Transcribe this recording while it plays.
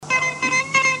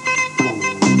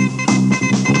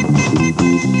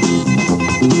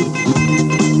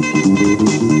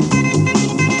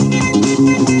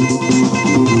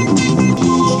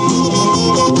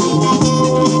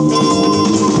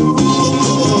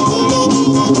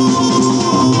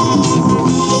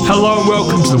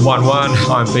to the 1-1.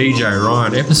 I'm BJ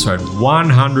Ryan. Episode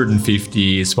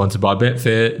 150 is sponsored by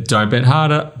Betfair. Don't bet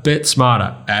harder, bet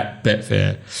smarter at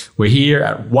Betfair. We're here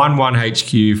at 1-1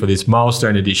 HQ for this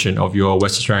milestone edition of your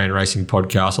West Australian racing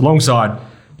podcast alongside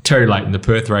Terry Leighton, the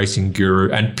Perth Racing Guru,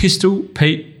 and Pistol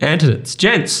Pete Anthonisz.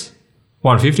 Gents,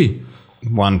 150.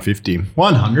 150.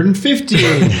 150.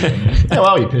 How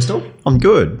are you, Pistol? I'm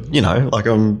good. You know, like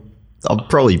I've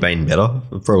probably been better.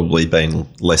 I've probably been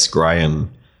less grey and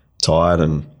tired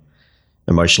and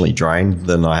emotionally drained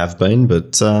than I have been.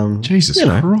 But Jesus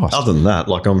Christ. Other than that,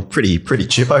 like I'm pretty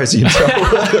chippo, as you can tell.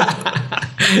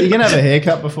 Are you going to have a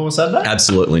haircut before Saturday?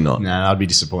 Absolutely not. No, I'd be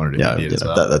disappointed if you did as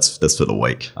well. That's for the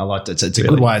week. I like that. It's a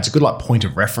good way. It's a good point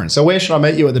of reference. So where should I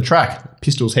meet you at the track?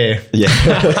 Pistol's hair. Yeah.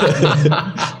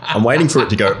 I'm waiting for it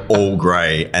to go all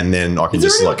grey and then I can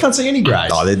I can't see any grey.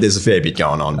 No, there's a fair bit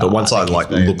going on. But once I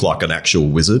look like an actual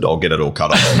wizard, I'll get it all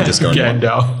cut off. I'm just going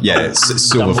it's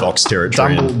Silver Fox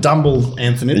territory. Dumble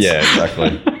Anthonisz. Yeah,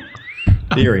 exactly.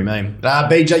 Deary me.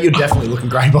 BJ, you're definitely looking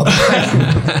grey by the way.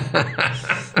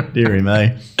 Deary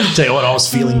me. Tell you what, I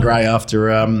was feeling grey after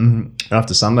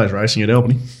Sunday's racing at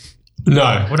Albany.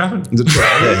 No. What happened? Is it too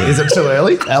early? Is it too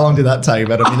early? How long did that take?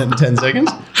 About a minute and 10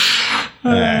 seconds? The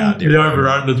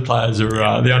over-unders players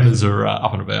are the unders are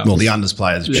up and about. Well, the unders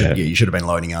players you should have been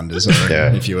loading unders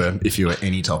if you were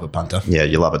any type of punter. Yeah,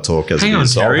 you love a talk as Hang on,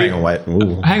 Terry.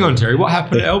 Hang on, Terry. What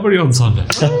happened at Albany on Sunday?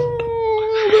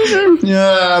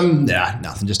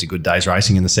 Nothing. Just a good day's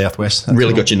racing in the southwest.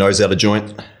 Really got your nose out of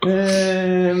joint.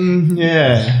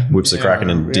 Whips are cracking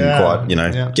and didn't quite,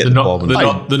 get involved.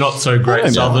 The not so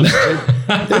great Southern.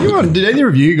 Did either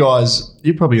of you guys?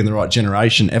 You're probably in the right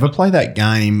generation. Ever play that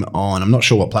game on? I'm not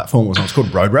sure what platform it was on. It's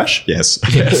called Road Rash. Yes.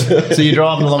 So you're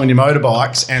driving along on your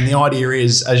motorbikes, and the idea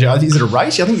is, is it a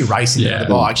race? I think you're racing the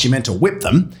bikes. You're meant to whip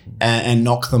them and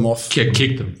knock them off. Kick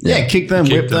them. Yeah, kick them,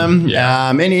 whip them. Yeah.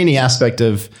 Any aspect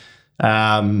of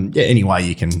any way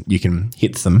you can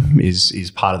hit them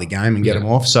is part of the game and get them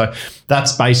off. So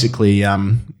that's basically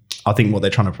I think what they're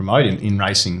trying to promote in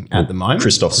racing at the moment.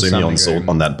 Christoph Simeon's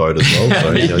on that boat as well,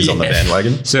 so he's on the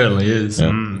bandwagon. Certainly is.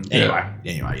 Yeah.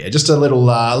 Anyway, just a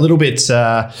little bit.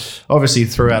 Obviously,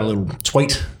 threw out a little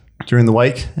tweet during the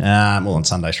week. On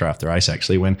Sunday straight after the race,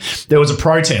 actually, when there was a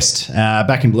protest.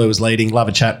 Back in Blue was leading.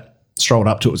 Lover Chat strolled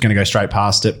up to it, was going to go straight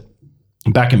past it.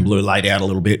 Back in Blue laid out a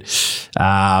little bit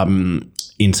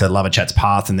into Lover Chat's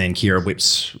path, and then Kira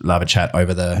whips Lover Chat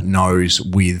over the nose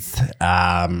with,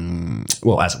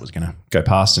 as it was going to go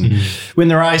past and win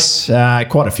the race.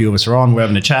 Quite a few of us are on. We're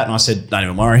having a chat, and I said, don't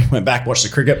even worry. Went back, watched the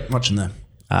cricket, watching the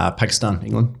Pakistan,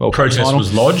 England. Protest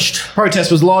was lodged.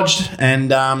 Protest was lodged, and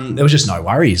there was just no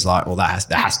worries. Like, well, there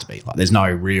has to be. Like, there's no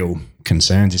real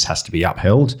concerns. This has to be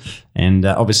upheld. And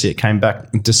obviously it came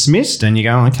back dismissed, and you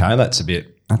go, okay, that's a bit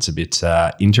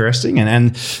interesting.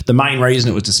 And the main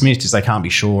reason it was dismissed is they can't be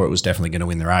sure it was definitely going to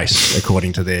win the race,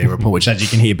 according to their report, which, as you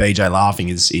can hear BJ laughing,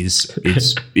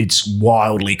 it's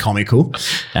wildly comical.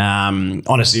 On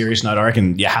a serious note, I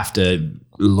reckon you have to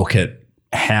look at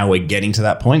how we're getting to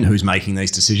that point, who's making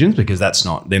these decisions, because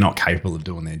they're not capable of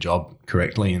doing their job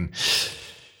correctly. And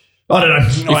I don't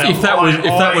know. I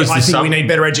think we need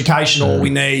better education, or we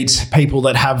need people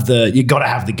that you got to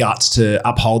have the guts to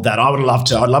uphold that. I'd love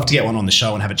to get one on the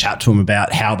show and have a chat to them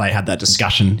about how they had that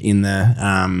discussion in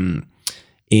the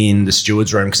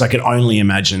stewards room, because I could only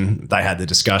imagine they had the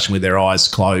discussion with their eyes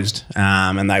closed,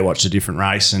 and they watched a different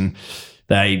race and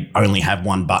they only have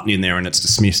one button in there and it's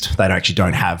dismissed. They actually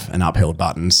don't have an upheld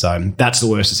button. So that's the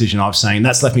worst decision I've seen.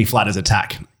 That's left me flat as a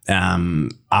tack.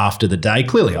 After the day,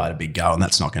 clearly I had a big go, and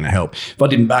that's not going to help. If I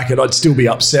didn't back it, I'd still be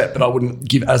upset, but I wouldn't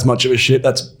give as much of a shit.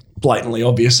 That's blatantly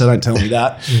obvious, so don't tell me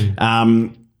that.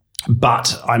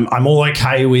 But I'm all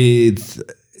okay with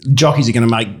jockeys are going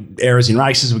to make errors in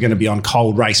races. We're going to be on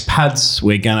cold race pads.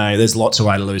 There's lots of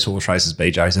way to lose horse races,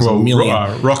 BJ. There's a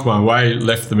million. Rock My Way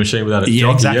left the machine without a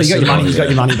jockey. Exactly. You got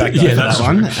your money back for that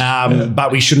one.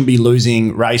 But we shouldn't be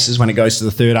losing races when it goes to the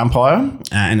third umpire,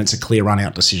 and it's a clear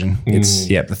run-out decision. It's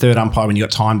the third umpire, when you got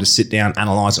time to sit down,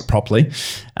 analyse it properly.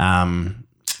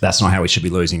 That's not how we should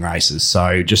be losing races.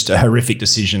 So just a horrific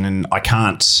decision, and I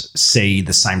can't see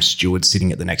the same stewards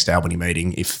sitting at the next Albany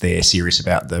meeting if they're serious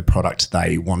about the product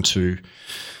they want to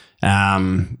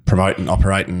promote and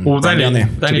operate and run down there.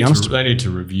 They need to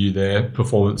review their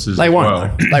performances. They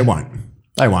won't. They won't.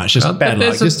 It's just bad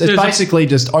luck. It's basically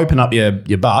just open up your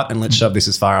butt and let's shove this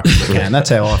as far up as we can. That's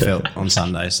how I felt on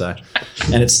Sunday. So,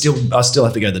 and I still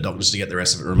have to go to the doctors to get the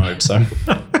rest of it removed. So,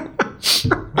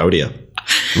 oh dear.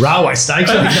 Railway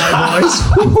Stakes, there we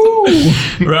go,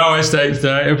 boys. Railway Stakes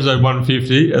Day, episode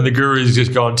 150, and the Guru's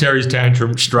just gone Terry's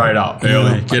tantrum straight up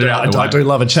early. Get it out of the way. I do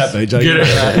love a chat, BJ.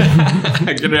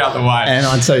 Get it out of the way. And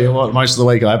I tell you what, most of the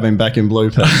week I've been back in blue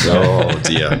pens. Oh,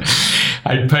 dear.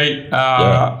 Hey, Pete,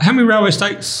 how many Railway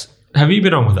Stakes have you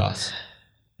been on with us?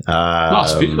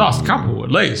 Last couple, at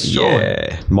least. Sure.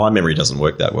 Yeah, my memory doesn't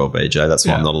work that well, BJ. That's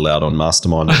why I'm not allowed on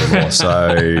Mastermind anymore.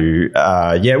 So,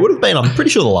 it would have been, I'm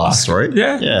pretty sure, the last three.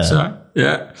 Yeah. So,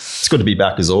 yeah. It's good to be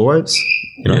back as always.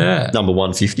 Number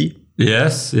 150.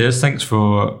 Yes. Thanks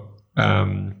for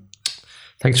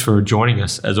joining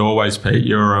us as always, Pete.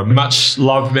 You're a much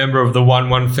loved member of the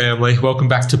 1-1 family. Welcome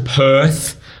back to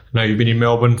Perth. I know you've been in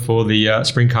Melbourne for the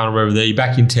Spring Carnival over there. You're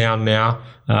back in town now.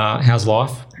 How's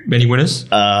life? Many winners?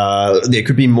 There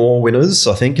could be more winners,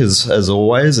 I think, as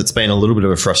always. It's been a little bit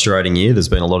of a frustrating year. There's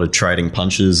been a lot of trading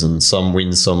punches and some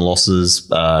wins, some losses.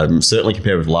 Certainly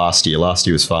compared with last year. Last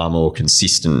year was far more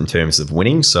consistent in terms of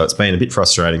winning. So it's been a bit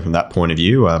frustrating from that point of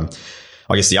view. I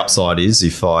guess the upside is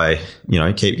if I,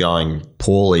 keep going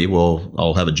poorly, well,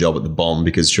 I'll have a job at the Bomb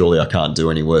because surely I can't do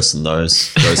any worse than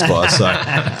those guys. So,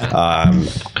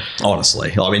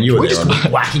 honestly, I mean, you were there on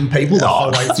whacking people the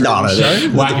whole way through the show.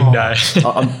 Whacking day.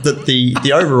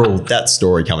 The overall, that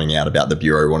story coming out about the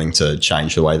Bureau wanting to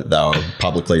change the way that they were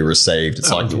publicly received.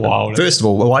 It's like, wild. First of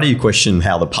all, why do you question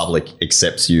how the public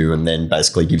accepts you and then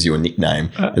basically gives you a nickname?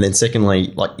 And then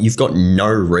secondly, you've got no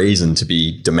reason to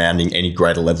be demanding any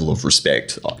greater level of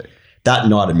respect. That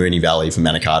night at Moonee Valley for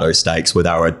Manikato Stakes, where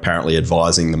they were apparently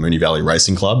advising the Moonee Valley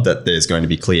Racing Club that there's going to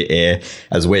be clear air,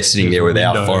 as we're sitting there with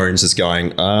our phones just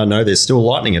going, no, there's still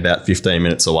lightning about 15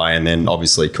 minutes away. And then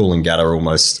obviously Coolangatta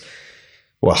almost,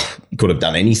 could have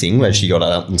done anything as she got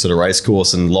up into the race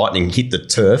course and lightning hit the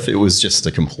turf. It was just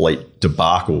a complete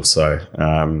debacle. So,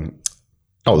 it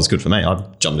was good for me. I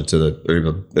jumped into the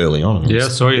Uber early on.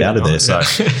 And saw you out of there. So,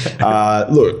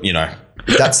 look,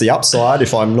 that's the upside.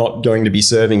 If I'm not going to be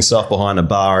serving stuff behind a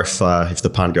bar, if the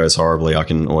punt goes horribly, I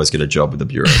can always get a job with the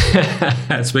Bureau.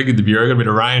 Speaking of the Bureau, got a bit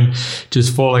of rain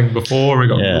just falling before. We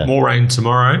got more rain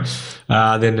tomorrow.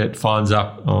 Then it finds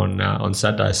up on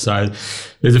Saturday. So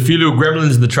there's a few little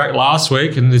gremlins in the track last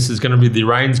week, and this is going to be the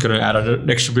rain's going to add an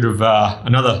extra bit of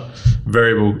another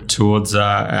variable towards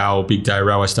our big day,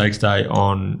 Railway Stakes Day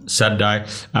on Saturday.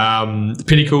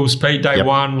 Pinnacles, Pete, day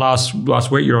one last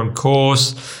week. You're on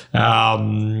course.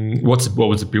 What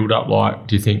was the build up like?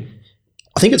 Do you think?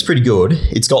 I think it's pretty good.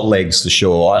 It's got legs for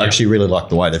sure. I actually really like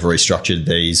the way they've restructured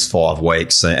these 5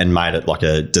 weeks and made it like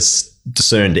a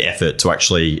discerned effort to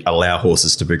actually allow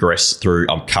horses to progress through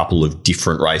a couple of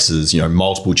different races,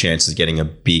 multiple chances of getting a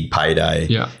big payday.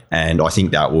 Yeah. And I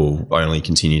think that will only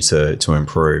continue to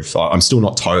improve. I'm still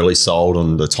not totally sold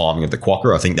on the timing of the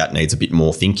Quokka. I think that needs a bit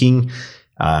more thinking.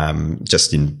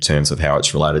 Just in terms of how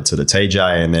it's related to the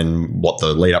TJ and then what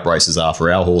the lead-up races are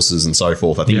for our horses and so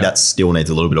forth. I think that still needs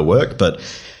a little bit of work. But,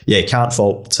 can't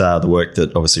fault the work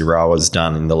that obviously Railway's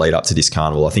done in the lead-up to this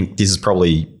carnival. I think this is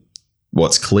probably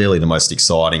what's clearly the most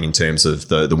exciting in terms of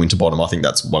the Winterbottom. I think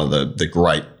that's one of the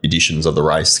great editions of the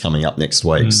race coming up next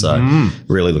week. Mm-hmm. So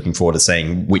really looking forward to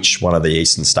seeing which one of the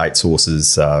Eastern States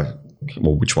horses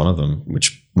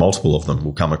which multiple of them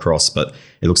will come across, but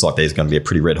it looks like there's going to be a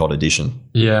pretty red-hot edition.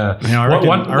 Yeah. I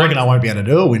reckon I won't be able to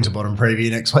do a Winterbottom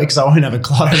preview next week, so I won't have a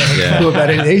clue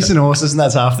about any Eastern horses, and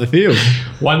that's half the field.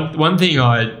 One thing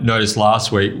I noticed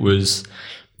last week was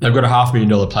they've got a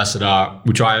 $500,000 Placidar,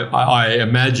 which I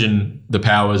imagine the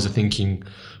powers are thinking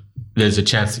there's a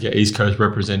chance to get East Coast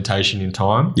representation in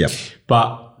time. Yep.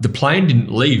 But the plane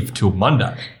didn't leave till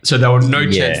Monday, so there was no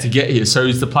chance to get here. So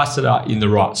is the Placidar in the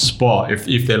right spot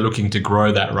if they're looking to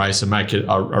grow that race and make it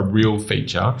a real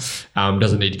feature?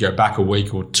 Doesn't need to go back a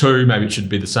week or two. Maybe it should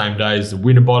be the same day as the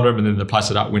Winterbottom, and then the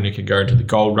Placidar winner can go into the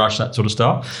Gold Rush, that sort of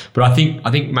stuff. But I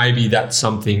think maybe that's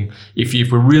something.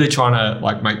 If we're really trying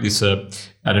to make this an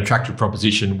attractive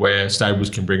proposition where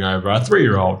stables can bring over a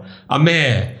 3-year-old, a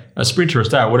mare, a sprinter, a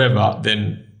stable, whatever,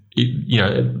 then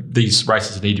these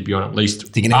races need to be on at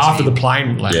least after the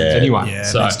plane lands anyway. Yeah,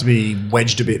 so it needs to be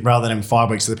wedged a bit rather than 5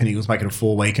 weeks of the Pinnacles, make it a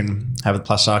 4-week and have it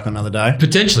plus shark on another day.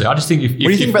 Potentially. I just think if... What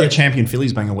do you think about the Champion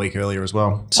fillies being a week earlier as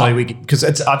well? So because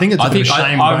I think it's a bit of a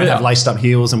shame we don't have Laced Up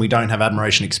Heels and we don't have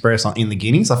Admiration Express in the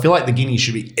Guineas. I feel like the Guineas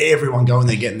should be everyone going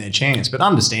there getting their chance, but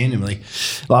understandably,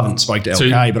 I haven't spoke to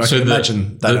LK, but I can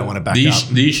imagine they don't want to back up.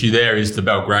 The issue there is the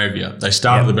Belgravia. They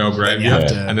start with the Belgravia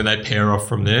and then they pair off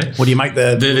from there. What do you make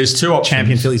there's 2 options.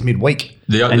 Champion fillies midweek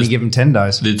and you give them 10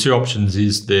 days? The 2 options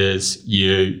is there's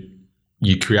you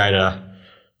create a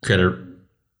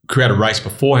create a race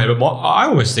beforehand. But I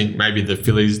always think maybe the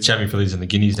champion fillies and the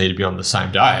guineas need to be on the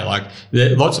same day. Like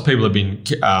lots of people have been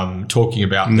talking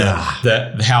about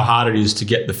how hard it is to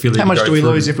get the filly. How much do we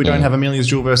lose if we don't have Amelia's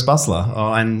Jewel versus Bustler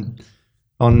and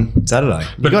on Saturday?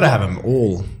 You've got to have them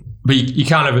all. But you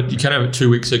can't have it. You can't have it 2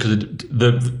 weeks because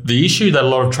the issue that a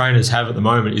lot of trainers have at the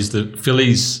moment is the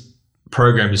fillies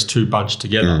program is too bunched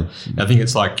together. I think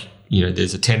it's like,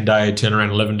 there's a 10-day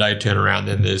turnaround, 11-day turnaround,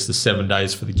 then there's the 7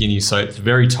 days for the guineas. So it's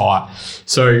very tight.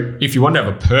 So if you want to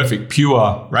have a perfect,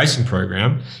 pure racing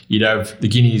program, you'd have the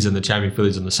guineas and the champion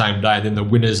fillies on the same day. And then the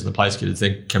winners and the place getters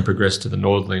then can progress to the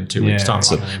Northerly in 2 weeks' time.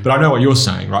 But I know what you're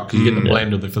saying, right? Because you get the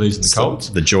blend of the fillies and the colts.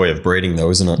 The joy of breeding, though,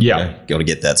 isn't it? Yeah. Got to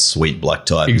get that sweet black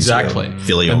type. Exactly.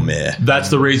 Filly or mare. That's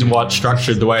the reason why it's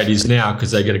structured the way it is now,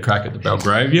 because they get a crack at the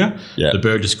Belgravia, the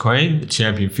Burgess Queen, the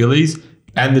champion fillies,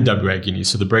 and the WA Guineas.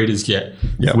 So the breeders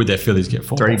with their fillies get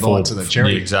 3 bites of the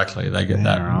cherry. Yeah, exactly. They get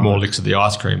more licks of the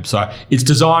ice cream. So it's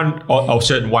designed a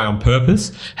certain way on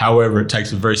purpose. However, it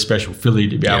takes a very special filly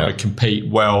to be able to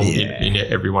compete well in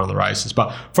every one of the races.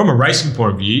 But from a racing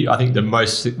point of view, I think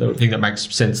the thing that makes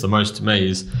sense the most to me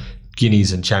is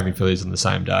guineas and champion fillies on the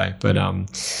same day. But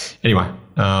anyway,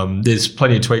 there's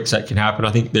plenty of tweaks that can happen.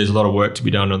 I think there's a lot of work to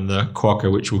be done on the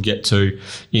quokka, which we'll get to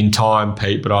in time,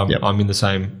 Pete, but I'm in the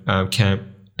same camp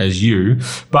as you.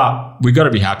 But we've got to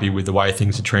be happy with the way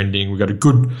things are trending. We've got a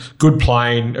good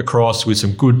plane across with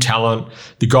some good talent.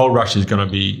 The Gold Rush is going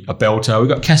to be a belter. We've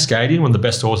got Cascadian, one of the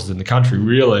best horses in the country,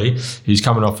 really. He's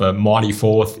coming off a mighty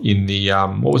fourth in the,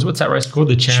 what's that race called?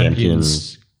 The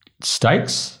Champions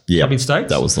Stakes? Yeah, Champion Stakes?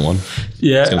 That was the one.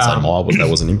 Yeah. I was going to say mile, but that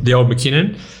wasn't him. The old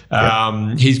McKinnon.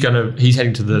 He's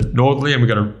heading to the Northerly, and we've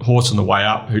got a horse on the way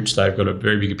up, which they've got a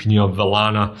very big opinion of,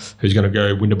 Valana, who's going to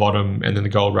go Winterbottom, and then the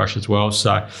Gold Rush as well.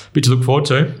 So a bit to look forward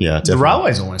to. Yeah, definitely. The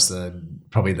Railway's almost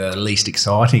probably the least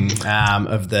exciting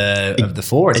of the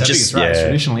four. It's our biggest race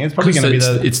traditionally. It's probably going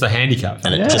to be it's the handicap,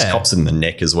 and it just cops in the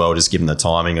neck as well. Just given the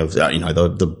timing of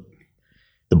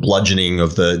the bludgeoning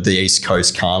of the East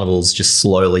Coast carnivals just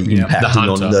slowly impacting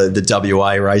on the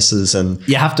WA races. And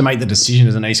you have to make the decision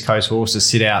as an East Coast horse to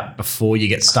sit out before you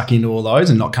get stuck into all those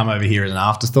and not come over here as an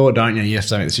afterthought, don't you? You have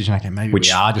to make the decision, okay, maybe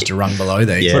we are just a run below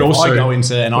there. Yeah. But also, if I go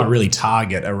into and I really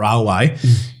target a Railway,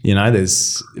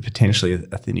 there's potentially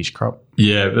a thinnish crop.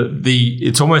 Yeah, but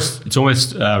it's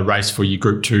almost a race for your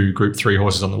Group 2, Group 3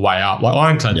 horses on the way up. Like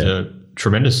Ironclad's a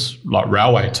tremendous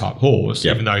Railway type horse,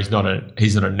 even though he's not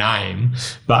a name,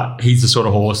 but he's the sort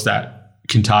of horse that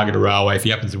can target a Railway. If he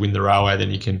happens to win the Railway, then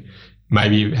you can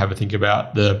maybe have a think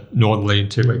about the Northerly in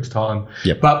 2 weeks' time.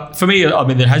 Yep. But for me,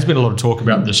 there has been a lot of talk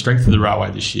about the strength of the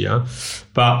Railway this year,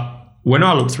 but when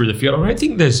I look through the field, I don't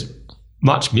think there's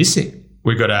much missing.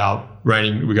 We've got our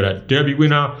Derby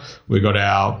winner, we've got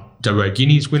our WA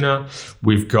Guineas winner,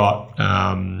 we've got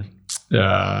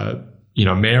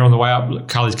Mare on the way up,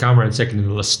 Carly's Karma in second in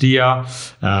the Lastia.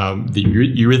 The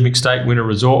Eurythmic Stake winner,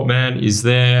 Resort Man, is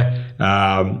there.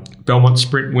 Belmont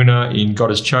Sprint winner in God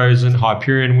Has Chosen,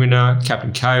 Hyperion winner,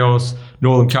 Captain Chaos,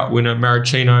 Northern Cup winner,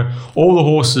 Maricino. All the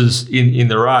horses in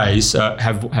the race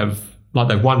have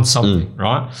they've won something,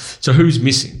 right? So who's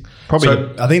missing?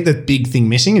 I think the big thing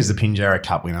missing is the Pinjarra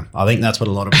Cup winner. I think that's what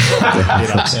a lot of people are a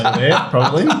bit upset there,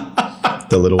 probably.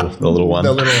 The little one. The little one,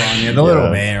 yeah. The little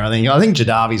mare. I think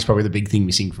Jadavi's probably the big thing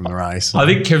missing from the race. I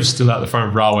think Kev's still out the front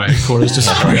of Railway quarters just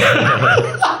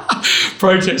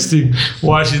protesting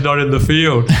why she's not in the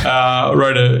field.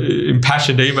 Wrote an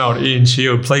impassioned email to Ian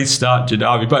Shield, please start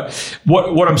Jadavi. But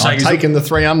what I'm saying is taking the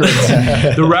 300.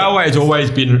 The Railway has always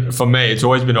been, for me, it's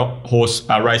always been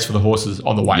a race for the horses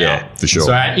on the way up. Yeah, for sure.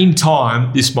 So in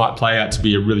time, this might play out to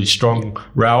be a really strong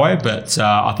Railway, but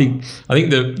I think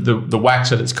the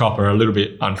whacks at its cop are a little bit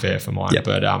unfair for mine. Yep.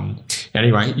 But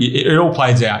anyway, it all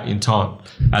plays out in time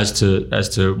as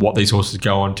to what these horses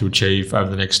go on to achieve over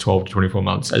the next 12 to 24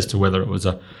 months, as to whether it was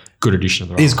a good addition of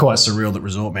the Railway. It is quite surreal that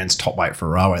Resort Man's top weight for a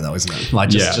Railway, though, isn't it? Like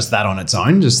just that on its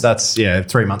own.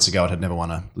 3 months ago, it had never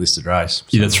won a listed race.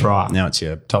 So that's right. Now it's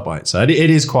your top weight. So it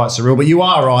is quite surreal. But you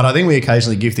are right. I think we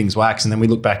occasionally give things whacks, and then we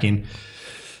look back in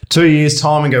 2 years'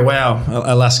 time and go, wow,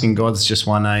 Alaskan Gods just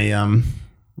won a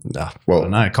I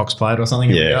don't know, Cox Plate or something.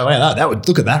 Yeah. That would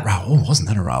look at that Railway. Oh, wasn't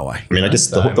that a Railway? I mean, I guess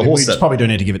the horse we probably do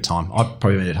need to give it time. I'd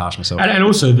probably be a bit harsh myself. And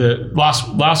also the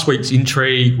last week's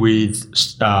intrigue with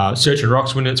Search and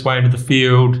Rocks winning its way into the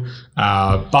field,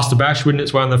 Buster Bash winning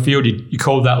its way in the field. You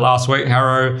called that last week.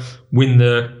 Harrow win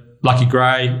the Lucky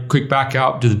Grey, quick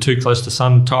backup, do the too close to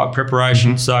sun type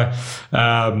preparation.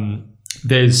 Mm-hmm. So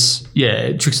there's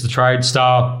tricks of the trade.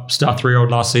 Star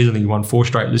 3-year-old last season, I think he won 4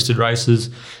 straight listed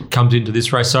races, comes into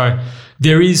this race. So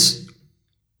there is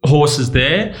horses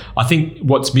there. I think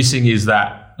what's missing is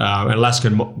that and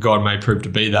Alaskan God may prove to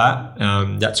be that.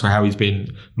 That's how he's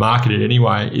been marketed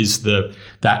anyway, is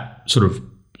that sort of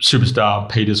superstar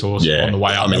Peter's horse on the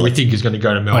way up. We think he's going to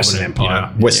go to Melbourne. Western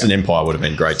Empire. Western Empire would have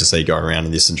been great to see go around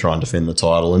in this and try and defend the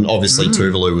title. And obviously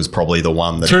Tuvalu was probably the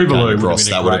one that came across.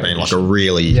 That would have been like a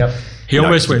really... Yep. He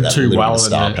almost went too well.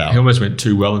 He almost went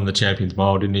too well in the Champions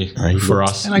Mile, didn't he? For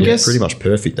us, and I guess pretty much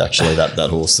perfect actually. That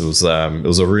horse it was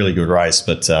a really good race,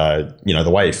 but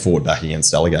the way he fought back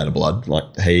against Alligator Blood,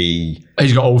 he's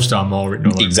got All-Star Mile written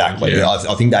all over. Exactly. Yeah.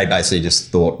 I think they basically just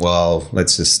thought, well,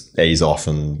 let's just ease off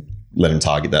and let him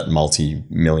target that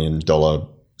multi-million-dollar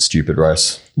stupid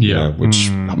race. Which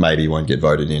maybe won't get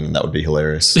voted in, and that would be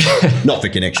hilarious. Not for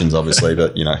connections, obviously,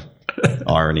 but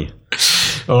irony.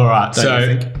 All right,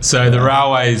 so the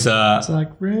railways. It's like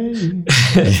rain.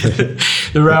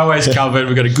 The railways covered.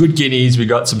 We've got a good guineas. We've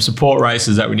got some support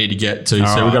races that we need to get to.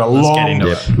 We've got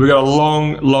a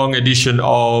long edition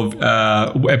of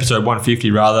episode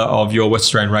 150 of your West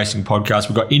Australian Racing podcast.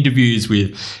 We've got interviews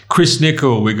with Chris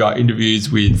Nicoll. We've got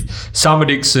interviews with Summer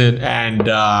Dickson and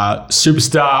part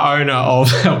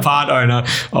owner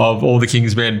of All the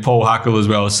King's Men, Paul Huckle as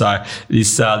well. So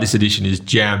this edition is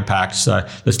jam packed. So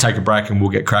let's take a break and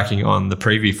we'll get cracking on the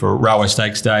preview for Railway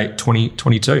Stakes Day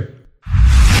 2022.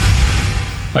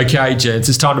 Okay, gents,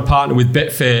 it's time to partner with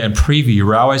Betfair and preview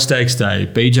Railway Stakes Day.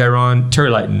 BJ Ryan, Terry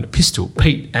Leighton, Pistol,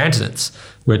 Pete, Anthonisz.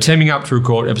 We're teaming up to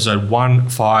record episode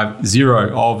 150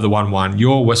 of the 1-1,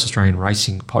 your West Australian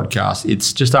Racing podcast.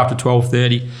 It's just after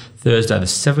 12:30, Thursday, the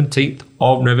 17th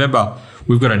of November.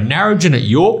 We've got a Narrogin at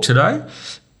York today,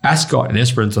 Ascot and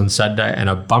Esperance on Saturday, and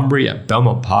a Bunbury at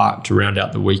Belmont Park to round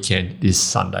out the weekend this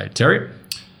Sunday. Terry?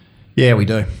 Yeah, we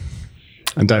do.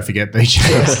 And don't forget,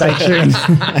 BJ, stay tuned.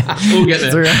 We'll get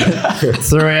there.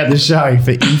 throughout the show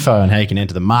for info on how you can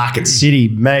enter the Market City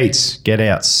Meet Get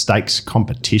Out Stakes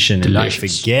competition. Delicious. And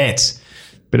don't forget,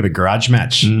 bit of a grudge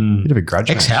match.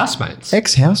 Ex-housemates.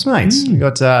 Ex-housemates. We've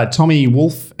got Tommy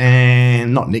Wolfe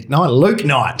and Luke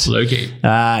Knight.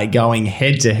 Lukey. Going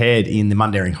head-to-head in the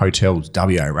Mundaring Hotel's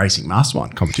WA Racing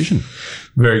Mastermind competition.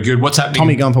 Very good. What's happening?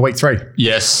 Tommy going for week 3.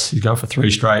 Yes, he's going for 3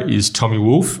 straight, is Tommy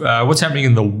Wolfe. What's happening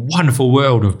in the wonderful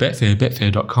world of Betfair,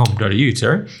 betfair.com.au,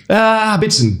 Terry?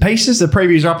 Bits and pieces. The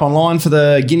previews are up online for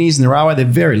the Guineas and the Railway. They're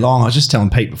very long. I was just telling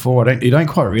Pete before, I don't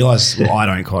quite realise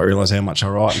how much I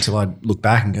write until I look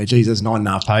back and go, geez, there's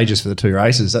 9.5 pages for the 2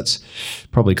 races. That's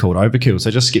probably called overkill. So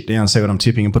just skip down, see what I'm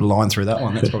tipping and put a line through that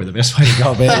one. That's probably the best way to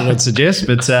go about it, I'd suggest.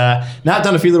 But I've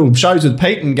done a few little shows with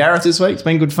Pete and Gareth this week. It's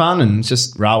been good fun, and it's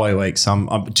just Railway week. So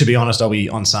to be honest, I'll be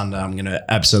on Sunday. I'm going to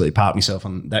absolutely park myself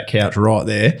on that couch right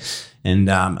there and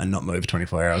not move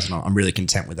 24 hours. And I'm really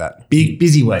content with that. Big,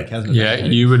 busy week, hasn't it? Yeah,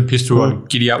 you and Pistol are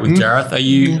giddy up with Gareth. Are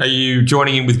you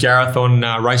joining in with Gareth on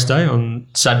race day on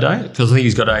Saturday? Because I think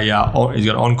he's got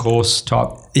on course type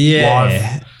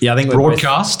live I think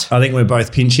broadcast. I think we're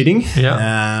both pinch hitting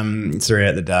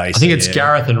throughout the day. I think it's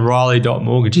Gareth and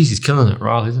Riley.Morgan. Jeez, he's killing it,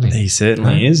 Riley, isn't he? He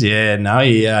certainly is. Yeah, no,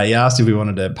 he asked if we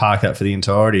wanted to park that for the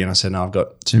entirety, and I said, no, I've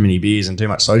got too many beers and too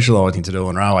much socialising to do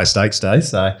on Railway Stakes Day,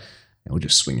 so we'll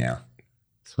just swing our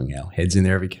heads in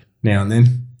there every now and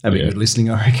then. That'd be good listening,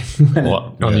 I reckon.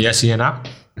 On the SEN app?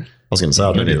 I was going to say,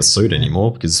 I don't need a suit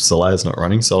anymore because Soleil's not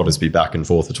running, so I'll just be back and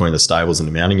forth between the stables and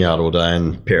the mounting yard all day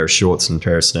and a pair of shorts and a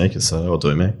pair of sneakers, so that'll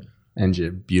do me. And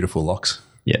your beautiful locks.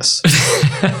 Yes.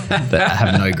 That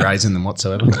have no greys in them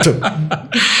whatsoever.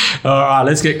 All right,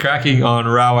 let's get cracking on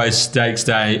Railway Stakes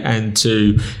Day. And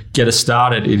to get us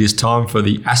started, it is time for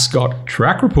the Ascot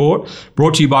Track Report,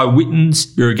 brought to you by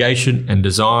Witten's Irrigation and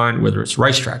Design. Whether it's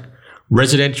racetrack,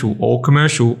 residential or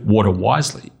commercial, water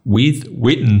wisely with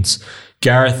Witten's.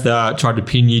 Gareth tried to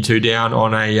pin you two down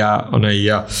on a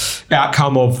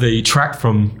outcome of the track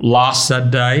from last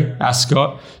Saturday.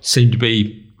 Ascot seemed to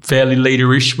be fairly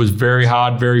leaderish, was very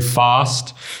hard, very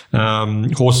fast.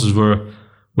 Horses were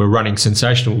running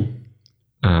sensational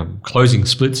closing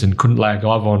splits and couldn't lay a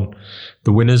glove on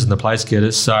the winners and the place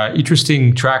getters. So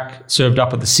interesting track, served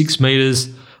up at the 6 metres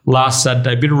last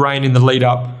Saturday. Bit of rain in the lead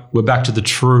up. We're back to the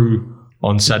True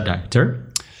on Saturday. Terry?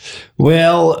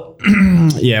 Well,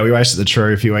 we raced at the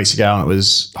True a few weeks ago and it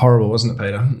was horrible, wasn't it,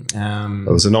 Peter?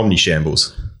 It was an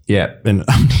omni-shambles. Yeah, an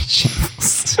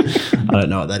omni-shambles. I don't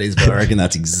know what that is, but I reckon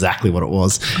that's exactly what it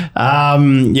was.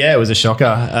 It was a shocker.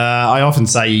 I often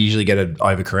say you usually get an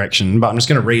overcorrection, but I'm just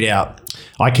going to read out.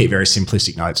 I keep very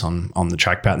simplistic notes on the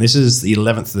track pattern. This is the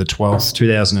 11th of the 12th,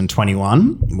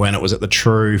 2021, when it was at the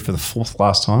True for the 4th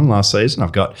last season.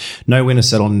 I've got no winner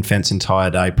settled in fence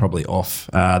entire day, probably off.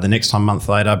 The next time, a month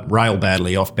later, rail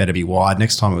badly off, better be wide.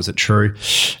 Next time it was at True.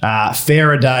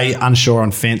 Fair a day, unsure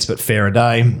on fence, but fair a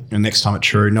day. And next time at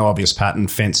True, no obvious pattern,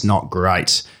 fence not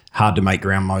great. hard to make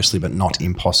ground mostly, but not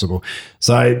impossible.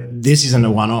 So this isn't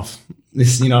a one-off.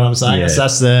 This, you know what I'm saying?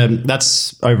 Yeah.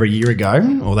 That's over a year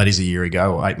ago, or that is a year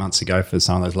ago or 8 months ago for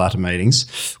some of those latter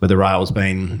meetings where the rail's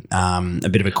been a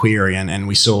bit of a query, and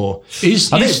we saw.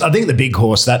 I think the big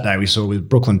horse that day we saw with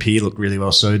Brooklyn Pier looked really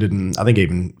well suited, and I think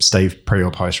even Steve pre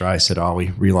or post race said,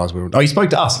 "We realised we were." He spoke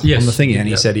to us on the thingy, and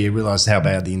he said he realised how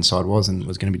bad the inside was and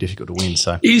was going to be difficult to win.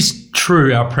 So is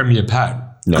True our premier pad?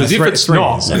 No. Because if it's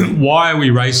not, why are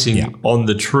we racing on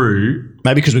the True?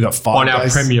 Maybe because we've got 5 on days.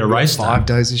 our premier race day. 5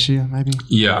 days this year, maybe.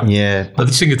 Yeah. I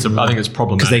think it's problematic.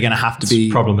 Because they're going to have to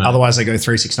be. Problematic. Otherwise, they go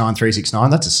 369,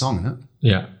 369. That's a song, isn't it?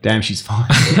 Yeah. Damn, she's fine.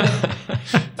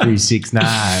 369.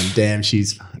 Damn,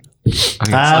 she's fine.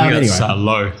 I think that's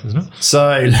low, isn't it?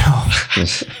 So,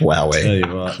 Wow. tell you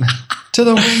what. To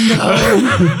the window.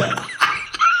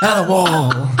 At the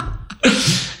wall.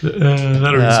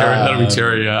 That'll be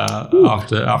Terry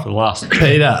after the last.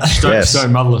 Peter.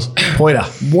 Stone motherless. Pointer,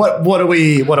 what are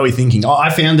we thinking? I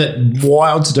found it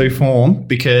wild to do form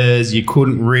because you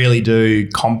couldn't really do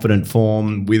confident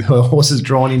form with horses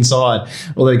drawn inside,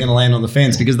 or they're going to land on the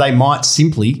fence because they might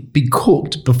simply be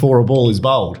cooked before a ball is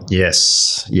bowled.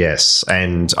 Yes.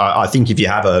 And I think if you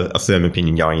have a firm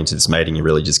opinion going into this meeting, you're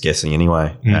really just guessing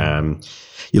anyway.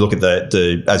 You look at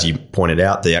the as you pointed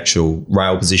out, the actual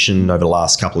rail position over the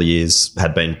last couple of years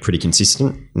had been pretty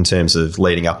consistent in terms of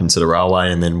leading up into the railway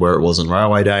and then where it was on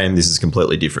railway day, and this is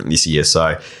completely different this year.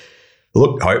 So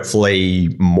look,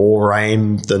 hopefully more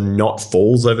rain than not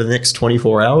falls over the next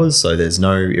 24 hours. So there's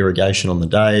no irrigation on the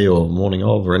day or morning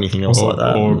of or anything else like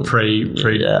that. Or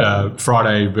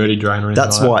Friday birdie drain or anything.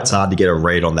 That's why it's hard to get a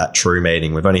read on that True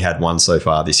meeting. We've only had one so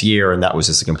far this year, and that was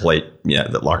just a complete,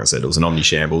 like I said, it was an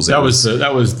omni-shambles. That was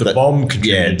the bomb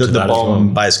contributed to that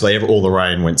bomb, as well. basically all the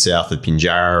rain went south of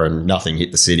Pinjarra and nothing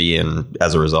hit the city, and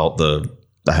as a result,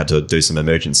 they had to do some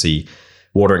emergency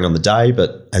watering on the day.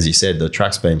 But as you said, the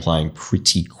track's been playing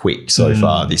pretty quick so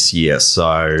far this year.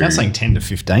 So that's like 10 to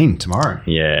 15 tomorrow.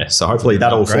 Yeah. So hopefully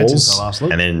that all falls.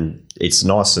 And then it's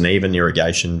nice and even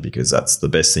irrigation, because that's the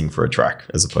best thing for a track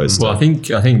as opposed to. Well, I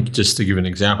think just to give an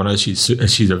example, I know she's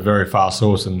a very fast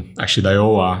horse, and actually they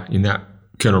all are in that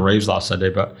Colonel Reeves last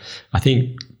Saturday, but I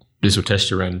think this will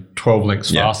test you around 12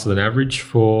 lengths faster than average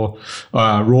for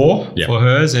Raw for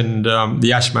hers, and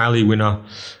the Ash Maley winner.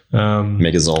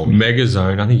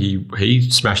 Megazone. I think he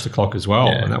smashed the clock as well,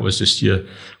 and that was just your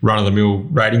run-of-the-mill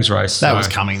ratings race. That was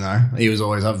coming though. He was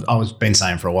always. I've been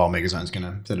saying for a while, Megazone's going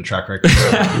to set a track record.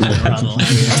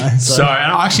 So,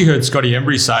 and I actually heard Scotty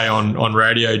Embry say on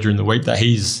radio during the week that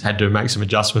he's had to make some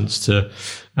adjustments to,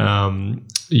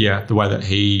 the way that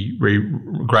he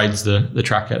grades the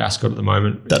track at Ascot at the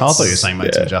moment. I thought you were saying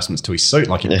make some adjustments to his suit,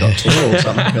 like he'd got tour or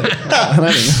something.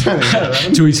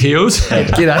 But to his heels.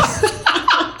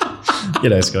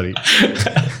 G'day, Scotty.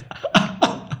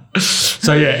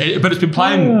 So but it's been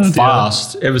playing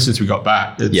fast ever since we got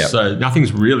back. So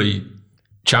nothing's really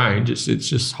changed. It's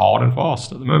just hard and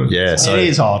fast at the moment. Yeah, so it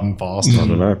is hard and fast. I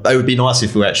don't know. It would be nice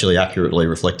if we actually accurately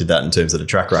reflected that in terms of the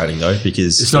track rating, though,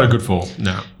 because it's not a good form.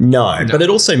 No. But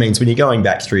it also means when you're going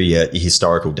back through your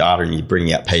historical data and you're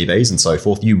bringing out PBs and so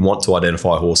forth, you want to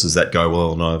identify horses that go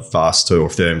well on a fast 2 or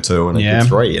firm 2 and a good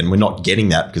 3, and we're not getting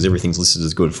that because everything's listed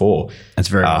as good 4. That's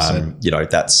very well said.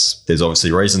 There's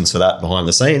obviously reasons for that behind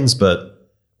the scenes, but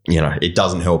it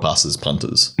doesn't help us as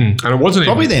punters. And it wasn't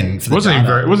probably even, then. For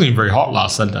the it wasn't even very hot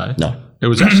last Sunday. No, it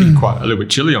was actually quite a little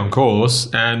bit chilly on course.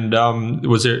 And what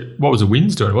was the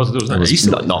winds doing? There was no east.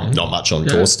 Not much on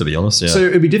course, to be honest. Yeah. So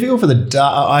it'd be difficult for the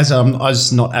I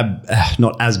was not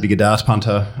as big a data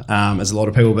punter as a lot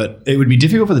of people, but it would be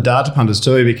difficult for the data punters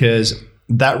too, because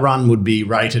that run would be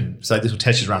rated. So this will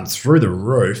test his run through the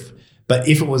roof. But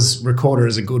if it was recorded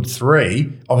as a good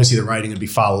 3, obviously the rating would be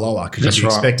far lower because you'd be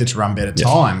expected to run better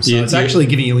time. So it's actually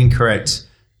giving you incorrect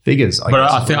figures.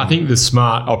 I think the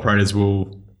smart operators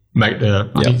will make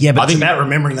the... I think it's about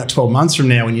remembering that 12 months from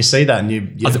now when you see that.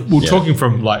 And talking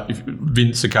from like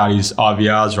Vince Siccardi's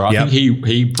IVRs, right? I think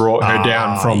he brought her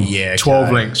down from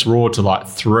 12 lengths raw to like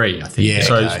 3, I think. Yeah,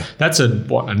 so that's a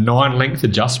 9-length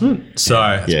adjustment. So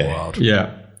that's wild.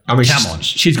 Yeah. I mean,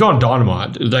 she's gone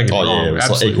dynamite. Don't get me wrong. It was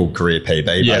like equal career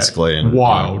PB basically. And,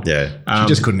 wild. She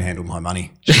just couldn't handle my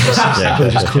money. She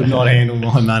just could not handle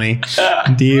my money.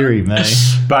 Deary me.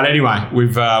 But anyway, we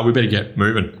better get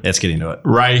moving. Let's get into it.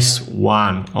 Race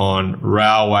 1 on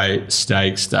Railway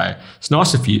Stakes Day. It's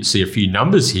nice to see a few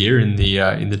numbers here in the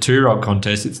 2-year-old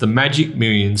contest. It's the Magic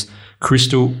Millions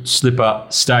Crystal Slipper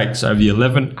Stakes over the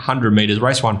 1,100 metres.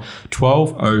 Race 1,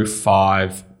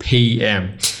 12:05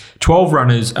 p.m. 12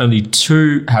 runners, only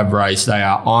 2 have raced. They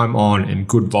are I'm On and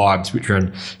Good Vibes, which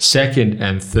ran second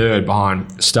and third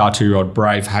behind Star 2-year-old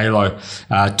Brave Halo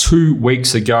 2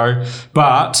 weeks ago.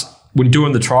 But when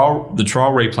doing the trial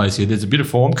replays here, there's a bit of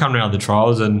form coming out of the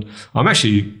trials, and I'm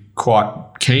actually quite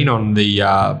keen on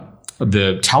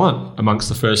the talent amongst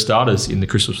the first starters in the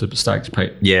Crystal Slipper Stakes,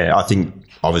 Pete. Yeah, I think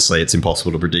obviously it's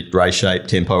impossible to predict race shape,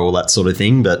 tempo, all that sort of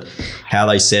thing, but how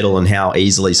they settle and how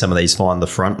easily some of these find the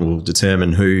front will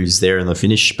determine who's there in the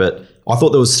finish. But I thought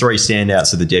there was 3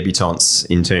 standouts of the debutantes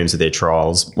in terms of their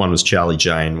trials. One was Charlie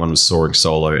Jane, one was Soaring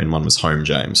Solo, and one was Home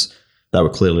James. They were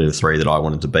clearly the 3 that I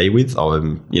wanted to be with.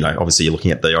 Obviously you're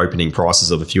looking at the opening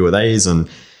prices of a few of these, and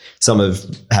some have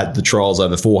had the trials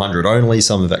over 400 only.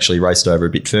 Some have actually raced over a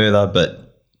bit further, but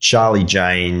Charlie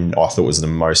Jane, I thought, was the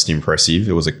most impressive.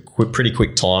 It was a pretty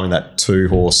quick time in that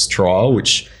 2-horse trial,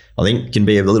 which I think can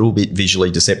be a little bit visually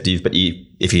deceptive, but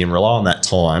if you can rely on that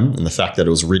time and the fact that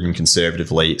it was ridden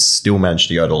conservatively, it still managed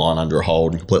to go to line under a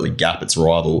hold and completely gap its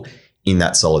rival in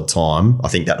that solid time. I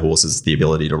think that horse has the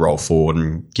ability to roll forward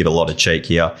and give a lot of cheek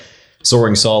here.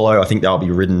 Soaring Solo, I think they'll be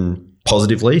ridden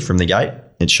positively from the gate.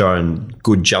 It's shown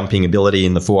good jumping ability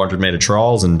in the 400-metre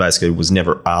trials and basically was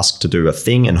never asked to do a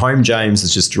thing. And Home James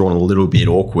has just drawn a little bit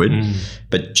awkward,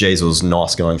 but geez, it was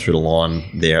nice going through the line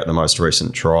there at the most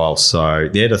recent trial. So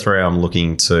they're the 3 I'm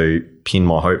looking to pin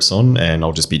my hopes on, and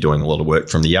I'll just be doing a lot of work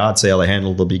from the yard, see how they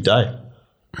handle the big day.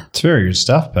 It's very good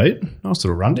stuff, Pete. Nice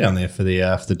little rundown there for the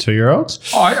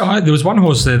 2-year-olds. There was one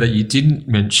horse there that you didn't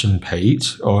mention,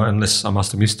 Pete, or unless I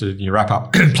must have missed it in your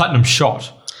wrap-up, Platinum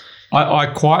Shot. I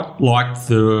quite liked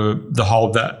the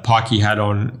hold that Pikey had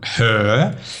on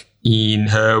her in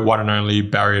her one and only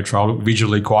barrier trial.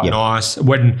 Visually quite nice.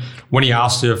 When he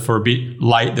asked her for a bit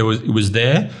late, it was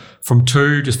there. From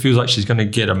 2, just feels like she's going to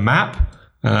get a map.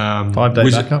 5-day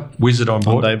backup. Wizard on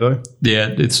board. On debut. Yeah,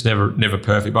 it's never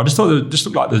perfect. But I just thought it just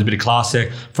looked like there's a bit of class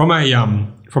there from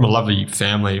a lovely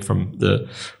family from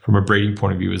a breeding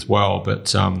point of view as well.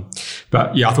 But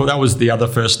yeah, I thought that was the other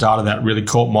first starter that really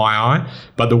caught my eye.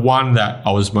 But the one that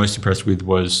I was most impressed with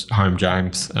was Home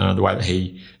James, the way that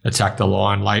he attacked the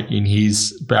line late in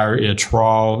his barrier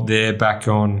trial there back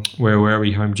on, where were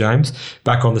we, Home James?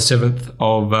 Back on the 7th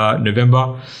of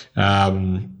November.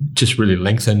 Just really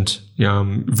lengthened. You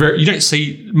don't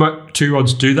see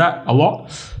 2-year-olds do that a lot.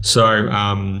 So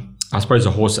I suppose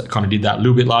a horse that kind of did that a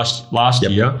little bit last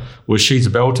year was She's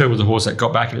a Belter, was a horse that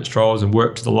got back in its trials and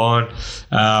worked to the line.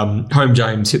 Home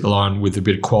James hit the line with a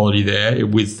bit of quality there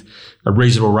with a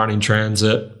reasonable run in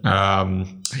transit.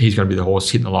 He's going to be the horse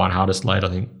hitting the line hardest late, I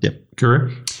think. Yep.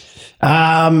 Guru?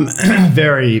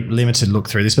 Very limited look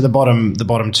through this, but the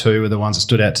bottom 2 are the ones that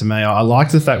stood out to me. I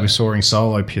like the fact with Soaring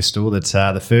Solo Pistol that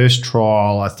the first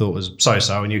trial I thought was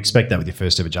so-so, and you expect that with your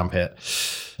first ever jump out.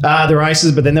 The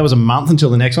races, but then there was a month until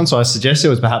the next one, so I suggest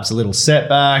there was perhaps a little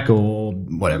setback or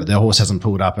whatever. The horse hasn't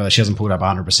pulled up, she hasn't pulled up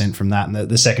 100% from that, and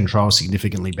the second trial is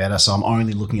significantly better, so I'm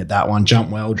only looking at that one.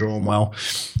 Jump well, drawn well.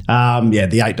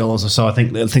 The $8 or so, I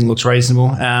think the thing looks reasonable.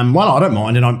 Well, I don't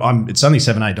mind, and it's only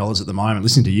 $7-8 at the moment.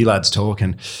 Listening to you lads talk,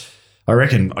 and I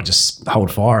reckon I just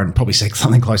hold fire and probably see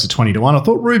something close to 20 to 1. I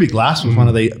thought Ruby Glass was one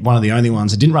of the only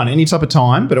ones. It didn't run any type of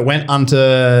time, but it went to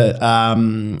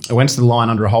the line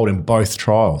under a hold in both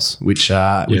trials, which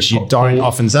you don't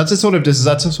often. So that's a sort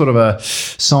of a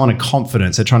sign of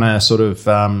confidence. They're trying to sort of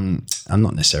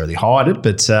not necessarily hide it,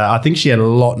 but I think she had a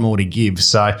lot more to give.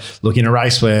 So look, in a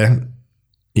race where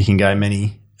you can go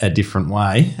a different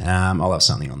way, I'll have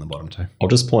something on the bottom 2. I'll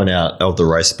just point out of the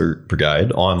race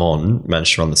brigade, I'm On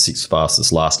managed to run the 6th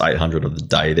fastest last 800 of the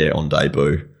day there on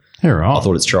debut. Yeah, right. I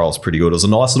thought its trial was pretty good. It was a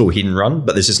nice little hidden run,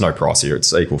 but there's just no price here.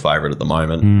 It's equal favourite at the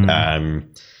moment.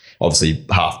 Obviously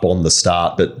half bombed the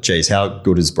start, but geez, how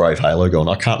good is Brave Halo gone?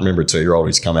 I can't remember a 2-year-old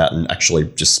who's come out and actually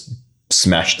just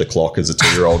smashed the clock as a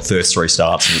 2-year-old, first 3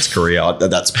 starts in its career.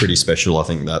 That's pretty special, I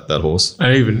think, that horse.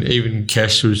 And even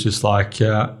Kesh was just like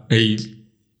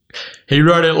he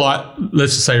rode it like,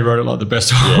 let's just say he rode it like the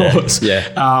best horse.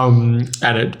 Yeah.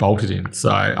 And it bolted in. So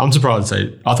I'm surprised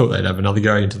I thought they'd have another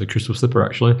go into the Crystal Slipper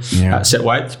actually at set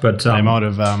weights. But they might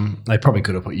have, they probably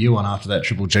could have put you on after that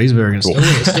triple cheeseburger and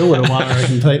still would have won, I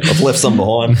reckon, Pete. I've left some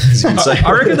behind, as you can see.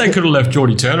 I reckon they could have left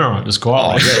Geordie Turner on it just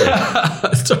quietly.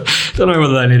 Don't know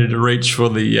whether they needed to reach for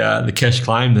the cash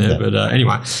claim there. But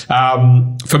anyway,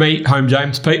 for me, Home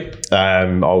James, Pete.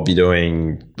 I'll be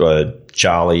doing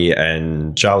Charlie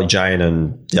Jane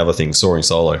and the other thing, Soaring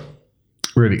Solo.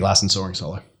 Ruby Glass and Soaring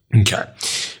Solo. Okay.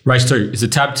 Race 2 is a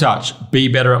Tab Touch. Be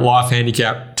Better at Life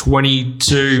handicap,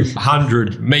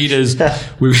 2,200 metres.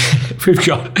 We've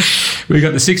got We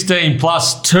got the 16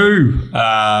 plus 2.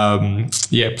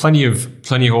 Plenty of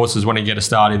horses want to get a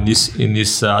start in this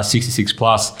 66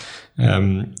 plus.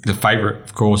 The favourite,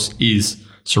 of course, is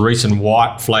Cerise and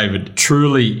White flavoured,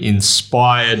 Truly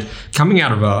Inspired, coming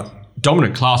out of a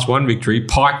dominant Class 1 victory.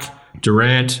 Pike,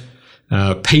 Durant,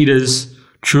 Peters,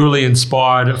 Truly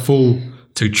Inspired, full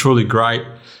to Truly Great.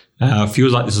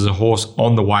 Feels like this is a horse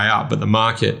on the way up, but the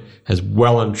market has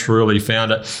well and truly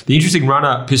found it. The interesting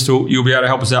runner, Pistol, you'll be able to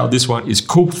help us out with this one, is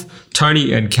Kulth,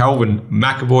 Tony and Calvin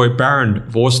McAvoy. Baron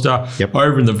Vorster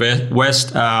over in the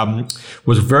West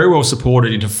was very well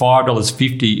supported into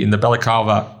 $5.50 in the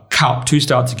Balaclava Cup 2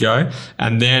 starts ago,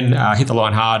 and then hit the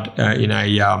line hard in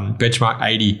a benchmark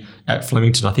 80 at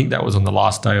Flemington. I think that was on the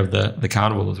last day of the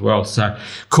carnival as well. So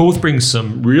Kulth brings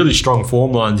some really strong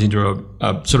form lines into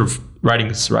a sort of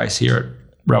ratings race here at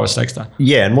Rower Stakes Day.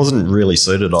 Yeah, and wasn't really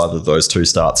suited either of those 2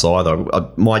 starts either.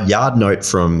 My yard note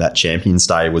from that Champions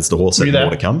Day was the horse had more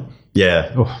to come.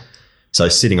 Yeah. Oh. So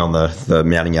sitting on the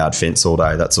mounting yard fence all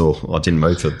day, that's all. I didn't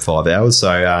move for 5 hours. So,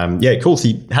 Kulth,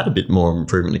 he had a bit more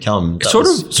improvement to come. Sort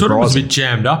of was a bit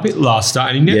jammed up at last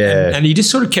start. And he just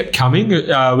sort of kept coming.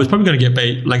 Was probably going to get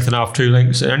beat length and a half, 2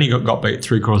 lengths. And only got beat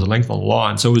 3/4 length on the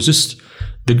line. So it was just...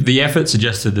 The effort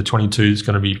suggested the 22 is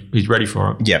going to be, he's ready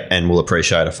for it. Yep, and will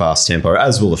appreciate a fast tempo,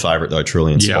 as will the favourite though,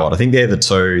 Truly Inspired. Yeah. I think they're the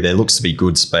 2. There looks to be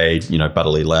good speed.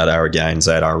 Butterly Loudar again,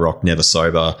 Zadar Rock, Never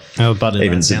Sober. Oh, Butterly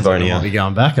even sounds like might be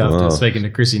going back after speaking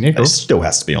to Chrissy Nichols. It still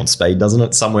has to be on speed, doesn't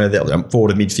it? Somewhere there, forward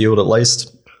to midfield at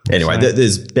least. Anyway,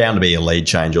 there's bound to be a lead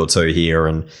change or 2 here,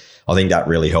 and I think that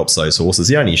really helps those horses.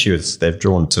 The only issue is they've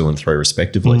drawn 2 and 3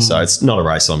 respectively, so it's not a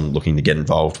race I'm looking to get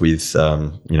involved with,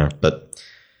 but...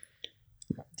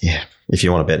 Yeah, if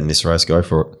you want to bet in this race, go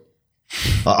for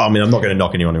it. I mean, I'm not going to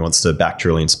knock anyone who wants to back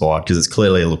Truly Inspired because it's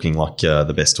clearly looking like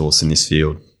the best horse in this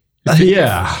field.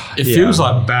 It feels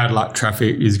like bad luck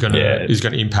traffic is going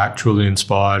to impact Truly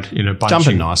Inspired in a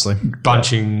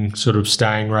bunching sort of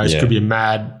staying race. Could be a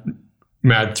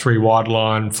mad 3 wide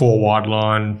line, 4 wide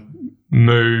line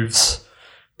moves.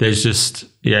 There's just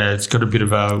it's got a bit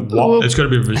of an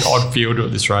odd feel to it,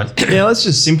 this race. Yeah, let's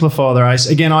just simplify the race.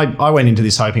 Again, I went into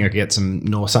this hoping I could get something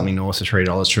north of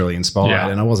 $3 Truly Inspired,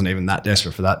 and I wasn't even that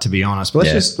desperate for that, to be honest. But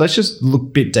let's just look a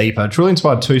bit deeper. Truly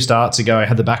Inspired 2 starts ago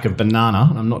had the back of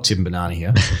Banana. I'm not tipping Banana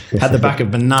here. Had the back of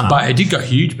Banana, but it did go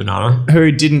huge. Banana,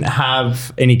 who didn't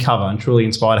have any cover, and Truly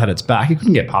Inspired had its back. He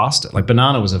couldn't get past it. Like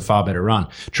Banana was a far better run.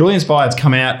 Truly Inspired's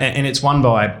come out and it's won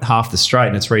by half the straight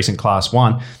in its recent Class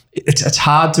 1. It's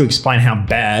hard to explain how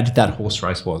bad that horse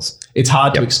race was. It's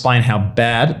hard to explain how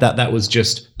bad that was,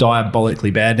 just diabolically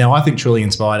bad. Now, I think Truly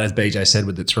Inspired, as BJ said,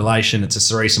 with its relation, it's a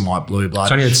Cerise and White Blue Blood.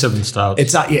 It's only had 7 starts.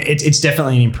 It's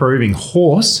definitely an improving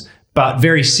horse. But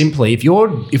very simply, if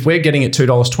we're getting at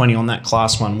 $2.20 on that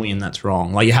Class 1 win, that's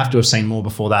wrong. Like, you have to have seen more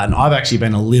before that. And I've actually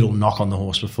been a little knock on the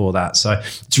horse before that. So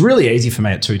it's really easy for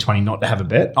me at $2.20 not to have a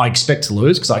bet. I expect to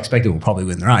lose because I expect it will probably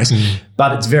win the race.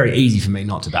 But it's very easy for me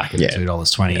not to back it at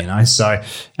 $2.20, So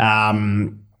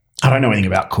I don't know anything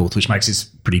about Kulth, which makes this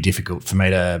pretty difficult for me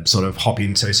to sort of hop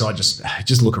into. So I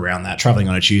just look around that. Travelling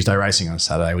on a Tuesday, racing on a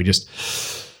Saturday, we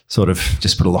just sort of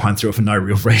just put a line through it for no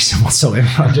real reason whatsoever.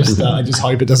 I just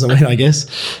hope it doesn't win, I guess.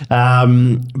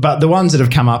 But the ones that have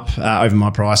come up over my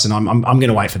price, and I'm going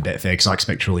to wait for Betfair because I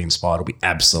expect Truly Inspired will be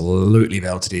absolutely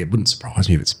belted here. It wouldn't surprise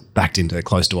me if it's backed into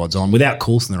close to odds on. Without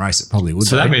Kulth in the race, it probably would.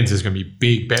 So that means there's going to be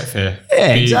big Betfair.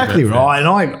 Yeah, big exactly Betfair. Right.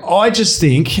 And I just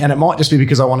think, and it might just be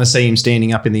because I want to see him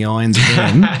standing up in the irons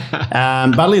again.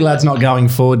 Budley Lad's not going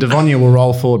forward. Devonia will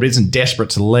roll forward, but isn't desperate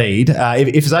to lead.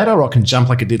 If Zadar Rock can jump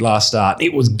like it did last start,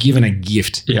 it was given a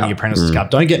gift in the Apprentices Cup.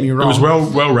 Don't get me wrong. It was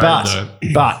well rated though.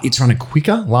 But it's running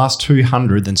quicker last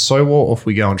 200 than Sowar. Off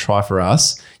we go and try for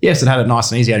us. Yes, it had it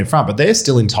nice and easy out in front, but they're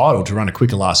still entitled to run a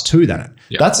quicker last 2 than it.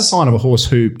 Yep. That's a sign of a horse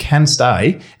who can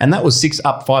stay, and that was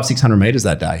 600 metres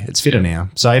that day. It's fitter now.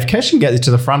 So if Kesh can get it to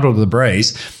the front or to the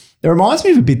breeze, it reminds me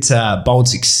of a bit Bold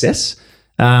Success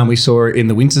we saw in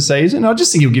the winter season. I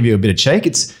just think he'll give you a bit of cheek.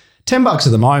 It's $10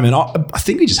 at the moment. I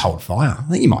think we just hold fire. I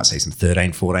think you might see some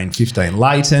 13, 14, 15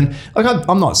 Leighton. Like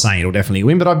I'm not saying it'll definitely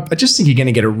win, but I just think you're going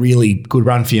to get a really good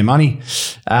run for your money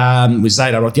with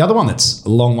Zadar. The other one that's a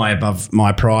long way above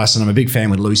my price, and I'm a big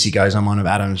fan with Lucy Goes on one of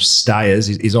Adam's stayers,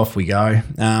 is Off We Go.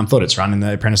 Thought its run in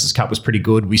the Apprentices Cup was pretty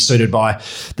good. We suited by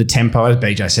the tempo. As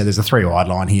BJ said, there's a 3-wide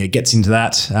line here. Gets into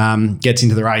that, gets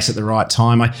into the race at the right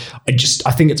time. I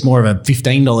think it's more of a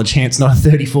 $15 chance, not a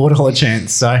 $34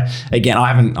 chance. So again, I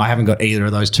haven't got either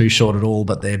of those 2 short at all,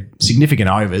 but they're significant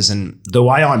overs. And the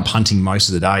way I'm punting most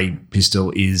of the day,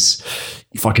 Pistol, is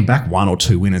if I can back 1 or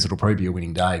 2 winners, it'll probably be a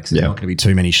winning day because there's not going to be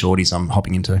too many shorties I'm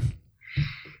hopping into.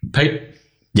 Pete?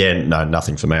 Yeah, no,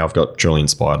 nothing for me. I've got Truly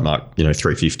Inspired mark,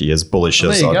 350 as bullish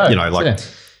as there you go.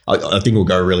 I think it'll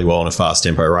go really well in a fast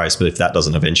tempo race, but if that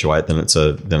doesn't eventuate, then it's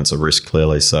a risk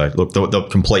clearly. So look, the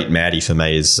complete Maddie for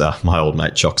me is my old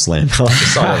mate Chock Slam. Old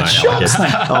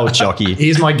Chocky.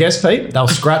 Here's my guess, Pete. They'll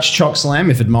scratch Chock Slam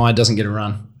if Admire doesn't get a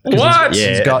run. What?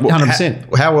 He's got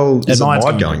 100%. How well is Admire's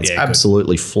Admire going? It's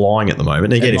absolutely flying at the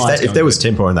moment. And again, if there was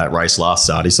tempo in that race last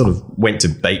start, he sort of went to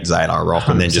beat Zadar Rock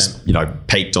 100%. And then just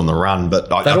peaked on the run.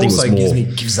 But I think it was more.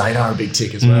 Gives Zadar a big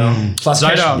tick as well. Plus,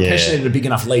 Kesh needed a big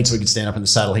enough lead so he could stand up in the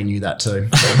saddle. He knew that too.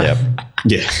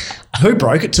 Yeah. Who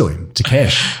broke it to him? To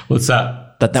Kesh. What's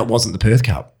that? That wasn't the Perth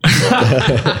Cup.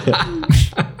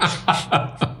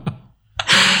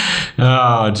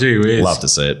 Oh, gee whiz. Love to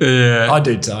see it. Yeah. I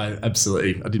do too.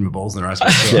 Absolutely. I did my balls in the race.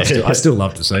 But I still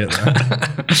love to see it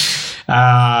though.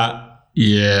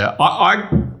 Yeah.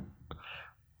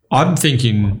 I'm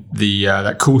thinking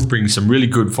that Coolth brings some really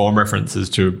good form references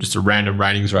to just a random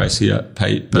ratings race here,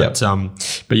 Pete. But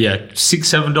yeah,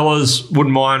 $6-7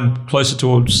 wouldn't mind. Closer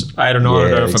towards 8 or 9. I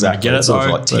don't know if I'm going to get it though.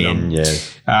 Like 10,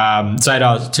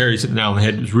 Zadar, Terry's hit the nail on the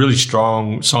head. It was really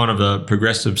strong. Sign of a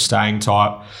progressive staying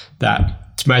type that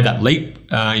it's made that leap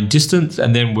in distance,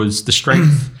 and then was the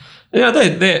strength.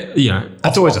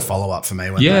 That's always a follow up for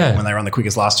me when they run the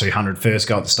quickest last 200. First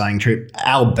go at the staying trip,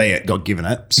 albeit got given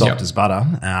it soft as butter.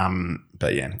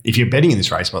 But yeah, if you're betting in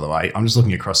this race, by the way, I'm just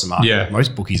looking across the market. Yeah.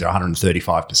 Most bookies are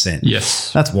 135%.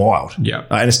 Yes. That's wild. Yeah.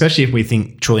 And especially if we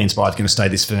think Truly Inspired is going to stay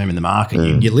this firm in the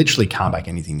market, you literally can't back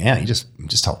anything now. You just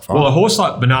hold fire. Well, a horse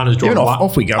like Banana's drawn one.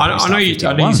 Off we go. I know you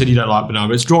said you don't like Banana,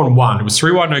 but it's drawn 1. It was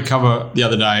 3 wide no cover the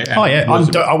other day.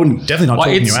 I wouldn't definitely not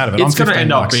talking you out of it. It's going to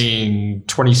end up being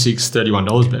 $26, $31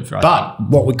 Betfair.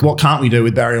 But what can't we do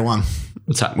with Barrier 1?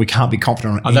 What's that? We can't be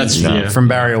confident on from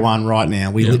Barrier 1 right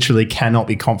now. We literally cannot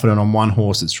be confident on one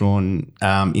horse that's drawn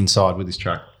inside with this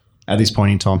track at this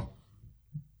point in time.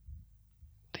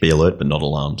 Be alert but not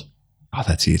alarmed. Oh,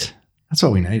 that's it. That's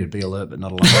what we needed. Be alert but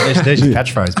not alarmed. There's your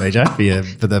catchphrase,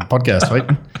 BJ, for the podcast week.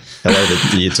 Hello,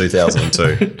 the year 2002.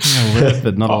 Alert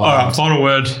but not alarmed. All right, final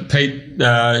word. Pete,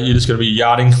 you're just going to be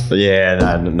yarding?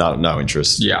 Yeah, no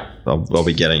interest. Yeah. I'll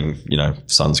be getting,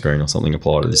 sunscreen or something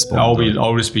applied at this point.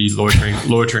 I'll just be loitering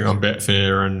on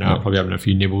Betfair and probably having a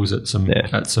few nibbles at some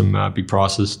big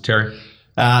prices. Terry?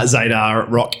 Zadar,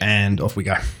 Rock, and off we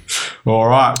go. All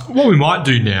right. What we might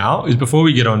do now is, before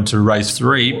we get on to race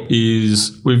 3,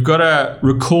 is we've got a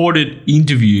recorded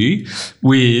interview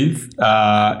with,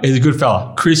 he's a good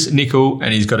fella, Chris Nicoll,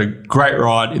 and he's got a great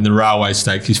ride in the Railway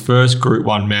Stakes, his first Group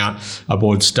 1 mount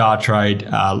aboard Star Trade,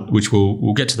 which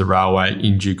we'll get to the Railway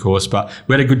in due course. But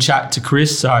we had a good chat to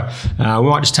Chris, so we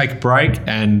might just take a break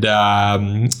and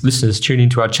listeners tune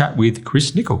into our chat with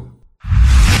Chris Nicoll.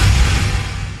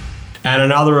 And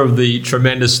another of the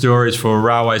tremendous stories for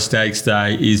Railway Stakes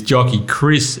Day is jockey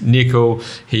Chris Nicoll.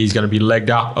 He's going to be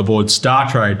legged up aboard Star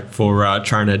Trade for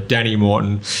trainer Danny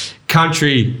Morton.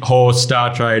 Country horse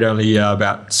Star Trade only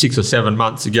about 6 or 7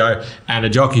 months ago, and a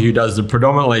jockey who does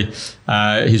predominantly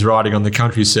his riding on the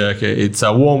country circuit. It's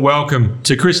a warm welcome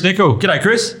to Chris Nicoll. G'day,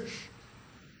 Chris.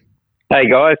 Hey,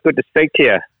 guys. Good to speak to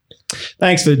you.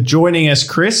 Thanks for joining us,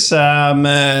 Chris.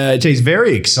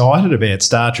 Very excited about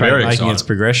Star Trade making its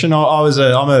progression.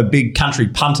 I'm a big country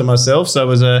punter myself, so I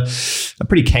was a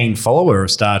pretty keen follower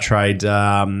of Star Trade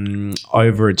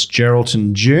over its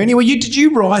Geraldton journey. Well, did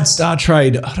you ride Star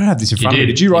Trade? I don't have this in front of me.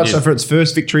 Did you ride for its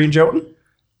first victory in Geraldton?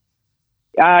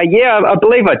 Yeah, I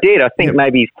believe I did. I think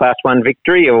maybe his Class 1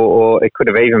 victory, or it could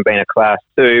have even been a Class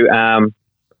 2. I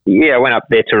went up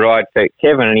there to ride for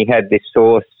Kevin, and he had this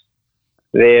horse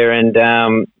there, and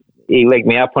he legged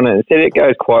me up on it and said it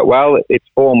goes quite well. Its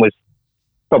form was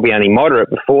probably only moderate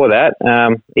before that.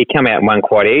 He came out and won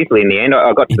quite easily in the end.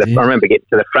 I remember getting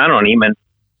to the front on him, and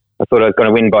I thought I was going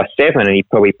to win by 7, and he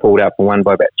probably pulled up and won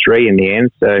by about 3 in the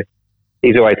end. So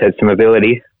he's always had some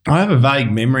ability. I have a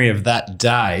vague memory of that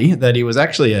day that he was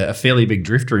actually a fairly big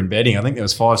drifter in betting. I think there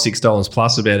was $5-6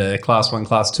 plus about a Class 1,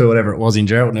 Class 2, whatever it was in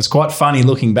Geraldton. It's quite funny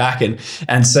looking back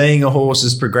and seeing a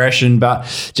horse's progression.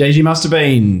 But, geez, he must have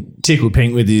been tickled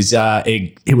pink with his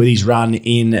run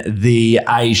in the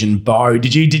Asian Bow.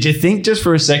 Did you think just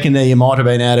for a second there you might have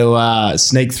been able to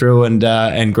sneak through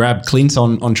and grab Clint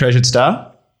on Treasured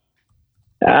Star?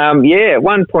 At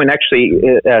one point actually,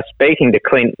 speaking to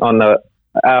Clint on the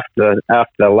after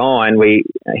the line, we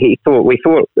thought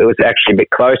it was actually a bit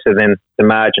closer than the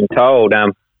margin told. I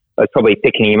was probably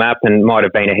picking him up and might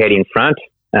have been ahead in front,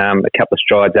 a couple of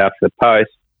strides after the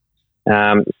post.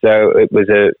 So it was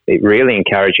a really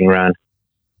encouraging run.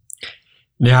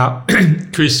 Now,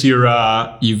 Chris, you've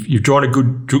drawn a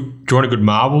good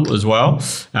marble as well.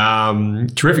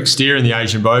 Terrific steer in the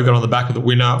Asian Bow, got on the back of the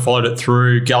winner, followed it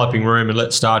through, Galloping Room, and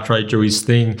let Star Trade do his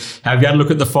thing. Have you had a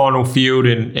look at the final field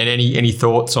and any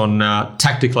thoughts on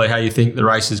tactically how you think the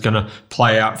race is going to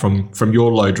play out from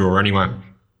your low draw anyway?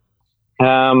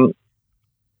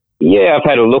 Yeah, I've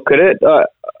had a look at it.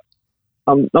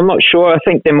 I'm not sure. I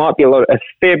think there might be a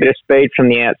fair bit of speed from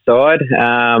the outside,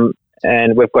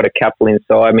 and we've got a couple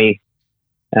inside me,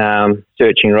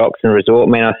 Searching Rocks and Resort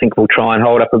Man. I think we'll try and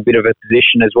hold up a bit of a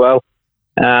position as well.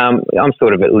 I'm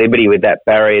sort of at liberty with that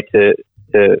barrier to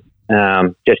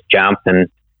just jump and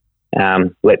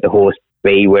let the horse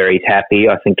be where he's happy.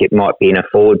 I think it might be in a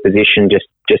forward position, just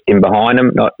in behind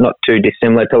him, not too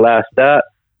dissimilar to last start.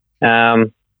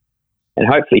 And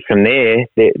hopefully from there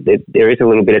is a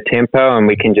little bit of tempo, and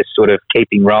we can just sort of keep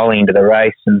him rolling into the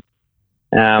race. And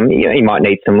he might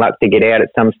need some luck to get out at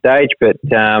some stage, but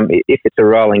if it's a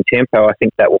rolling tempo, I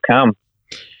think that will come.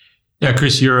 Now,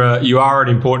 Chris, you are an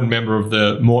important member of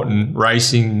the Morton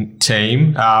Racing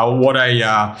team. What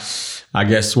a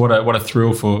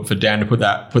thrill for Dan to put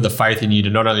the faith in you to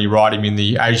not only ride him in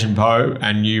the Asian Bow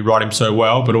and you ride him so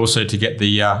well, but also to get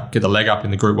the leg up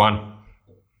in the Group 1.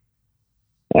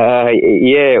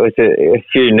 Yeah, it was a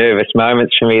few nervous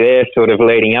moments for me there, sort of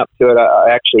leading up to it. I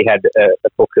actually had a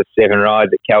book of 7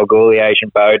 rides at Kalgoorlie Asian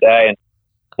Bow Day,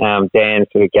 and Dan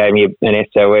sort of gave me an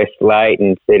SOS late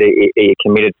and said, "Are you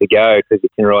committed to go? Because you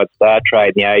can ride Star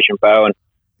Trade in the Asian Bow." And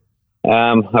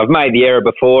I've made the error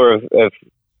before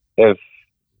of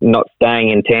not staying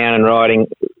in town and riding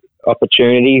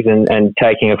opportunities and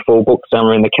taking a full book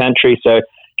somewhere in the country. So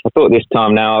I thought this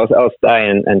time, no, I'll stay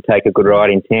and take a good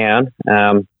ride in town.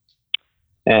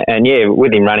 And yeah,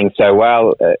 with him running so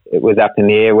well, it was up in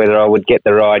the air whether I would get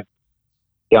the ride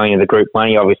going into the Group 1.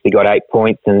 He obviously got 8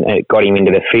 points and it got him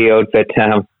into the field. But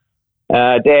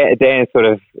Dan sort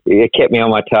of kept me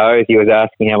on my toes. He was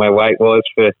asking how my weight was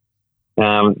for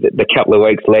the couple of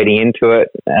weeks leading into it.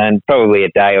 And probably a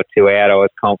day or two out, I was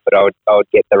confident I would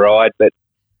get the ride. But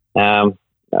I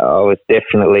was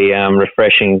definitely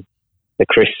refreshing the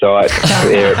Chris site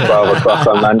there at 12 o'clock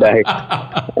on Monday.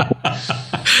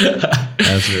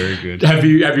 That's very good. Have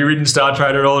you ridden Star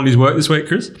Trade at all in his work this week,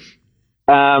 Chris?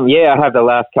 Yeah, I have the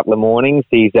last couple of mornings.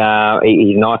 He's nice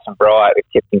and bright. It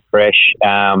kept him fresh.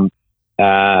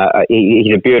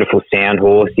 He's a beautiful sound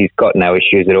horse. He's got no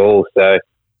issues at all. So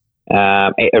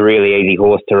a really easy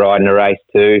horse to ride in a race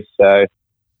too. So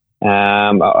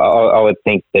I would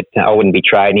think that I wouldn't be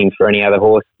trading him for any other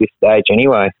horse at this stage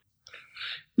anyway.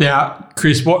 Now,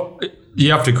 Chris,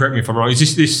 you have to correct me if I'm wrong.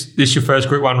 Is this your first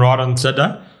Group 1 ride on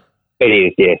Saturday? It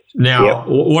is, yes. Now, yep.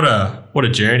 What a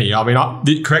journey. I mean,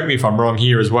 correct me if I'm wrong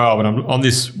here as well, but I'm on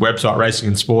this website, Racing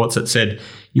and Sports, that said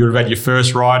you would have had your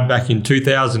first ride back in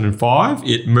 2005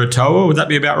 at Murtoa. Would that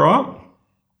be about right?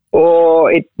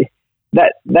 Oh,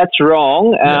 that's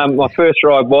wrong. Yep. My first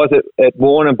ride was at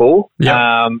Warrnambool.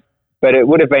 Yep. But it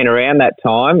would have been around that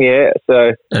time, yeah.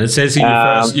 So, and it says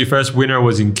here your first winner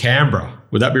was in Canberra.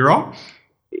 Would that be right?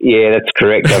 Yeah, that's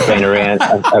correct. I've been around.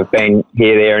 I've been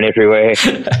here, there, and everywhere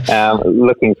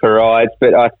looking for rides.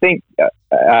 But I think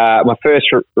my first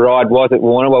ride was at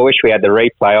Warrnambool. I wish we had the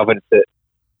replay of it.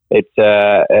 It's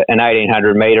an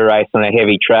 1,800 metre race on a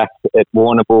heavy track at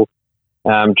Warrnambool.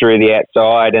 Drew the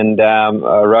outside and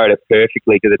I rode it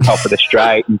perfectly to the top of the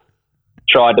straight. And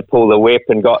tried to pull the whip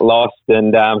and got lost,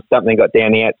 and something got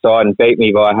down the outside and beat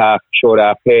me by half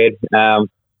head.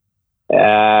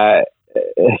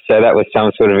 So that was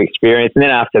some sort of experience. And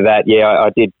then after that, yeah,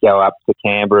 I did go up to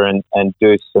Canberra and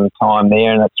do some time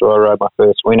there, and that's where I rode my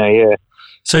first winner, yeah.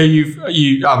 So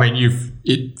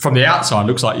from the outside,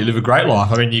 looks like you live a great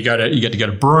life. I mean, you get to go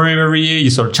to Broome every year.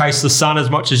 You sort of chase the sun as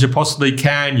much as you possibly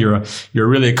can. You're a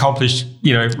really accomplished,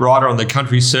 rider on the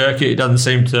country circuit. It doesn't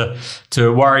seem to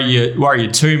worry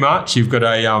you too much. You've got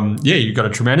a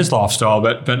tremendous lifestyle.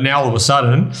 But now all of a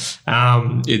sudden,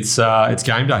 it's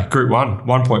game day. Group 1,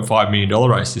 $1.5 million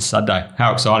race this Saturday.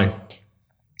 How exciting!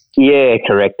 Yeah,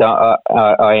 correct.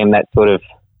 I am that sort of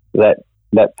that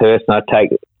person. I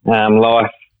take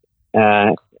life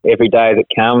every day as it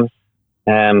comes,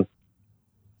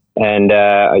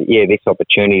 this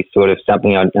opportunity is sort of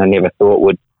something I never thought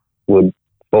would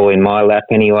fall in my lap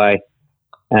anyway.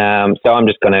 So I'm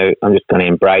just gonna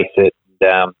embrace it,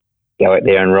 go out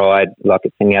there and ride like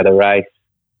it's any other race,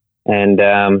 and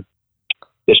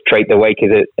just treat the week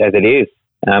as it is.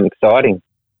 Exciting.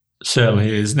 Certainly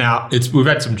is. Now we've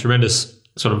had some tremendous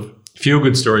sort of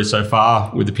feel-good stories so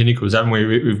far with the Pinnacles, haven't we?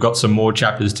 We've got some more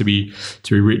chapters to be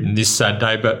written this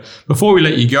Saturday. But before we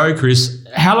let you go, Chris,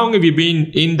 how long have you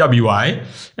been in WA,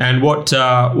 and what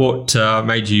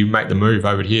made you make the move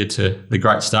over here to the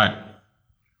great state?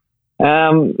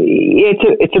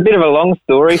 It's a bit of a long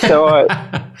story. So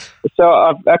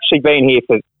I've actually been here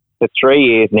for 3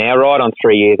 years now, right on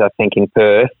 3 years, I think, in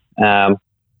Perth.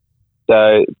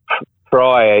 So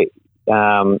prior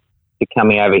to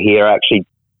coming over here, I actually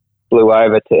flew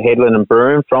over to Headland and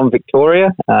Broome from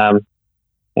Victoria, and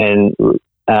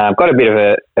got a bit of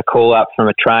a call up from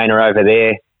a trainer over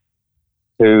there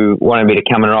who wanted me to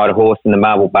come and ride a horse in the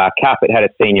Marble Bar Cup. It had a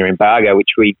senior embargo,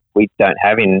 which we don't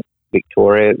have in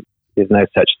Victoria. There's no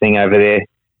such thing over there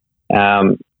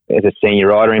as a senior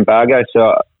rider embargo.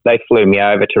 So they flew me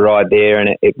over to ride there,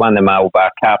 and it won the Marble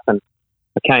Bar Cup. And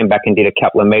I came back and did a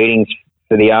couple of meetings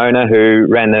for the owner who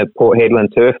ran the Port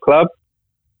Hedland Turf Club,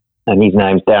 and his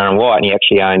name's Darren White, and he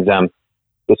actually owns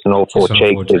Dickson All Four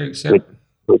Cheeks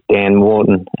with Dan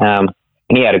Morton. And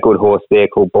he had a good horse there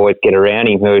called Boys Get Around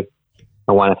Him, who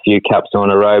I won a few cups on,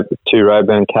 2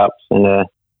 Roburn Cups and a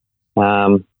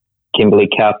Kimberley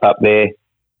Cup up there.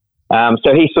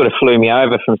 So he sort of flew me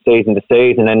over from season to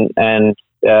season, and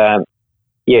so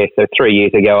 3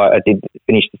 years ago I did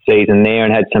finish the season there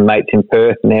and had some mates in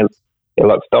Perth, and they're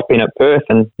like, stop in at Perth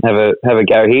and have a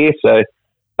go here. So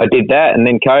I did that, and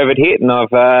then COVID hit, and I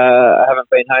haven't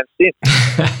been home since.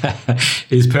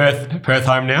 Is Perth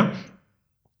home now?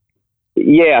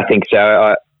 Yeah, I think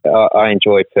so. I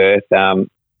enjoy Perth.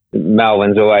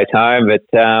 Melbourne's always home, but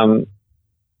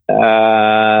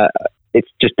it's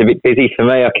just a bit busy for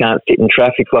me. I can't sit in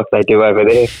traffic like they do over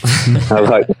there. I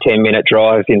like the 10-minute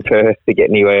drives in Perth to get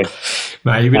anywhere.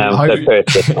 Mate,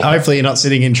 hopefully you're not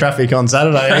sitting in traffic on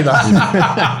Saturday either.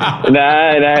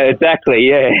 No, exactly,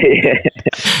 yeah.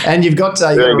 And you've got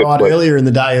you were right earlier in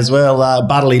the day as well,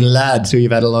 Butterley Lads, who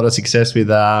you've had a lot of success with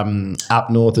up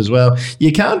north as well.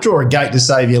 You can't draw a gate to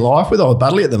save your life with old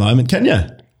Butterley at the moment, can you?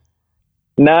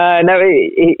 No,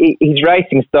 his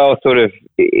racing style sort of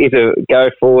is a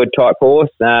go-forward type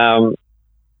horse. I'm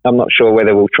not sure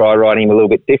whether we'll try riding him a little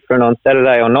bit different on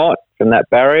Saturday or not from that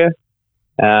barrier.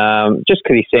 Just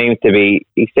because he seems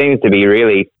to be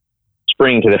really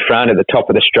springing to the front at the top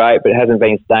of the straight, but hasn't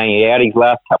been staying out his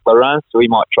last couple of runs, so we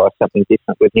might try something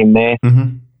different with him there.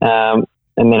 Mm-hmm.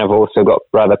 And then I've also got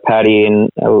brother Paddy in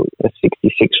a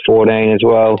 66-14 as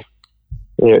well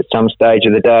there at some stage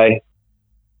of the day.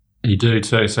 You do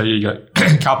too. So you got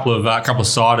a couple of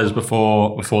siders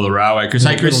before the railway. Chris,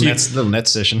 little net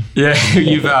session. Yeah,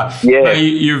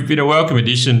 you've been a welcome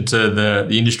addition to the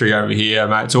industry over here,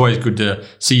 mate. It's always good to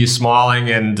see you smiling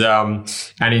and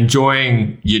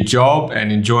enjoying your job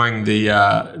and enjoying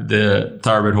the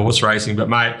thoroughbred horse racing. But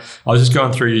mate, I was just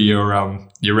going through your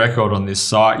record on this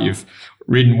site. You've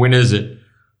ridden winners at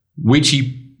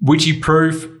Witchy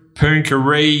Proof,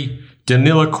 Pooncaree,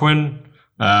 Daniloquin.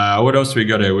 What else have we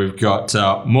got here? We've got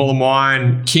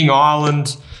Mullamine, King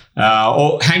Island,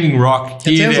 Hanging Rock.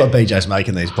 It sounds like BJ's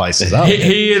making these places up.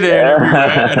 Here, there,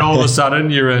 everywhere, and all of a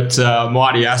sudden you're at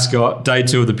Mighty Ascot, day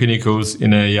 2 of the Pinnacles in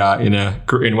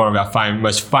one of our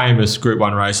most famous Group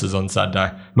 1 races on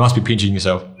Saturday. Must be pinching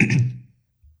yourself.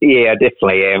 Yeah, I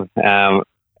definitely am.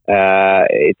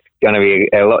 It's going to be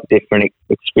a lot different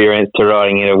experience to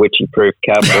riding in a Witchy Proof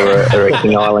Cup or a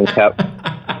King Island Cup.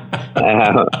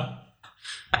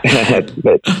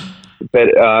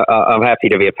 but I'm happy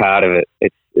to be a part of it.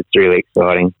 It's really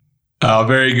exciting. Oh,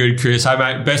 very good, Chris. Hey,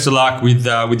 mate, best of luck with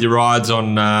your rides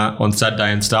on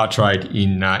Saturday and Star Trade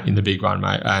in the big one,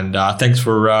 mate. And thanks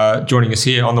for joining us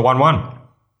here on the 1-1.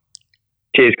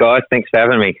 Cheers, guys. Thanks for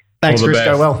having me. Thanks, Chris.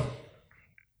 Go well.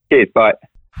 Cheers. Bye.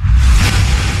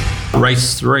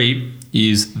 Race 3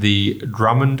 is the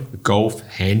Drummond Golf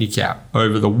Handicap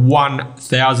over the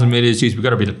 1,000 metres. Geez, we've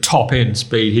got a bit of top-end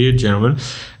speed here, gentlemen.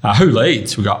 Who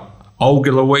leads? We've got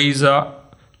Olga Louisa,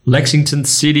 Lexington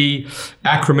City,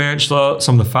 Acromantula,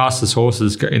 some of the fastest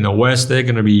horses in the West. They're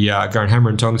going to be going hammer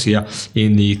and tongs here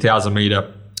in the 1,000 metre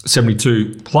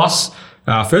 72 plus.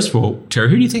 First of all, Terry,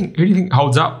 who do you think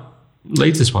holds up,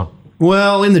 leads this one?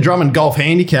 Well, in the Drummond Golf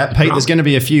Handicap, Pete, there's going to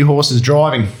be a few horses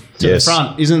driving to the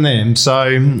front, isn't there? And so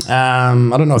I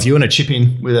don't know if you want to chip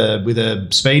in with a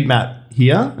speed map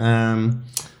here,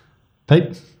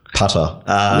 Pete. Putter.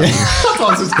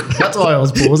 That's why I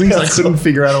was pausing, because I couldn't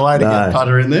figure out a way to get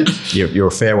putter in there. You're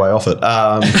a fair way off it.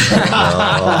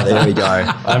 There we go.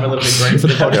 I'm a little bit green for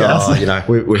the podcast.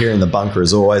 We're here in the bunker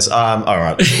as always. All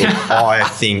right. Look, I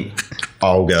think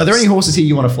Olga. Are there any horses here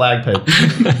you want to flag, Pete?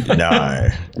 No,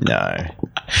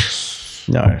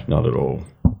 not at all.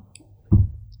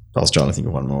 I was trying to think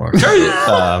of one more.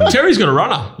 Terry's got a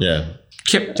runner. Yeah.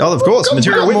 Oh, of course.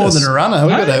 Material more witness. than a runner.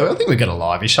 I think we've got a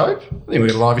live-ish hope.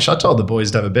 I told the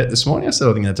boys to have a bet this morning. I said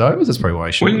I think that's over. That's probably why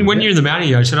I should. When you're in the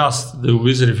Mountie, I should ask the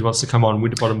wizard if he wants to come on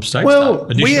Winterbottom Stakes. Well,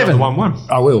 we haven't. 1-1.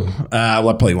 I will. I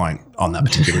probably won't on that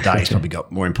particular day. He's probably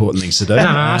got more important things to do.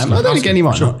 I don't think he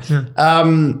might. Sure. Yeah.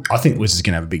 I think Wiz is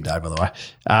going to have a big day, by the way.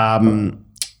 I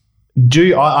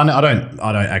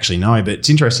don't actually know, but it's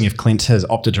interesting if Clint has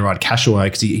opted to ride Cashaway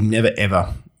because he never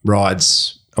ever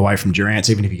rides away from Durance,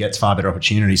 even if he gets far better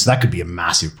opportunities. So that could be a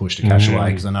massive push to Cashaway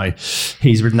because I know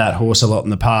he's ridden that horse a lot in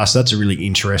the past. That's a really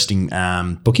interesting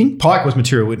booking. Pike was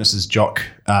Material Witness's jock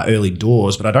early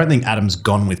doors, but I don't think Adam's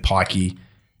gone with Pikey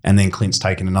and then Clint's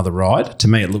taken another ride. To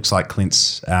me, it looks like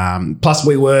Clint's. Plus,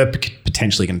 we were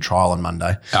potentially going to trial on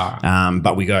Monday,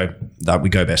 but we go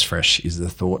best fresh is the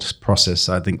thought process.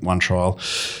 So I think one trial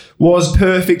was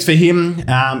perfect for him.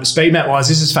 Speed map wise,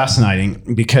 this is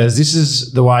fascinating because this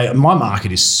is the way my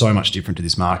market is so much different to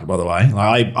this market. By the way,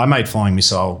 I made Flying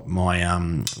Missile my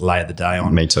lay of the day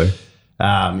on. Me too.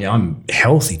 I'm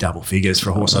healthy double figures for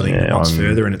a horse I think that wants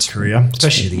further in its career,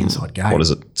 especially the inside gate. What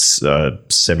is it?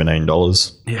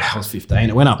 $17. Yeah, it was $15.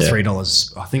 It went up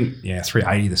 $3. I think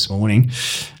 $3.80 this morning.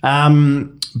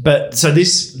 But so the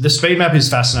speed map is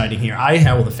fascinating here. A,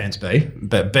 how will the fence be?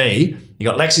 But B, you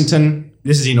got Lexington.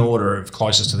 This is in order of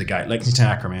closest to the gate. Lexington,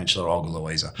 Acromantula, Olga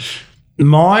Louisa.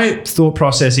 My thought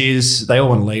process is they all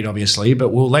want to lead, obviously, but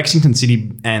will Lexington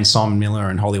City and Simon Miller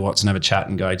and Holly Watson have a chat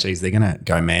and go, geez, they're going to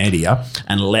go mad here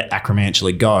and let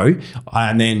Acromantula go?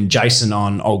 And then Jason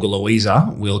on Olga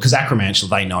Louisa will, because Acromantula,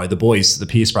 they know, the boys, the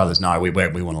Pierce brothers know we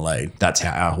want to lead. That's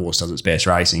how our horse does its best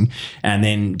racing. And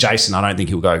then Jason, I don't think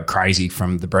he'll go crazy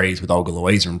from the breeze with Olga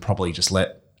Louisa and probably just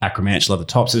let Acromantula at the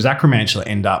top. So does Acromantula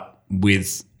end up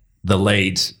with the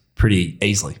lead pretty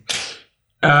easily?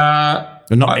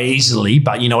 Not easily,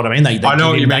 but you know what I mean?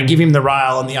 They give him the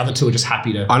rail and the other two are just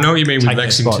happy to. I know what you mean with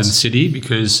Lexington spots. City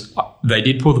because they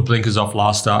did pull the blinkers off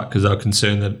last start because they were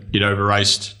concerned that it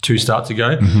over-raced 2 starts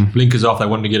ago. Blinkers off, they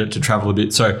wanted to get it to travel a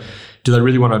bit. So do they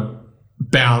really want to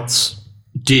bounce,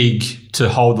 dig to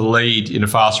hold the lead in a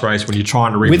fast race when you're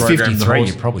trying to reprogram with 53, the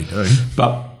horse? You probably do.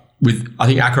 But I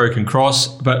think Acro can cross,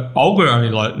 but Olga only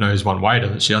knows one way,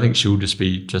 doesn't she? I think she'll just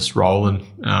be rolling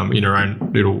in her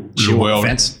own little world.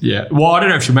 Fence? Yeah. Well, I don't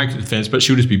know if she'll make it to the fence, but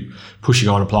she'll just be pushing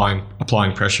on,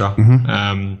 applying pressure.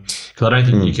 Because I don't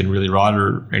think you can really ride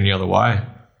her any other way.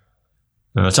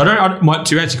 To answer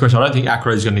your question, I don't think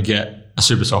Acro is going to get a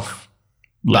super soft.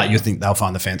 But you think they'll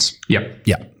find the fence? Yep.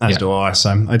 Yeah, as do I.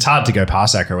 So it's hard to go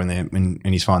past Acro when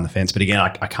he's finding the fence. But again, I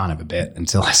can't have a bet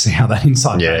until I see how that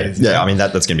inside is. Yeah, I mean,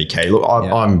 that's going to be key. Look,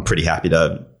 I'm pretty happy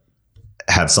to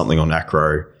have something on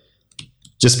Acro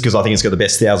just because I think it's got the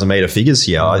best 1,000-metre figures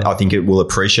here. I think it will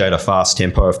appreciate a fast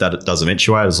tempo if that does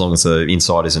eventuate, as long as the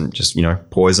inside isn't just,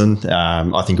 poison.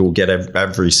 I think it will get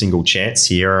every single chance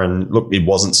here. And look, it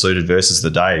wasn't suited versus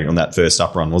the day on that first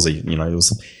up run, was he? It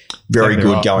was very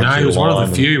good going through the line. No, he was one of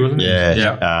the few, wasn't he?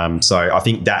 Yeah. So I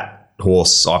think that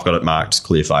horse, I've got it marked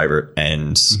clear favourite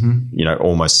and,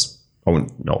 almost,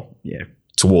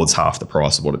 towards half the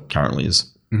price of what it currently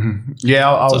is. Yeah,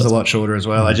 I was a lot shorter as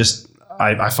well.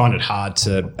 I find it hard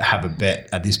to have a bet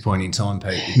at this point in time,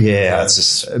 Pete. It's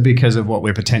just because of what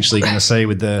we're potentially going to see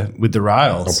with the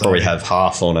rail. I'll probably have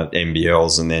half on at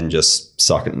MBLs and then just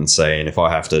suck it and see. And if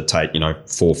I have to take,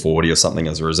 440 or something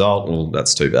as a result, well,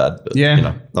 that's too bad. But,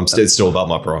 I'm still above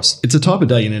my price. It's a type of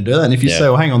day you're going to do that. And if you say,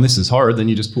 well, hang on, this is horrid, then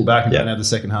you just pull back and don't have the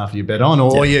second half of your bet on.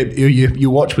 Or you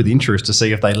watch with interest to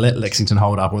see if they let Lexington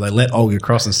hold up or they let Olga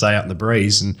cross and stay out in the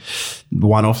breeze. And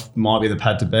one off might be the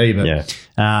pad to be. But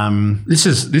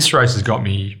this race has got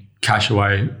me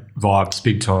Cashaway vibes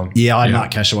big time. Yeah, I'd mark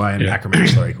Cashaway and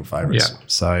Acromantula are equal favourites. Yeah.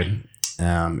 So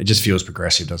it just feels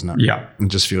progressive, doesn't it? Yeah. It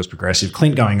just feels progressive.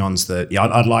 Clint going on's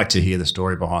I'd like to hear the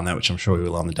story behind that, which I'm sure we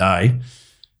will on the day.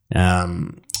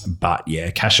 But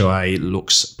Cashaway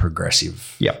looks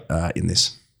progressive in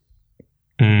this.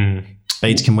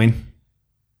 Beats can win.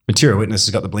 Material Witness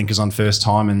has got the blinkers on first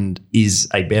time and is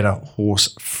a better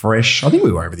horse fresh. I think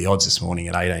we were over the odds this morning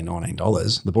at $18,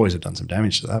 $19. The boys have done some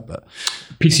damage to that, but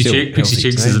Pixie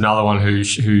Chicks is another one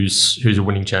who's a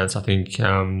winning chance, I think,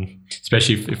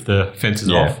 especially if the fence is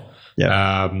off.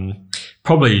 Yeah.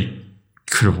 Probably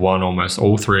could have won almost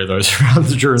all 3 of those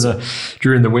rounds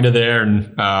during the winter there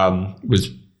and was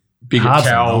big hard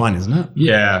at cow. for 9, isn't it?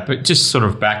 Yeah, but just sort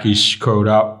of backish, curled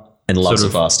up. And loves a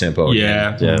fast tempo.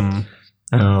 Yeah. Yeah.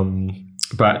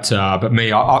 But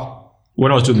me, I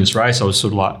when I was doing this race, I was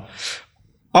sort of like,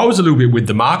 I was a little bit with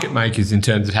the market makers in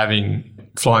terms of having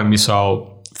Flying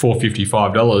Missile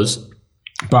 $455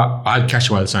 But I had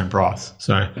Cashaway the same price.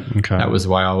 So that was the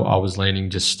way I was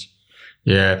leaning.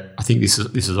 I think this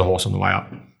is a horse on the way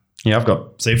up. Yeah, I've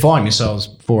got. So Flying Missile's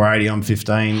 480. I'm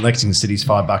 15. Lexington City's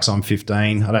 $5. I'm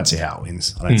 15. I don't see how it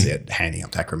wins. I don't see it handing up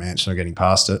to Acro Match. So getting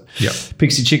past it. Yep.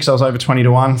 Pixie Chicks, I was over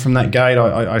 20-1 from that gate.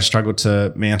 I struggled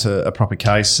to mount a proper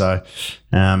case. So,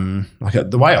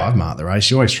 the way I've marked the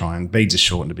race, you always try and beads are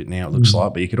shortened a bit now. It looks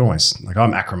like, but you could always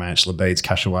I'm Acro Match, LeBeads,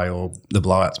 Cashaway, or the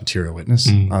blowouts Material Witness.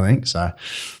 I think so.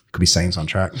 Could be scenes on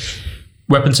track.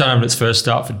 Weapons having its first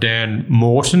start for Dan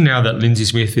Morton now that Lindsay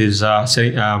Smith is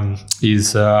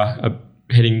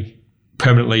heading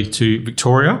permanently to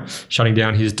Victoria, shutting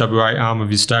down his WA arm of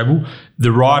his stable.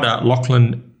 The rider,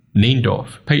 Lachlan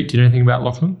Niendorf. Pete, do you know anything about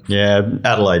Lachlan? Yeah,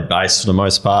 Adelaide based for the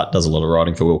most part, does a lot of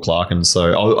riding for Will Clarkin.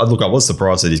 So I was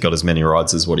surprised that he's got as many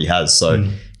rides as what he has. So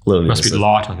clearly must be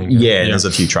light, I think. Yeah, there's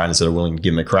a few trainers that are willing to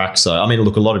give him a crack. So, I mean,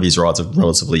 look, a lot of his rides are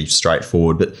relatively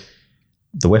straightforward, but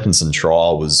the Weaponston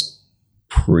trial was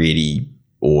pretty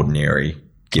ordinary.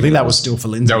 I think that was still for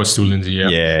Lindsay. That was still Lindsay, yeah.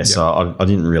 Yeah, so I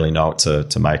didn't really know what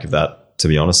to make of that, to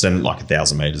be honest. And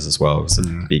 1,000 metres as well was a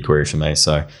big query for me.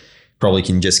 So probably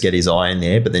can just get his eye in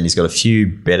there, but then he's got a few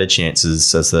better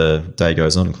chances as the day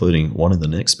goes on, including one in the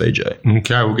next, BJ.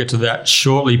 Okay, we'll get to that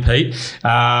shortly, Pete.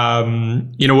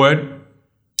 In a word?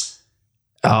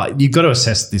 You've got to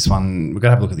assess this one. We've got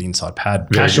to have a look at the inside pad.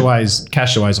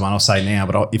 Cashaway's one I'll say now,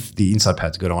 but if the inside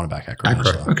pad's good, I want to back Acro.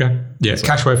 Okay. Yeah, it's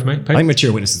Cashaway for me, Pete. I think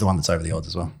Material Witness is the one that's over the odds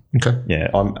as well. Okay. Yeah,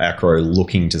 I'm Acro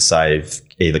looking to save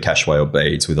either Cashaway or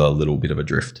Beads with a little bit of a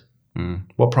drift.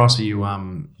 What price are you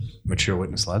Material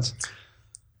Witness, lads?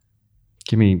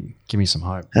 Give me some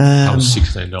hope. I was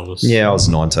 $16. Yeah, I was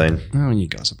 19. Oh, you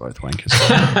guys are both wankers.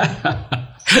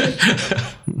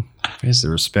 Where's the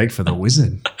respect for the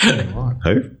wizard?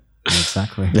 Who?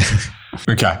 Exactly.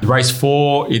 Okay. Race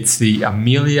 4, it's the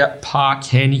Amelia Park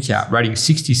Handicap, rating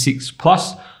 66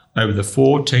 plus over the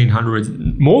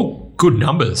 1,400. More good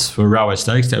numbers for Railway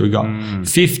Stakes Day. We got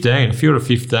 15, a field of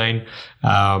 15.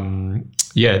 And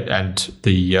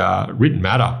the Written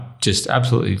Matter just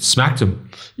absolutely smacked them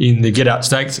in the Get Out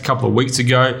Stakes a couple of weeks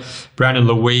ago. Brandon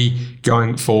Louis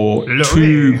going for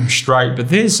 2 straight. But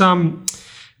there's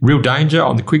real danger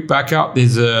on the quick backup.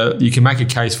 You can make a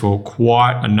case for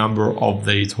quite a number of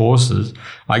these horses.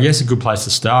 I guess a good place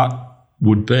to start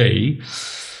would be,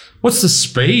 what's the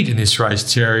speed in this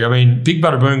race, Terry? I mean, Big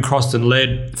Butterboon crossed and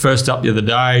led first up the other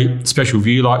day. Special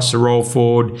View likes to roll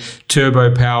forward.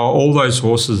 Turbo Power, all those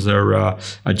horses are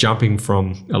jumping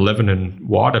from 11 and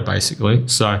wider, basically.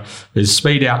 So there's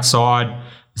speed outside.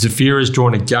 Zafira's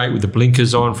drawn a gate with the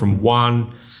blinkers on from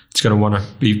 1. It's going to want to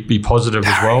be positive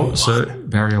as well. 1. So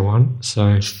barrier 1.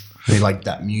 So like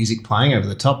that music playing over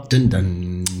the top. Dun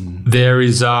dun. There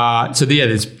is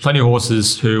there's plenty of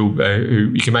horses who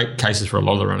you can make cases for a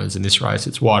lot of the runners in this race.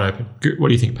 It's wide open. What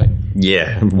do you think, Pete?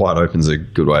 Yeah, wide open's a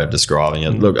good way of describing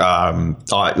it. Look,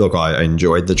 I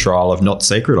enjoyed the trial of Not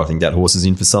Secret. I think that horse is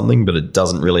in for something, but it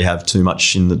doesn't really have too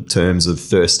much in the terms of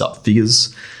first up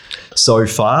figures so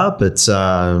far. But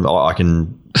I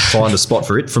can find a spot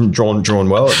for it from drawn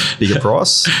well at bigger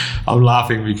price. I'm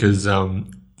laughing because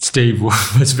Steve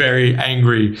was very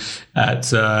angry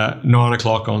at 9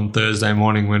 o'clock on Thursday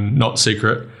morning when Not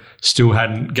Secret still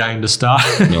hadn't gained a start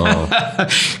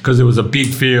because it was a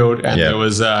big field and there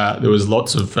was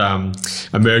lots of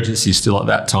emergencies still at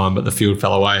that time, but the field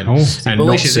fell away and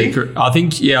Not Secret. I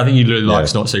think he really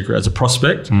likes Not Secret as a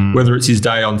prospect, whether it's his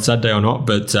day on Saturday or not.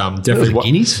 But definitely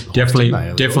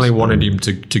wanted him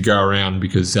to go around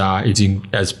because he's in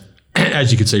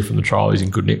as you can see from the trial, he's in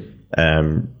good nick.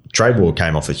 Trade War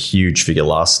came off a huge figure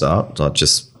last start. I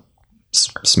just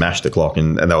smashed the clock,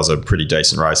 and that was a pretty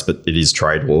decent race, but it is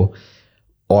Trade War.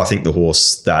 I think the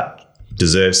horse that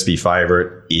deserves to be favourite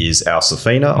is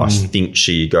Alsafina. I think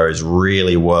she goes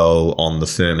really well on the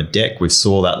firmer deck. We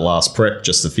saw that last prep,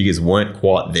 just the figures weren't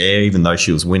quite there, even though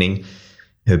she was winning.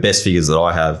 Her best figures that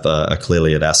I have are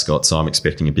clearly at Ascot, so I'm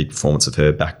expecting a big performance of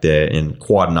her back there and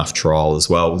quite enough trial as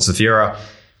well. Zafira,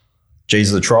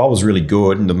 the trial was really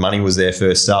good and the money was there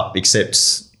first up, except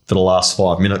for the last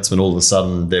 5 minutes when all of a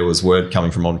sudden there was word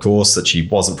coming from on course that she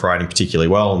wasn't parading particularly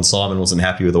well and Simon wasn't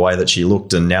happy with the way that she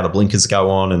looked, and now the blinkers go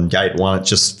on and gate 1, it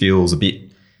just feels a bit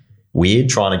weird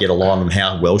trying to get a line on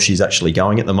how well she's actually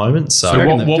going at the moment. So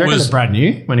what was Brad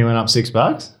New when he went up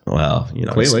 $6? Well, you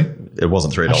know, Clearly. it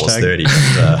wasn't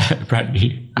 $3.30. Brand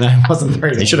new. No, it wasn't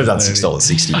 $3. He should have done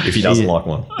 $6.60 if he doesn't like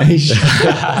one.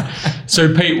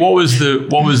 So, Pete, what was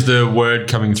the word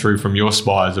coming through from your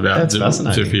spies about That's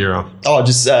fascinating. Zafira? Oh,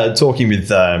 just talking with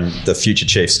the future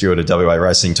chief steward of WA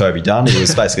Racing, Toby Dunn. He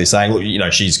was basically saying, look, you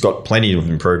know, she's got plenty of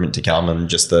improvement to come, and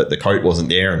just the coat wasn't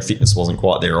there and fitness wasn't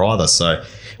quite there either. So,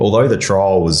 although the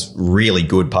trial was really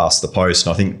good past the post,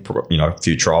 and I think, you know, a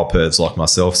few trial pervs like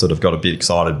myself sort of got a bit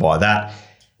excited by that,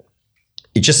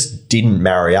 it just didn't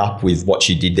marry up with what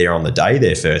she did there on the day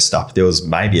there first up. There was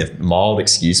maybe a mild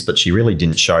excuse, but she really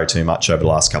didn't show too much over the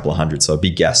last couple of hundred. So a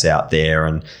big gas out there,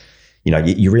 and, you know,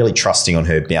 you're really trusting on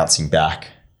her bouncing back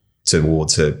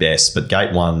towards her best. But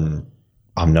gate one,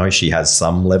 I know she has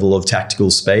some level of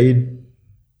tactical speed,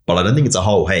 but I don't think it's a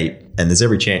whole heap. And there's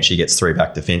every chance she gets 3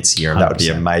 back to fence here, and that would be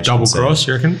a major Double concern. cross,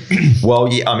 you reckon?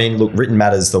 Well, yeah, I mean, look, Written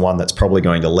Matter's the one that's probably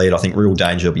going to lead. I think Real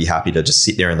Danger will be happy to just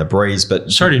sit there in the breeze. But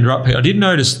Sorry to interrupt, Pete. I did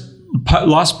notice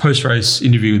last post-race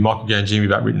interview with Michael Gangemi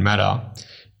about Written Matter,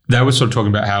 they were sort of talking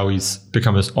about how he's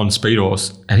become an on-speed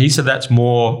horse, and he said that's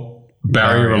more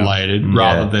barrier-related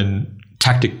rather than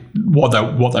tactic,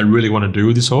 what they really want to do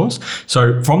with this horse.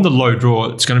 So from the low draw,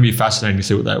 it's going to be fascinating to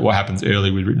see what happens early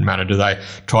with Written Matter. Do they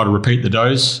try to repeat the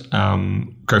dose,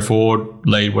 go forward,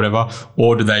 lead, whatever,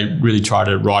 or do they really try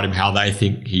to ride him how they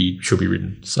think he should be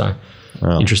ridden? So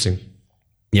interesting.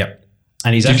 Yep.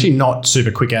 And he's actually not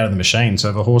super quick out of the machine. So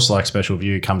if a horse like Special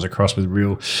View comes across with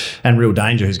Real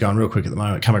Danger, who's going real quick at the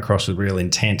moment, come across with Real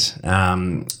Intent,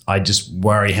 I just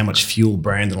worry how much fuel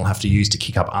Brandon will have to use to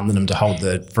kick up under them to hold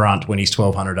the front when he's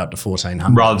 1,200 up to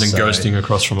 1,400. Rather than ghosting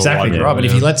across from exactly a wide. Right. But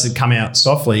if he lets it come out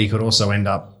softly, he could also end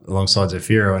up alongside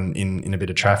Zafiro and in a bit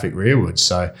of traffic rearward.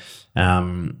 So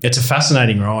it's a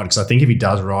fascinating ride, because I think if he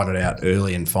does ride it out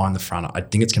early and find the front, I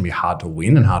think it's going to be hard to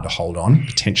win and hard to hold on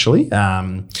potentially.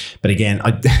 But again,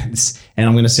 and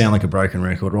I'm going to sound like a broken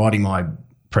record. Riding my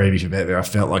previous event there, I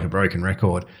felt like a broken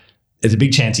record. There's a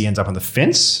big chance he ends up on the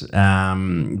fence.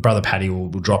 Brother Paddy will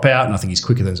drop out, and I think he's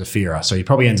quicker than Zafira, so he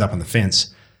probably ends up on the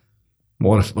fence.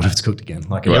 What if it's cooked again?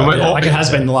 Like it has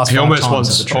been the last. He 5 almost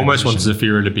times wants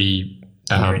Zafira to be.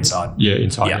 Inside. Yeah,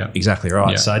 inside. Yeah, exactly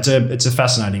right. Yeah. So it's a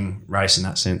fascinating race in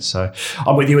that sense. So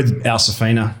I'm with you with Al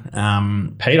Safina.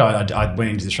 Pete, I went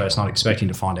into this race not expecting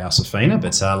to find Al Safina,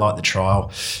 but I like the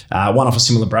trial. One off a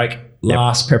similar break.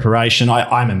 Last preparation.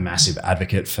 I'm a massive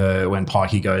advocate for when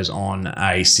Pikey goes on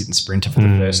a sit and sprinter for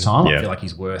the first time. I feel like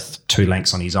he's worth 2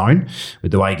 lengths on his own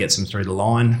with the way he gets him through the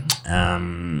line.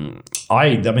 I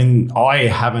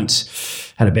haven't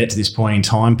had a bet to this point in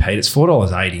time, Pete. It's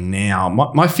 $4.80 now.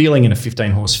 My feeling in a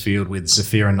 15-horse field with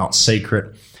Zafira Not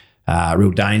Secret, Real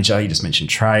Danger, you just mentioned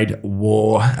Trade,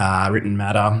 War, Written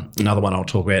Matter, another one I'll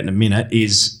talk about in a minute,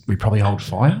 is we probably hold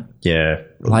fire. yeah,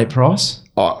 Late price.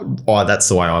 that's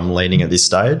the way I'm leaning at this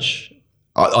stage.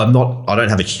 I don't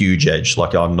have a huge edge.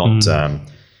 Like I'm not,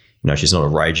 she's not a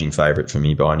raging favourite for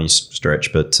me by any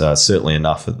stretch, but certainly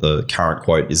enough that the current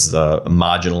quote is a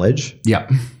marginal edge.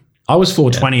 Yep. I was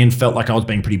 420 and felt like I was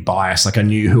being pretty biased. Like I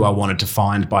knew who I wanted to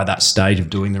find by that stage of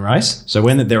doing the race. So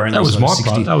when there were only That was my 60,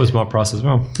 price. That was my price as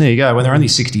well. There you go. When they're only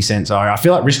 60 cents, I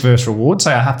feel like risk versus reward.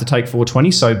 Say I have to take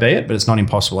 420, so be it. But it's not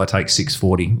impossible. I take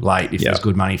 640 late if there's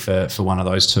good money for one of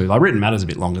those two. Like Written Matter's a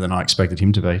bit longer than I expected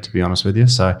him to be honest with you.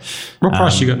 So What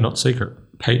price you got? Not Secret,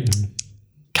 Peyton.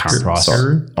 current price,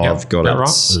 I've got it. Right?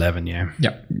 11. Yeah.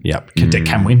 Yep.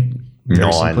 Can win.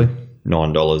 Very simply.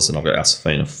 $9, and I've got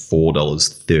Asafina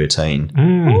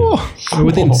 $4.13. We're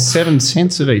within 7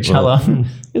 cents of each other.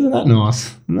 Isn't that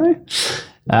nice? No.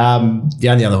 The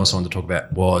only other horse I wanted to talk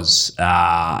about was,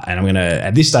 and I'm going to,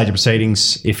 at this stage of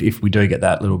proceedings, if we do get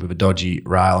that little bit of a dodgy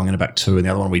rail, I'm going to back 2, and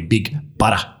the other one will be Big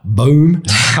Butter Boom.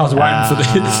 I was waiting for this.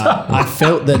 I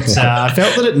felt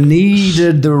that it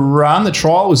needed the run. The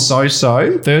trial was so.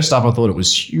 First up, I thought it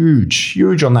was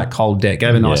huge on that cold deck.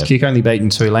 Gave a nice kick, only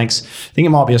beaten 2 lengths. I think it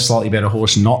might be a slightly better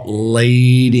horse not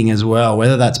leading as well.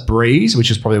 Whether that's Breeze, which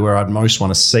is probably where I'd most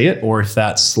want to see it, or if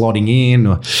that's slotting in.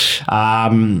 Or,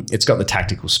 it's got the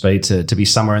tactical speed to be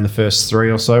somewhere in the first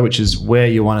 3 or so, which is where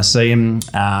you want to see him.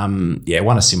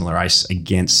 Won a similar race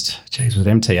against, with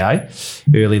MTA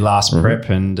early last prep,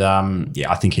 and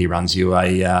I think he runs you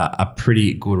a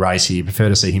pretty good race here. You prefer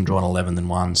to see him draw an 11 than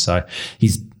 1, so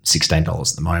he's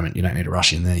 $16 at the moment. You don't need to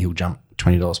rush in there. He'll jump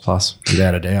 $20 plus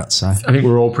without a doubt. So I think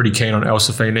we're all pretty keen on El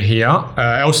Safina here.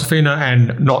 El Safina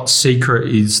and Not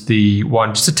Secret is the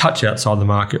one just a touch outside the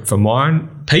market for mine.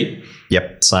 Pete?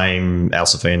 Yep, same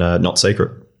Alsafina, Not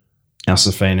Secret.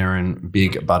 Alsafina and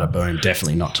Big Butter Boom.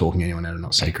 Definitely not talking anyone out of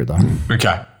Not Secret though.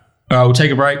 Okay. We'll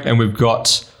take a break, and we've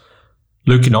got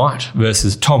Luke Knight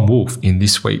versus Tom Wolfe in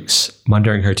this week's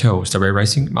Mundaring Hotels WA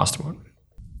Racing Mastermind.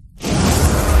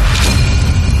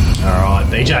 All right,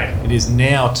 BJ, it is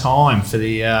now time for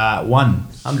the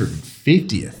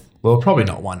 150th. Well, probably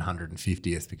not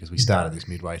 150th because we started this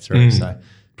midway through, so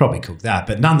probably cook that.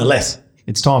 But nonetheless,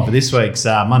 it's time for this week's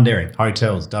Mundaring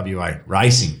Hotels WA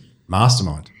Racing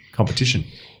Mastermind competition.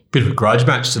 Bit of a grudge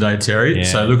match today, Terry. Yeah.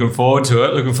 So looking forward to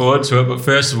it. But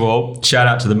first of all, shout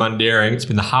out to the Mundaring. It's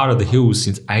been the heart of the hills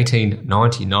since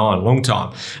 1899, long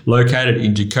time. Located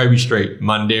in Jacoby Street,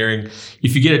 Mundaring.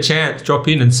 If you get a chance, drop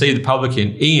in and see the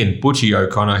publican, Ian Butchie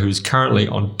O'Connor, who is currently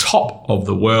on top of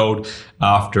the world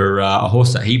after a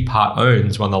horse that he part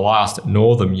owns won the last at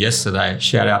Northam yesterday.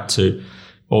 Shout out to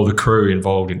all the crew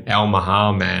involved in Al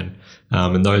Mahar Man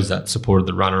and those that supported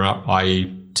the runner-up,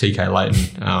 i.e. TK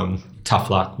Leighton.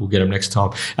 Tough luck. We'll get him next time.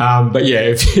 But yeah,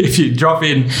 if you drop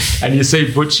in and you see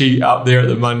Butchie up there at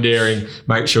the Mundaring,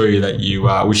 make sure that you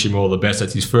wish him all the best.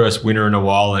 That's his first winner in a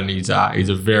while, and he's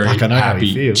a very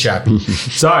happy chappy.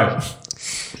 So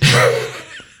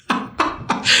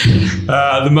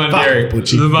the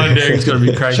Mundaring's going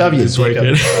to be cranking this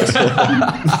weekend.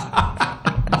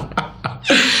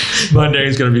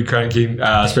 Mundaring's going to be cranking,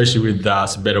 especially with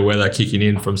some better weather kicking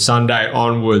in from Sunday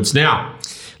onwards. Now,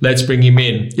 let's bring him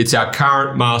in. It's our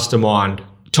current mastermind,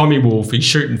 Tommy Wolfe. He's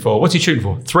shooting for, what's he shooting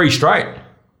for? 3 straight.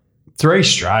 3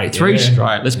 straight. 3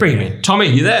 straight. Let's bring him in. Tommy,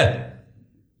 you there?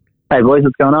 Hey, boys,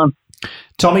 what's going on?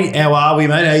 Tommy, how are we,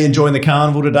 mate? How are you enjoying the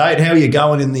carnival today? And how are you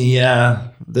going in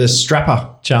the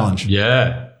Strapper Challenge?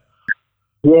 Yeah.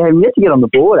 Yeah, I'm yet to get on the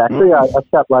board, actually. I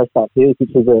sat low start here, which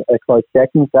was a close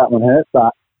second. That one hurt,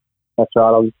 but that's right.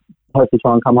 I'll hopefully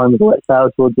try and come home with a wet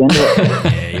sail towards the end of it.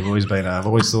 Yeah, you've always been. I've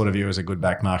always thought of you as a good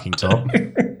backmarking top.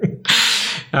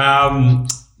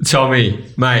 Tommy,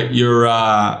 mate,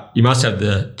 you must have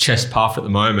the chest puff at the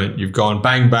moment. You've gone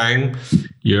bang bang.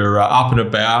 You're up and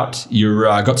about. You're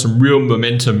got some real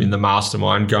momentum in the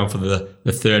mastermind, going for the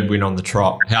 3rd win on the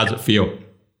trot. How's it feel?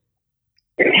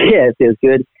 Yeah, it feels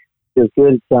good. It's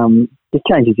just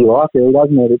changes your life, really,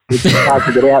 doesn't it? It's hard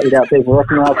to get out without people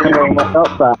recognising it and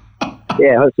whatnot, but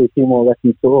yeah, hopefully a few more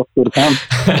lessons still to come.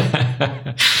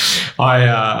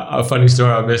 A funny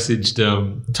story, I messaged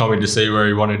Tommy to see where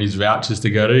he wanted his vouchers to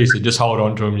go to. He said, just hold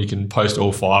on to them. You can post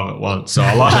all 5 at once. So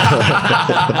I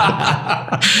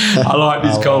like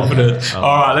his confidence. All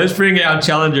right, let's bring our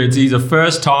challenger. He's a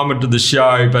first timer to the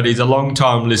show, but he's a long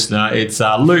time listener. It's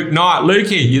Luke Knight.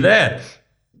 Lukey, you there?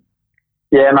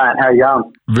 Yeah, mate. How you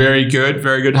going? Very good,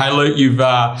 very good. Hey, Luke, you've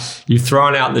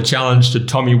thrown out the challenge to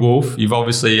Tommy Wolfe. You've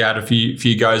obviously had a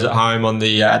few goes at home on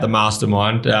the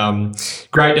mastermind.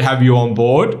 Great to have you on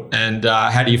board. And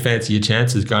how do you fancy your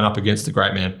chances going up against the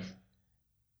great man?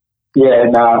 Yeah,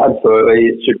 no, absolutely.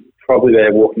 It should probably be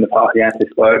a walk in the park against this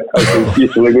bloke. I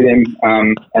used to live with him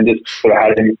and just sort of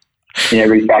had him in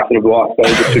every facet of life, so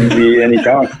there shouldn't be any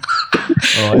chance.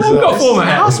 We've got former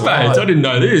housemates. I didn't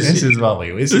know this. This is what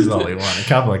we want. A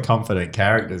couple of confident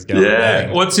characters going.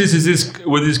 Yeah. What's this? Is this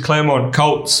with his Claremont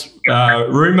Colts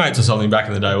roommates or something back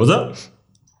in the day, was it?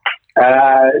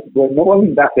 Well, it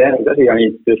wasn't back then. It was actually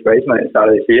only just recently at the start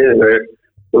of this year.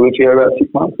 We lived here about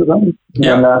 6 months or something.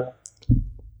 Yeah. And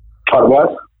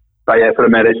otherwise. But yeah, sort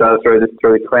of met each other through the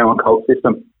Claremont Colts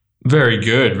system. Very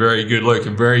good, Luke.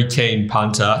 A very keen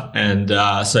punter. And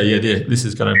this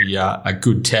is going to be a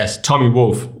good test. Tommy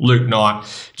Wolfe, Luke Knight.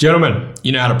 Gentlemen,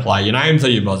 you know how to play. Your names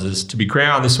are your buzzers. To be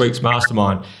crowned this week's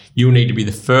mastermind, you'll need to be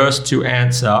the first to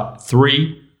answer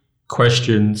 3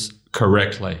 questions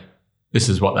correctly. This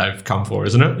is what they've come for,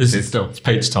 isn't it? It's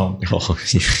Pete's time. Oh,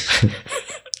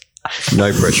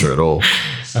 no pressure at all.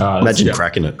 Imagine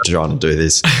cracking it, trying to do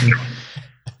this.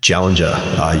 Challenger,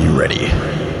 are you ready?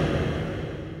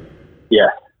 Yeah.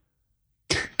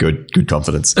 Good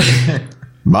confidence.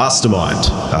 Mastermind,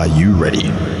 are you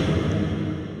ready?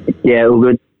 Yeah, all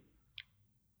good.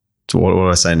 So what do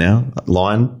I say now?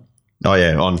 Line? Oh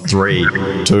yeah, on 3,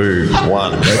 2,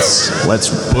 1. Let's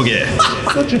boogie.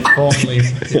 Such a formally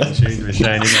tuned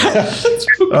machine, isn't it?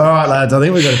 All right, lads. I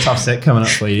think we've got a tough set coming up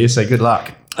for you, so good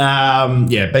luck.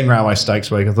 Bing Railway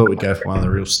Stakes week. I thought we'd go for one of the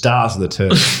real stars of the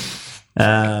turf.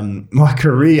 My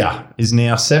career is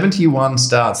now 71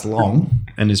 starts long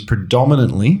and is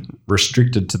predominantly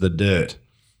restricted to the dirt.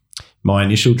 My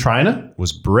initial trainer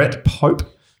was Brett Pope,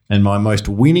 and my most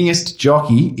winningest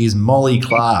jockey is Molly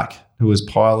Clark, who has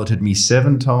piloted me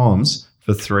 7 times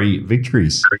for 3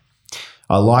 victories.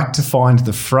 I like to find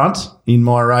the front in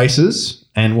my races,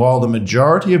 and while the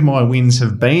majority of my wins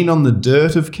have been on the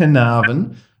dirt of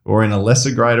Carnarvon or in a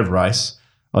lesser grade of race,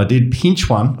 I did pinch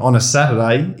one on a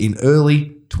Saturday in early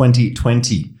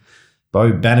 2020.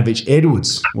 Bo Banovich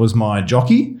Edwards was my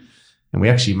jockey, And we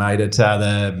actually made it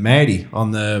the Maddie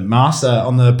on the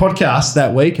podcast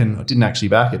that week, and I didn't actually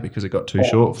back it because it got too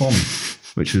short for me,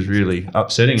 which was really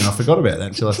upsetting, and I forgot about that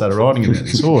until I started writing about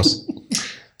this horse.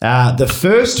 The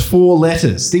first 4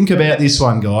 letters, think about this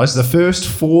one, guys. The first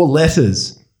 4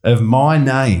 letters of my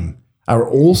name are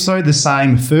also the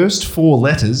same first 4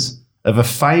 letters of a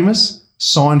famous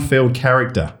Seinfeld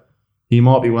character. He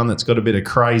might be one that's got a bit of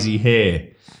crazy hair.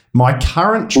 My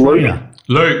current trainer.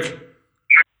 Luke.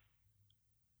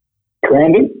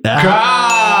 Brandon? There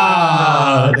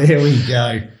we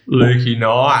go. Lukey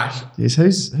Knight. Yes,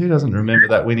 who doesn't remember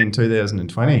that win in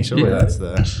 2020? Surely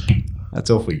that's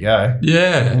off we go.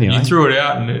 Yeah, Anyway. you threw it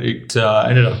out and it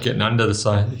ended up getting under the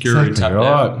Guru Exactly tap right.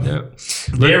 out. Yeah.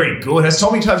 Very good. Has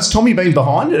Tommy been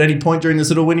behind at any point during this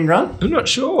little winning run? I'm not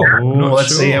sure.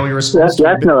 Let's see how he responds.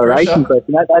 That's not a racing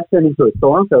question. That turned into a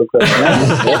Seinfeld question.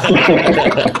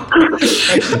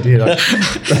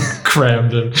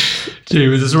 Cramden. Gee,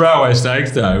 with this railway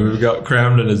stakes day, we've got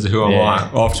Cramden as who am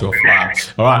I? Off to a flyer.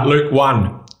 All right, Luke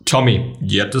 1. Tommy,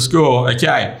 yet to score.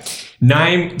 Okay.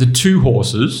 Name the 2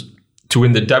 horses to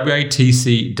win the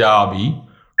WATC Derby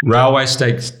Railway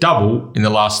Stakes double in the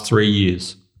last 3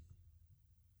 years.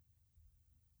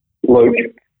 Luke.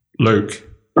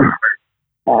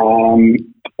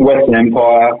 Western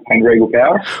Empire and Regal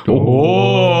Power.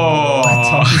 Oh.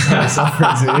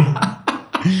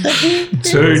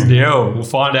 2-0. We'll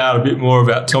find out a bit more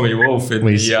about Tommy Wolfe in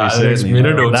the next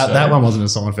minute or so. That one wasn't a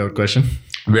Seinfeld question.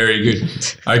 Very good.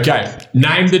 Okay.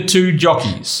 Name the 2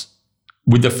 jockeys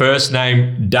with the first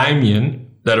name Damien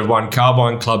that have won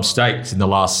Carbine Club Stakes in the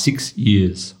last 6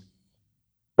 years.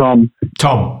 Tom.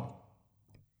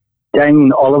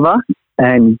 Damien Oliver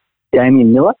and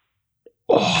Damien Miller.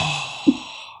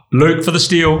 Luke for the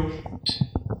steal.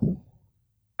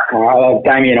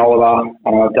 Damien Oliver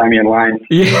and Damien Lane.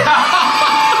 Yeah.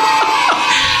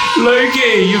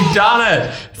 Lukey, you've done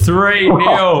it.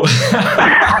 3-0.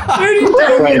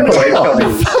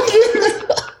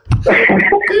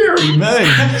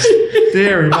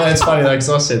 Deary me. It's funny though because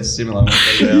I said similar when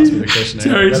they asked me the question.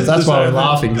 That's why we're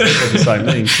laughing because it's the same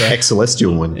thing. So.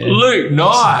 Ex-Celestial one. Yeah. Luke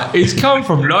Knight, he's come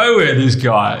from nowhere, this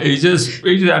guy. He just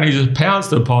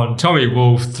pounced upon Tommy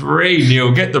Wolfe.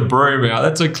 3-0. Get the broom out.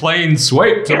 That's a clean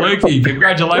sweep to Lukey.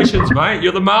 Congratulations, mate.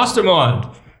 You're the mastermind.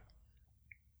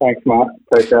 Thanks, Mark.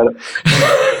 Appreciate it.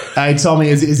 Hey, Tommy,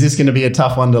 is this going to be a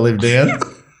tough one to live down?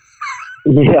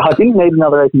 Yeah, I didn't need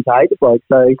another open page bloke,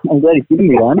 so I'm glad he's giving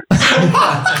me one.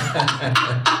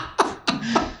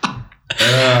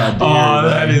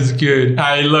 That is good.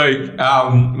 Hey, Luke,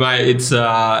 mate, it's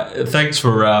thanks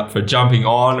for jumping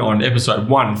on episode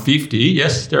 150.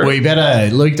 Yes, Derek? Well, you better.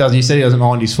 Luke doesn't. You said he doesn't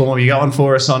mind his form. You got one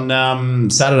for us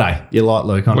on Saturday. You like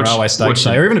Luke on Railway Stakes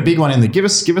Day, or even a big one in there. Give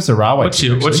us a railway. What's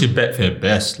your Betfair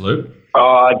Best, Luke?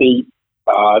 I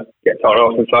get told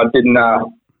off since I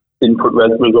didn't put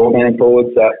Resort Man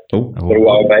forward, so a little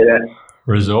while be there.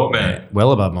 Resort Man.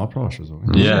 Well above my price, Resort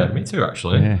Man. Yeah, me too,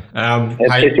 actually. Yeah.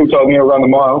 Pistol told me to run the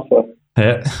mile, so.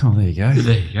 Yeah. Oh, there you go.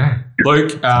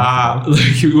 Luke,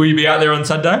 Luke, will you be out there on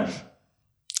Sunday?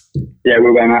 Yeah,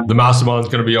 we'll be, mate. The mastermind's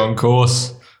going to be on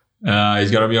course. He's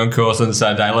going to be on course on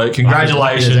Saturday. Luke,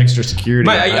 congratulations. There's extra security.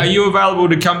 Mate, are you available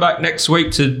to come back next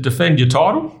week to defend your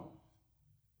title?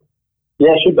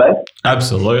 Yeah, should be.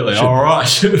 Absolutely. All right,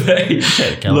 should be.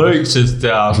 Luke's just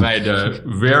made a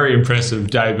very impressive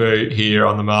debut here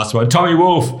on the Mastermind. Tommy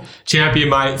Wolfe, champion,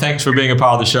 mate. Thanks for being a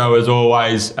part of the show as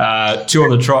always. 2 on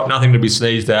the trot, nothing to be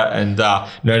sneezed at, and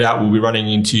no doubt we'll be running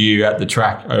into you at the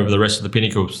track over the rest of the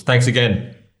Pinnacles. Thanks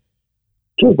again.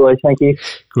 Cheers, boys. Thank you.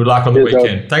 Good luck on the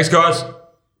weekend. Thanks, guys.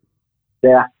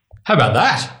 Yeah. How about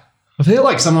that? I feel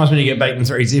like sometimes when you get beaten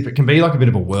 3-0, it can be like a bit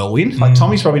of a whirlwind. Like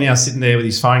Tommy's probably now sitting there with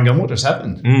his phone going, what just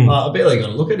happened? I barely got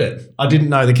to look at it. I didn't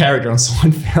know the character on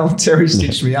Seinfeld. Terry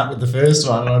stitched me up with the first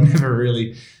one and I never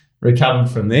really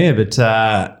recovered from there. But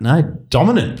no,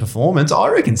 dominant performance. I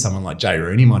reckon someone like Jay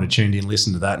Rooney might have tuned in,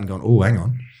 listened to that and gone, oh, hang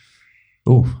on.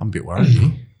 Oh, I'm a bit worried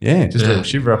here. Yeah, just a little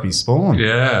shiver up his spine.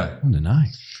 Yeah. I don't know.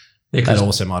 Yeah, that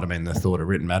also might have been the thought of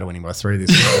written matter winning by 3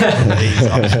 this I'm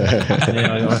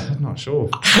not sure.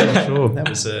 That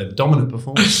was a dominant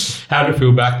performance. How did it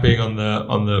feel back being on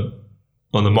the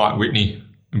Mike Whitney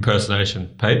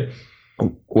impersonation, Pete?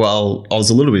 Well, I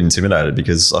was a little bit intimidated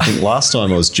because I think last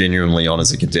time I was genuinely on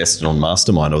as a contestant on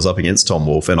Mastermind, I was up against Tom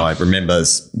Wolfe, and I remember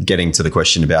getting to the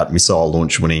question about missile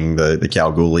launch winning the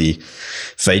Kalgoorlie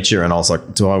feature, and I was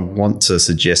like, do I want to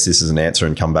suggest this as an answer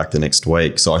and come back the next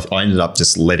week? So I ended up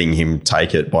just letting him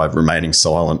take it by remaining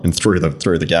silent and through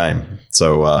the game.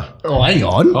 So hang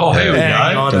on. Oh, here we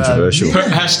go. Controversial.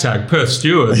 Hashtag Perth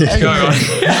Stewart. Let's go on.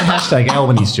 Hashtag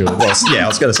Albany Stewart. Well, yeah, I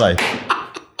was going to say.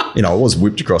 I was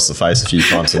whipped across the face a few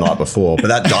times the night before, but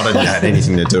that didn't have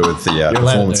anything to do with the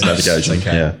performance navigation.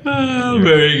 Okay. Yeah.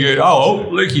 Very good. Oh,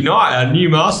 Lukey Knight, our new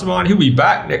mastermind, he'll be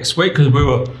back next week because we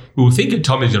were thinking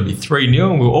Tommy's going to be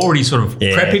 3-0 and we were already sort of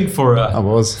prepping for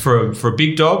a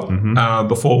big dog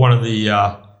before one of the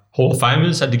Hall of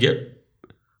Famers had to get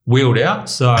wheeled out.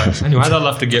 So anyway, they'll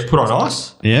have to get put on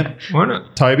ice. Yeah. Won't it?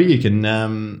 Toby, you can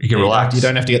relax. You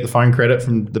don't have to get the phone credit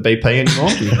from the BP anymore.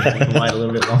 You can wait a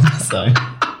little bit longer. So.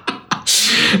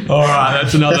 All right,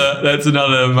 that's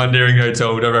another Mundaring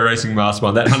Hotel Perth Racing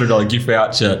Mastermind. That $100 gift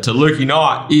voucher to Lukey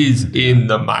Knight is in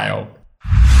the mail.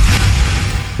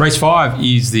 Race 5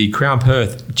 is the Crown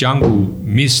Perth Jungle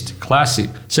Mist Classic.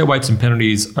 Set weights and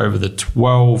penalties over the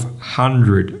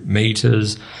 1,200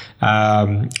 metres.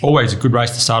 Always a good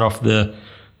race to start off the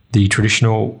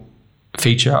traditional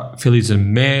feature fillies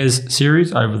and mares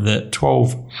series over the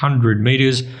 1,200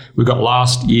 metres. We've got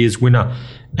last year's winner,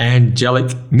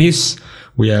 Angelic Miss.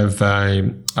 We have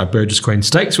a Burgess Queen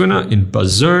Stakes winner in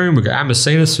Bazoom. We've got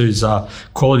Anthonisz, who's a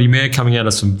quality mare coming out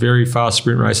of some very fast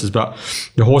sprint races. But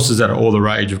the horses that are all the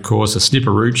rage, of course, are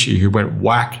Snipperucci, who went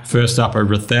whack first up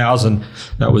over 1,000.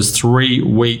 That was 3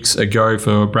 weeks ago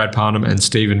for Brad Parnham and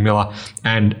Stephen Miller.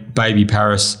 And Baby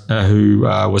Paris, who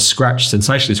was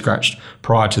sensationally scratched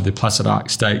prior to the Placid Arc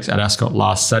Stakes at Ascot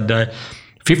last Saturday.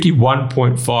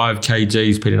 51.5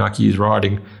 kgs Peter Nucky is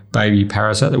riding Baby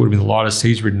Paris out. That would have been the lightest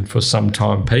he's ridden for some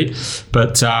time, Pete.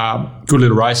 But good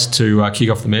little race to kick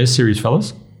off the Mares series,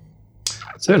 fellas.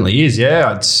 It certainly is,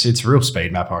 yeah. It's real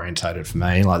speed map orientated for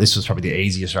me. Like, this was probably the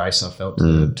easiest race I felt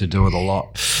to do with a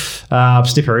lot.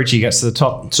 Snipperucci gets to the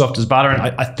top, soft as butter, and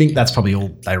I think that's probably all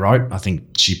they wrote. I think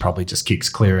she probably just kicks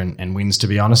clear and wins, to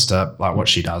be honest. Like what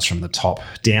she does from the top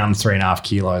down 3.5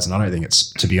 kilos, and I don't think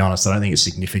it's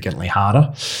significantly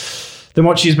harder than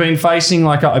what she's been facing.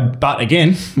 But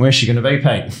again, where's she going to be,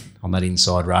 Pete? On that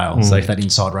inside rail. So if that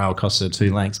inside rail costs her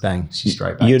 2 lengths, bang, she's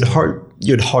straight back. You'd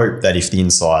hope that if the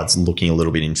inside's looking a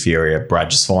little bit inferior,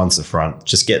 Brad just finds the front,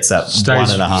 just gets that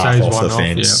 1.5 off the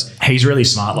fence. Yeah. He's really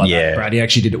smart like that, Brad. He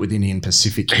actually did it with Indian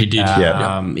Pacific. He did.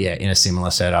 In a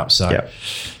similar setup. So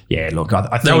look, I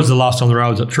think that was the last on the rail.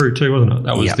 Was it true too, wasn't it?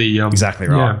 That was exactly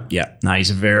right. Yeah. No,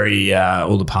 he's a very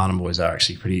all the Parnham boys are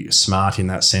actually pretty smart in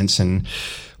that sense and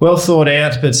well thought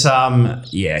out. But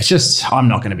it's just I'm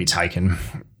not going to be taking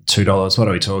 $2. What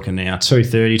are we talking now?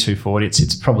 $2.30, $2.40.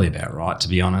 It's probably about right, to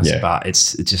be honest. But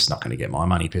it's just not going to get my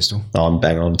money, Pistol. I'm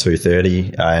banging on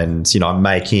 $2.30, and I'm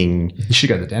making. You should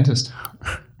go to the dentist.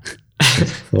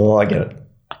 Well, I get it.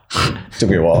 Took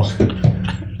me a while.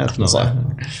 That's not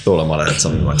bad. Thought I might have had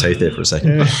something in my teeth there for a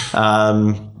second.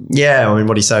 What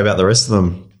do you say about the rest of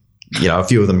them? A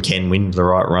few of them can win the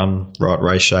right run, right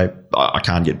race shape. I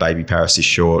can't get Baby Paris this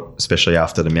short, especially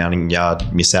after the mounting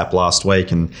yard mishap last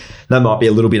week, and that might be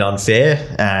a little bit unfair.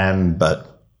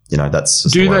 But that's.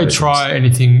 Just do they try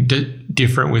anything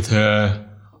different with her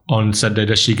on Saturday?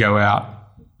 Does she go out?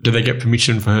 Do they get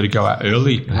permission for her to go out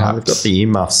early? Perhaps? We've got the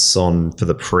earmuffs on for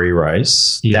the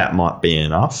pre-race. Yeah. That might be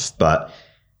enough, but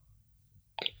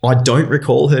I don't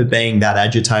recall her being that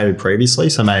agitated previously,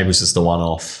 so maybe it was just the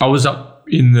one-off. I was up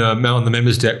on the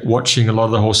members deck watching a lot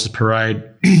of the horses parade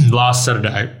last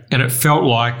Saturday, and it felt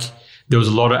like there was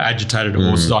a lot of agitated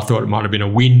horses. I thought it might have been a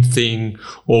wind thing,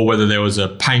 or whether there was a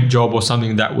paint job or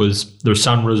something that the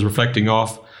sun was reflecting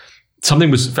off. Felt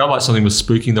like something was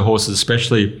spooking the horses,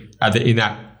 especially in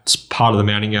that part of the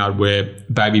mounting yard where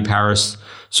Baby Paris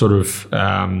sort of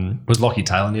was Lockie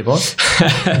Taylor nearby.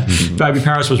 Baby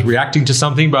Paris was reacting to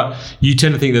something, but you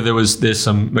tend to think that there's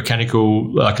some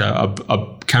mechanical, like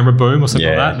a camera boom or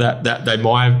something like that they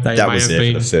may have been. That was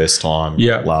there for the first time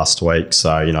last week.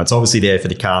 So it's obviously there for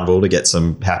the carnival to get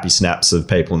some happy snaps of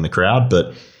people in the crowd,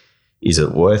 but is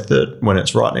it worth it when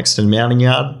it's right next to the mounting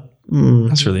yard?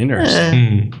 That's really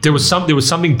interesting. There was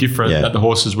something different that the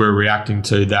horses were reacting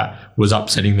to that was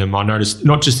upsetting them. I noticed,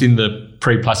 not just in the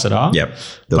pre-Placid Arc. Yep,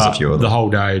 there was a few of them. The whole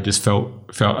day just felt,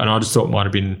 and I just thought it might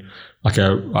have been like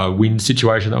a wind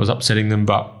situation that was upsetting them.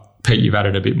 But Pete, you've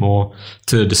added a bit more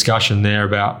to the discussion there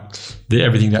about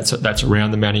everything that's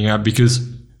around the mounting yard, because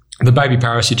the Baby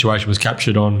Paris situation was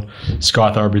captured on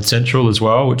Sky Thoroughbred Central as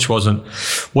well, which wasn't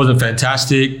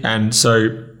fantastic, and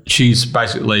so she's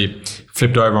basically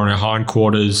flipped over on her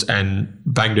hindquarters and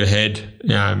banged her head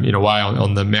in a way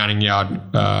on the mounting yard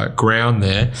ground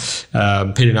there.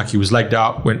 Peter Nucky was legged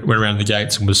up, went around the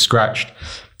gates and was scratched.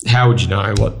 How would you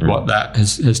know what that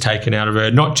has taken out of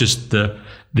her? Not just the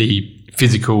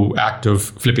physical act of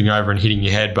flipping over and hitting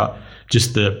your head, but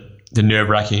just the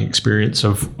nerve-wracking experience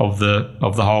of the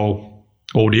whole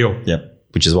ordeal. Yep.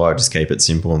 which is why I just keep it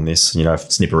simple on this. You know, if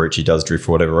Snipperucci does drift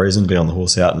for whatever reason, be on the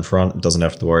horse out in front, doesn't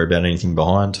have to worry about anything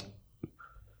behind.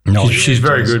 No, she's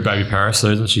very good, Baby Paris, so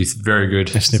isn't she? She's very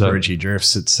good. If Snipperucci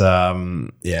drifts, it's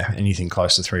anything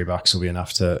close to $3 will be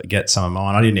enough to get some of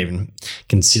mine. I didn't even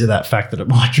consider that fact that it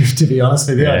might drift, to be honest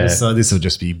with you. I just thought this will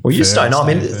just be. Well, you just don't know.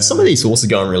 I mean, some of these horses are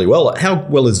going really well. Like, how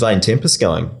well is Vane Tempest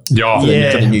going? For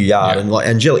the new yard, and like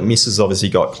Angelic Miss has obviously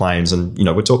got claims, and you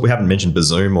know we haven't mentioned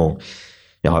Bazoom or.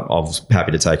 You know, I was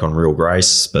happy to take on Real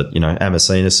Grace, but, you know,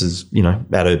 Amazinas is, you know,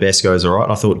 at her best goes all right.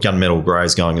 I thought Gunmetal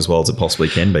Grey's going as well as it possibly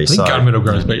can be. I think Gunmetal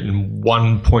Grey's beaten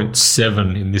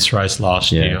 1.7 in this race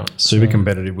last year. Super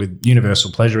competitive with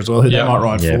Universal Pleasure as well, who they might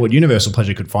ride forward. Universal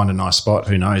Pleasure could find a nice spot.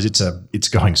 Who knows? It's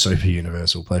going super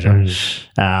Universal Pleasure.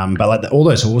 But like all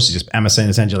those horses, just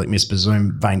Amazinas, Angelic Miss,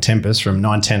 Bazoom, Vane Tempest from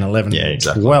 9, 10, 11,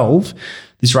 12.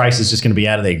 This race is just going to be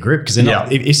out of their grip because they're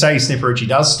not. If say Snipperucci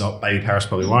does stop, Baby Paris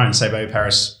probably won't. Say Baby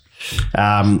Paris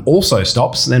also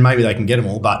stops, then maybe they can get them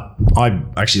all. But I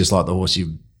actually just like the horse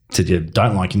you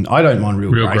don't like. And I don't mind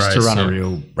Real Grace to run a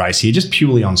real race here, just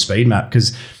purely on speed map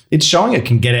because it's showing it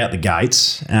can get out the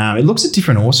gates. It looks a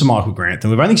different horse to Michael Grantham.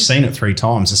 We've only seen it 3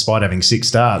 times despite having 6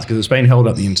 starts because it's been held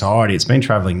up the entirety. It's been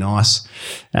travelling nice.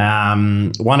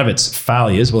 One of its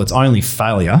failures, its only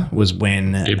failure was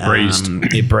when it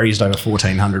breezed over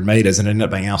 1,400 metres and ended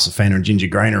up being Alcifena and Ginger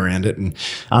Green around it and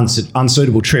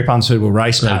unsuitable trip, unsuitable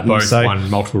race pattern. Both won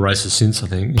multiple races since, I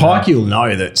think. Pikey will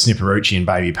know that Snipperucci and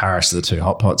Baby Paris are the 2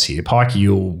 hot pots here. Pikey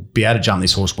will be able to jump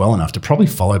this horse well enough to probably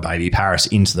follow Baby Paris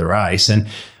into the race and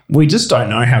we just don't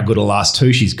know how good a last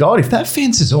 2 she's got. If that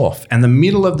fence is off and the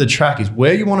middle of the track is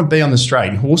where you want to be on the straight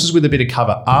and horses with a bit of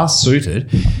cover are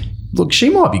suited, look, she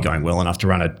might be going well enough to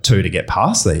run a 2 to get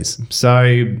past these.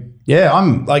 So, yeah,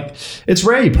 I'm like, it's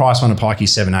rare you price one of Pikey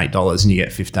 $7, $8 and you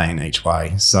get 15 each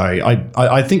way. So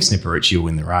I think Snipperucci will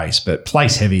win the race, but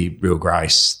place heavy, Real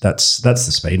Grace, that's the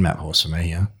speed map horse for me,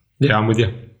 yeah. Yeah, I'm with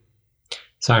you.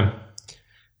 Same.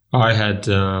 I had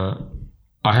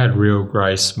Real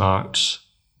Grace marked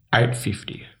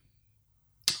 $8.50.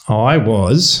 I don't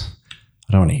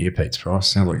want to hear Pete's price.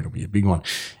 Sounds like it'll be a big one.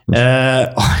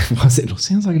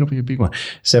 Sounds like it'll be a big one.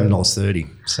 $7.30.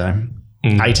 So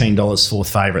 $18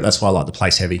 fourth favourite. That's why I like the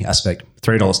place heavy aspect.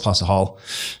 $3 plus a hole.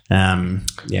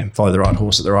 Follow the right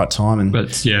horse at the right time.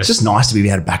 It's just nice to be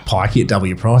able to back Pikey at double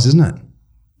your price, isn't it?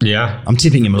 Yeah. I'm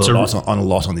tipping him a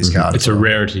lot on this card. It's a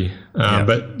rarity.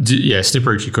 But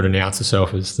Snipperucci could announce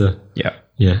herself as the... Yeah.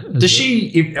 Yeah. Does she...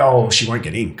 she won't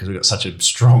get in because we've got such a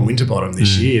strong winter bottom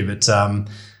this year. But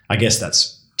I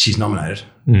guess she's nominated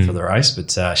for the race,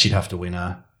 but she'd have to win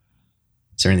a...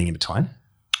 Is there anything in between?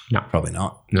 No. Probably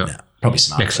not. No. Probably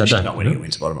smart. Next Saturday. She's not winning a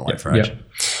winter bottom away for age.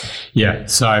 Yeah.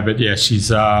 So, but yeah, she's...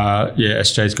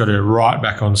 SJ's got her right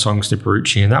back on Song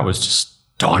Snipperucci, and that was just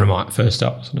dynamite first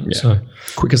up, wasn't it? Yeah. So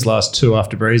quickest last 2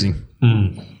 after breezing.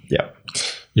 Yeah.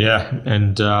 Yeah,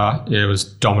 and it was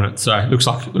dominant. So it looks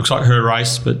like her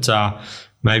race, but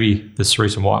maybe the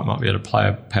Cerise and White might be able to play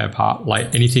a part late.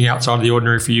 Anything outside of the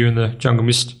ordinary for you in the Jungle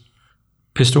Mist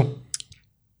pistol?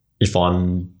 If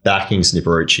I'm backing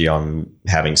Snipperucci, I'm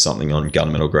having something on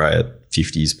Gunmetal Grey at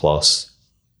 50s plus.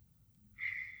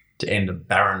 To end a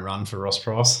barren run for Ross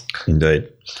Price. Indeed.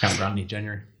 Count Grundy,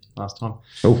 January last time.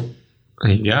 Oh.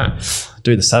 There you go.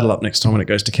 Do the saddle up next time when it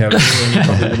goes to Calgary and you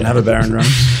probably didn't have a barren run.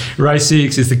 Race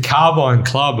 6 is the Carbine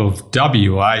Club of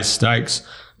WA Stakes.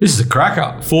 This is a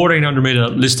cracker. 1,400 metre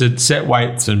listed, set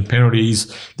weights and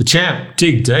penalties. The champ,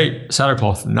 Dig Deep,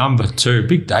 saddlecloth number 2.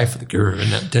 Big day for the Guru in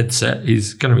that dead set.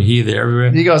 He's going to be here, there,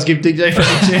 everywhere. You guys give Dig Deep a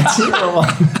chance here or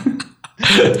what?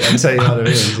 I'll tell you what it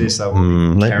is.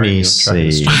 Let me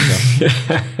see.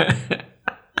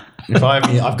 If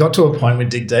I've got to a point with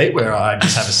Dig Deep where I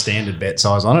just have a standard bet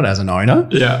size on it as an owner.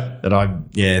 Yeah.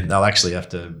 They'll actually have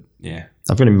to,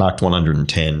 I've got him marked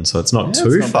 110, so it's not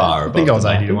too far. I think I was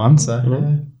 80 to 1,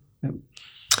 so.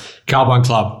 Carbine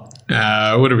Club.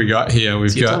 What do we got here?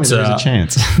 We've got there's a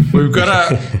chance. we've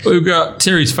got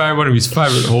Terry's favourite, one of his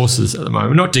favourite horses at the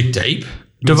moment. Not Dig Deep.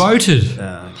 Devoted.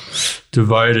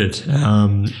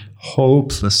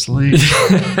 Hopelessly.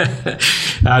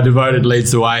 Devoted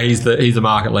leads the way. He's the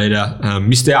market leader.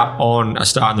 Missed out on a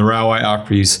start in the railway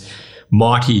after his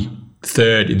mighty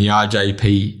third in the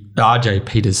RJP RJ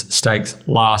Peters Stakes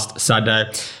last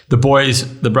Saturday. The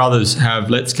brothers have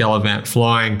Let's Gallivant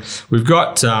flying. We've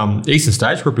got Eastern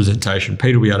States representation.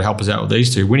 Peter will be able to help us out with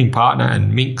these two. Winning Partner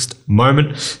and Mixed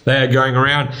Moment. They are going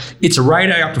around. It's a Ray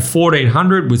Day up to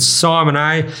 1,400 with Simon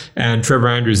A. And Trevor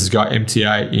Andrews has got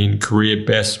MTA in career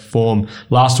best form.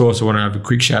 Last horse I want to have a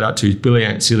quick shout out to is Billy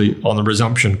Ain't Silly on the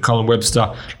resumption. Colin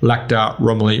Webster, Lacta,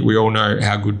 Romilly. We all know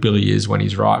how good Billy is when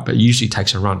he's right, but usually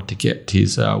takes a run to get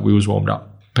his wheels warmed up.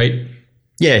 Pete?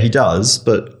 Yeah, he does,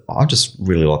 but I just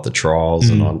really like the trials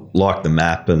and I like the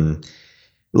map. And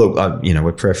look,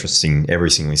 we're prefacing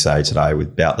everything we say today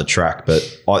about the track, but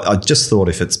I just thought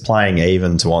if it's playing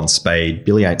even to on speed,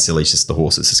 Billy Ain't Silly is just the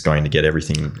horse that's just going to get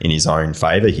everything in his own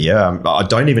favour here. I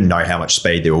don't even know how much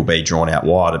speed there will be drawn out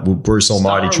wide. Will Bruce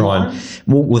Almighty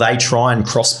will they try and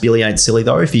cross Billy Ain't Silly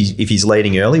though? If he's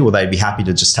leading early, will they be happy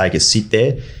to just take a sit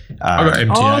there? I've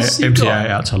got MTA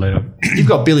out to lead him. You've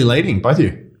got Billy leading, both of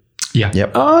you. Yeah.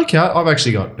 Yep. Oh, okay. I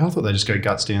thought they just go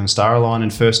guts down Star Line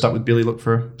and first up with Billy look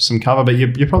for some cover, but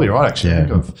you're probably right actually.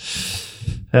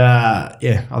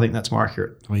 Yeah. I think that's more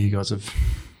accurate the way you guys have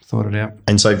thought it out.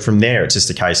 And so from there, it's just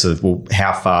a case of, well,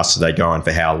 how fast are they going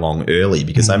for how long early?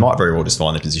 Because they might very well just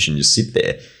find the position, just sit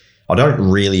there. I don't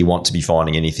really want to be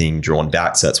finding anything drawn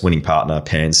back. So that's Winning Partner,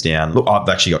 pans down. Look, I've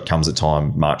actually got Comes at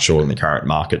Time marked short in the current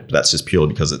market, but that's just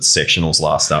purely because its sectionals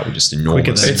last start were just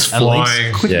enormous. It's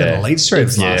flying. Quicker than Elite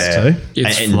Streets last two.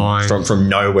 It's and flying. From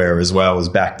nowhere as well, was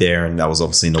back there, and that was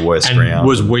obviously in the worst and round.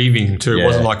 Was weaving too. Yeah. It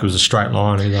wasn't like it was a straight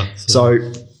line either. So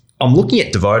I'm looking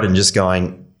at Devoted and just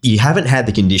going, you haven't had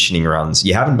the conditioning runs.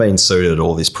 You haven't been suited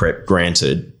all this prep,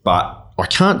 granted, but I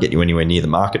can't get you anywhere near the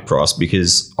market price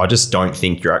because I just don't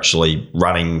think you're actually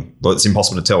running. Well, it's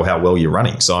impossible to tell how well you're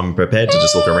running. So I'm prepared to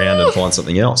just look around and find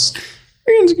something else.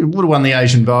 Would have won the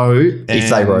Asian Bow. If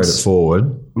they rode it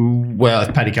forward. Well,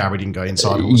 if Paddy Carberry didn't go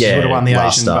inside, would have won the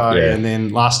Asian Bow. Yeah. And then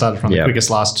last started from the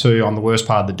quickest last two on the worst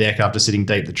part of the deck after sitting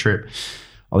deep the trip.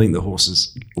 I think the horse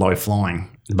is low flying.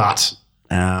 But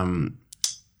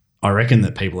I reckon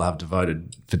that people have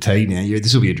Devoted fatigue now.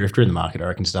 This will be a drifter in the market, I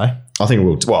reckon, today. I think it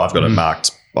will. Well, I've got it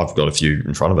marked. I've got a few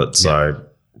in front of it. So,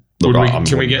 look,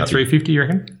 can we get 350, you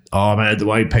reckon? Oh, man, the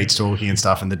way Pete's talking and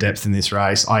stuff and the depth in this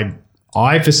race,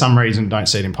 I for some reason, don't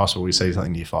see it impossible. We see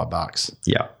something near $5.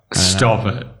 Yeah. Stop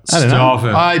it. Stop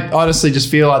it. I honestly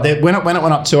just feel like that when it went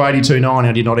up 280, 290,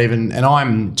 I did not even, and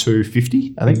I'm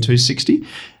 250, I think 260.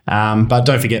 But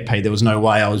don't forget, Pete, there was no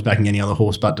way I was backing any other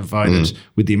horse but Devoted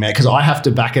with the amount, because I have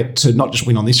to back it to not just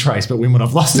win on this race, but win what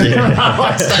I've lost.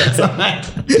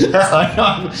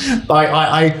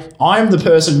 I'm the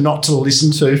person not to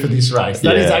listen to for this race.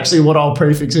 That is actually what I'll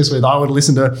prefix this with. I would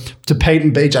listen to Pete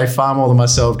and BJ far more than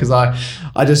myself, because I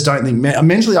just don't think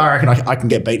mentally I reckon I can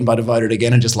get beaten by Devoted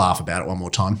again and just laugh about it one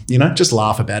more time. Just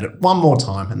laugh about it one more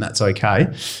time, and that's okay.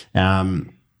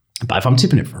 But if I'm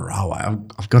tipping it for a railway,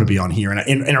 I've got to be on here. And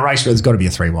in a race where there's got to be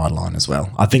a 3-wide line as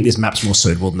well. I think this map's more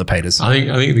suitable than the Peters. I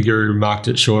think the Guru marked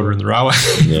it shorter in the railway.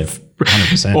 Yeah,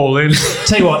 100%. All in.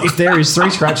 Tell you what, if there is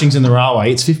 3 scratchings in the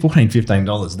railway, it's $14,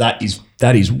 $15.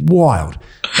 That is wild.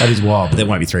 That is wild. But there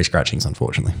won't be 3 scratchings,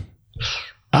 unfortunately.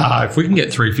 If we can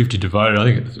get 350 Devoted, I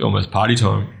think it's almost party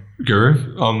time,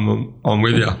 Guru. I'm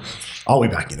with you. I'll be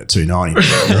back in at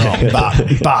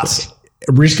 290. but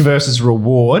risk versus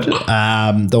reward,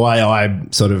 the way I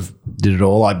sort of did it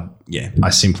all, I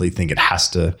simply think it has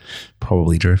to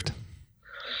probably drift.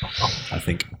 I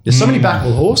think there's so many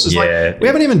backable horses. Like, we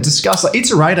haven't even discussed. Like, It's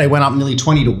a Ray Day went up nearly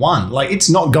 20-1. Like, it's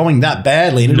not going that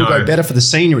badly, and it'll go better for the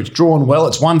senior. It's drawn well.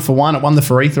 It's 1-for-1. It won the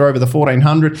Faritha over the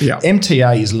 1400. Yeah.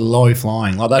 MTA is low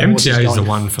flying. Like, that horse MTA is the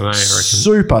one for me, I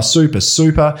reckon.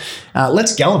 Super.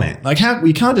 Let's Gallivant. Like,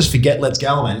 we can't just forget Let's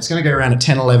Gallivant. It's going to go around at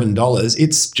 $10, $11.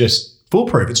 It's just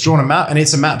foolproof. It's drawn a map, and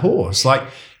it's a map horse. Like,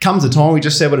 comes the time, we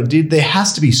just said what it did. There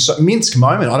has to be Minsk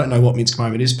Moment. I don't know what Minsk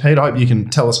Moment is, Pete. I hope you can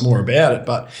tell us more about it,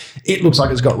 but it looks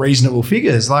like it's got reasonable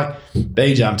figures. Like,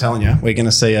 BJ, I'm telling you, we're going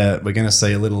to see a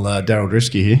little Daryl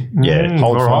Drisky here. Yeah,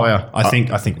 hold fire. I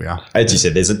think we are. As you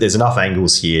said, there's enough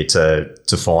angles here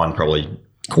to find probably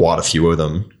quite a few of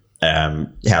them.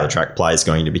 How the track play is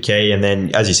going to be key. And then,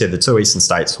 as you said, the 2 Eastern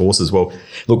States horses, well,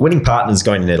 look, Winning Partner is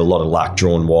going to need a lot of luck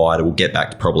drawn wide. It will get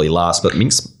back to probably last, but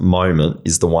Mink's Moment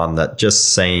is the one that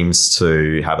just seems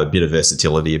to have a bit of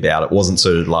versatility about it. Wasn't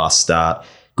suited last start.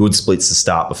 Good splits to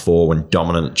start before when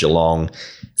dominant at Geelong.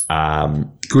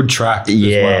 Good track.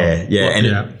 Yeah, yeah. And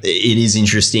yeah. it is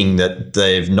interesting that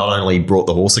they've not only brought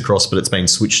the horse across, but it's been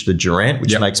switched to Durant,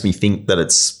 which makes me think that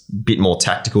it's a bit more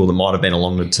tactical. There might have been a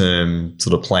longer term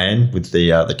sort of plan with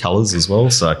the colours as well.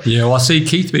 So yeah, well, I see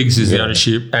Keith Biggs is the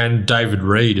ownership and David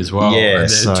Reed as well. Yeah,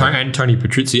 and Tony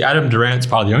Patrizzi. Adam Durant's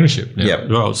part of the ownership now as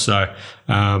well. So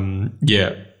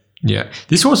yeah.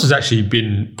 This horse has actually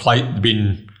been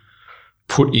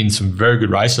put in some very good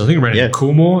races. I think it ran in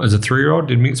Coolmore as a 3-year-old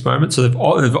in mixed moments. So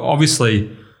they've obviously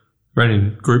ran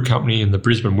in Group Company in the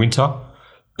Brisbane Winter.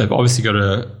 They've obviously got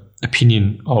an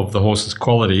opinion of the horse's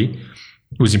quality.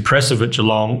 It was impressive at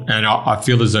Geelong, and I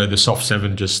feel as though the soft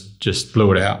 7 just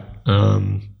blew it out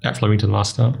at Flemington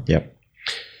last start. Yep.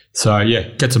 So yeah,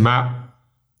 gets a map.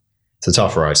 It's a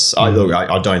tough race. I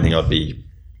don't think I'd be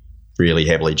really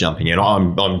heavily jumping in.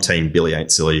 I'm team Billy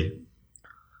Ain't Silly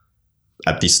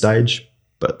at this stage.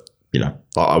 But,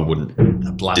 I wouldn't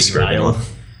The bloody disagree rail. on.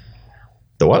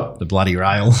 The what? The bloody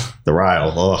rail. The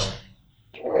rail. Oh.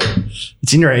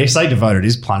 It's interesting. If they devoted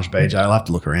is plunge BJ, I'll have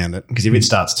to look around it. Because if it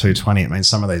starts 220, it means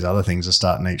some of these other things are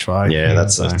starting each way. Yeah,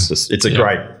 it's a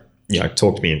great,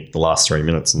 talk to me in the last 3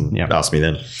 minutes and ask me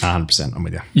then. 100%, I'm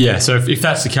with you. Yeah, so if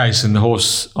that's the case, then the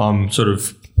horse I'm sort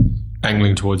of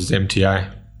angling towards is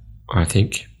MTA, I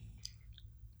think.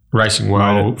 Racing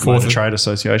well, Motor Trade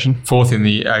Association. 4th in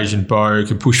the Asian Bow,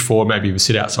 can push forward, maybe even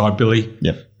sit outside Billy.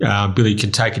 Yep. Billy can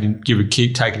take it in, give a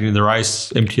kick, take it into the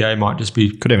race. MTA might just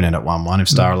be... Could even end at 1-1 if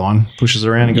Star Line pushes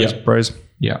around and goes breeze.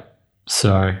 Yeah.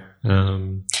 So,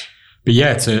 but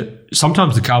yeah,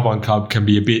 sometimes the Carbine Club can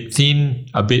be a bit thin,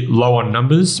 a bit low on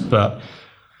numbers, but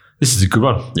this is a good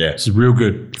one. Yeah. It's real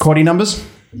good. Quaddy numbers?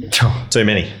 Too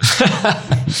many.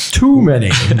 Too many.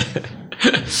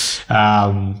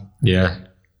 Yeah.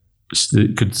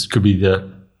 It could be the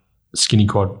skinny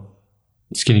quad.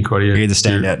 Skinny quad, yeah. You either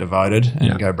stand out devoted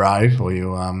and go brave, or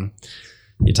you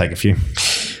take a few.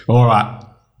 All right.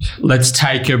 Let's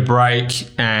take a break,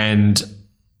 and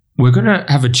we're going to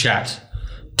have a chat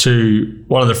to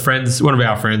one of our friends of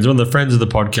the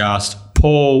podcast,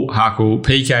 Paul Huckle,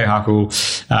 PK Huckle,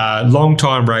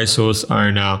 long-time racehorse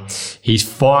owner. He's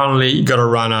finally got a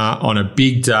runner on a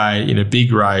big day in a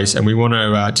big race, and we want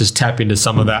to just tap into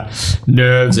some of that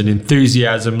nerves and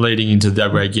enthusiasm leading into the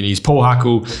WA Guineas. Paul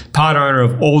Huckle, part owner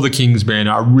of All the Kingsmen,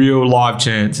 a real live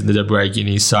chance in the WA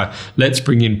Guineas. So let's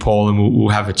bring in Paul and we'll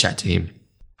have a chat to him.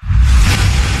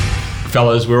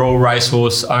 Fellas, we're all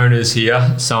racehorse owners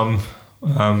here, some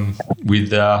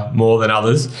with more than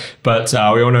others, but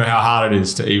we all know how hard it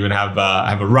is to even have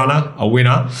a runner, a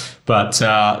winner. But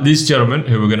this gentleman,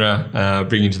 who we're going to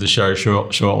bring into the show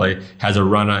shortly, has a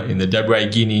runner in the WA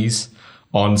Guineas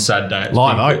on Saturday.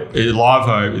 Live hope.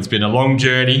 It's been a long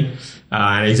journey,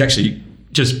 and he's actually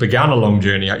just begun a long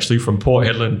journey actually from Port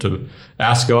Hedland to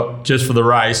Ascot just for the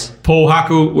race. Paul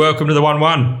Huckle, welcome to the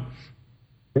 1-1.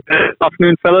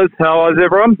 Afternoon, fellas. How is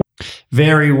everyone?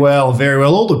 Very well, very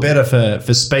well. All the better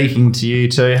for speaking to you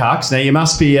too, Hux. Now you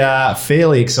must be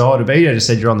fairly excited. BJ just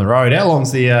said you're on the road. How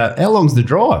long's the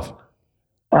drive?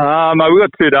 We've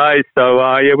got 2 days, so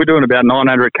we're doing about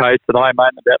 900 k's today,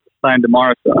 mate, and about the same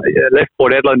tomorrow. So left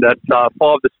Port Hedland at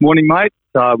 5 this morning, mate,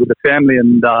 with the family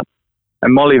and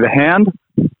Molly the hound,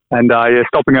 and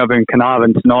stopping over in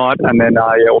Carnarvon tonight, and then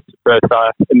off to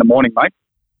Perth in the morning, mate.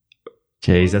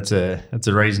 Geez, that's a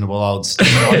reasonable old stint.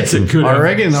 It's a good. I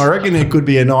reckon it could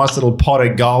be a nice little pot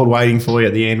of gold waiting for you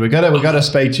at the end. We've got to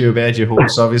speak to you about your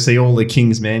horse. Obviously, All the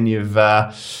Kingsmen. You've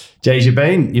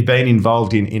been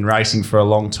involved in racing for a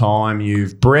long time.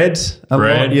 You've bred a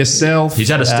lot yourself. He's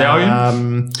had a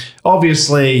stallion.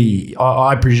 Obviously,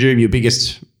 I presume your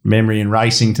biggest memory in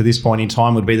racing to this point in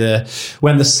time would be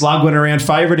when the Slug went around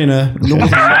favourite in a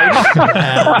Northern Maiden.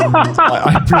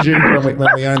 I presume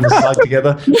when we owned the Slug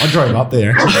together. I drove up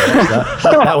there.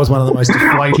 That was one of the most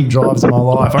deflating drives of my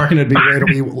life. I reckon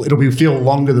it'll be feel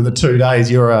longer than the 2 days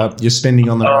you're spending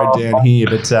on the road down here.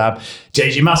 But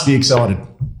geez, you must be excited.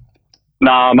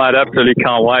 No, mate, absolutely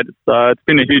can't wait. It's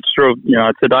been a huge thrill,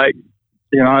 to date.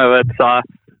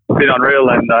 It's been unreal,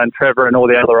 and Trevor and all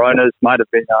the other owners, mate, have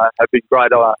been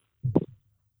great. I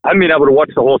haven't been able to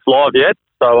watch the horse live yet,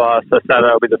 so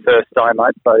Saturday will be the first day,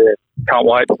 mate. So yeah, can't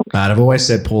wait. Mate, I've always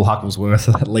said Paul Huckle's worth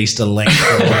at least a length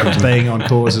for being on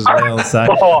course as well. So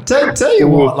tell you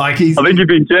what, I think you've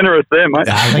been generous there, mate.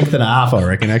 Length and a half, I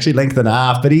reckon. Actually, length and a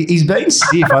half. But he's been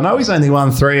stiff. I know he's only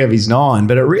won 3 of his 9,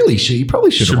 but he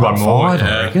probably should have won 5.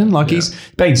 I reckon. He's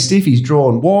been stiff. He's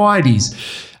drawn wide.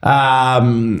 He's not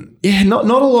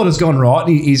a lot has gone right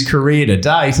in his career to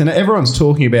date, and everyone's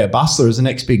talking about Bustler as the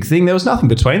next big thing. There was nothing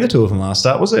between the two of them last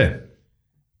start, was there?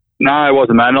 No, it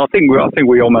wasn't, man. I think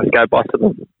we almost gave us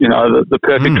the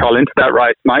perfect trial into that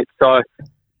race, mate. So,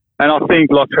 and I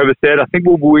think, like Trevor said, I think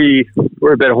we're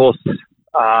a better horse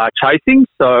chasing.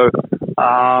 So,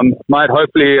 mate,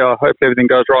 hopefully everything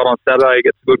goes right on Saturday.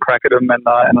 Gets a good crack at him, and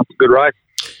it's a good race.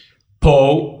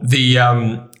 Paul,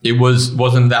 it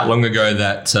wasn't that long ago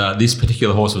that this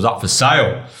particular horse was up for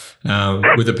sale,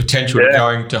 with the potential of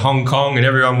going to Hong Kong, and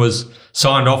everyone was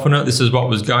signed off on it. This is what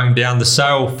was going down. The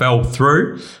sale fell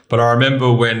through, but I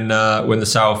remember when the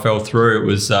sale fell through, it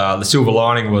was the silver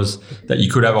lining was that you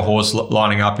could have a horse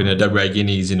lining up in a WA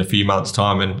Guineas in a few months'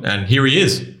 time, and here he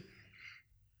is.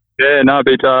 Yeah, no,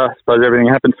 but I suppose everything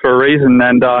happens for a reason,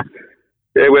 and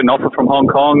we had an offer from Hong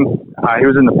Kong. He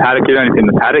was in the paddock. He'd only been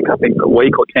in the paddock, I think, a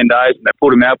week or 10 days, and they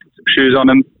pulled him out, put some shoes on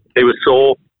him. He was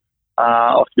sore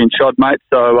after being shod, mate,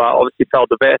 so obviously failed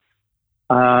the vet.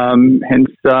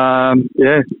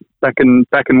 Back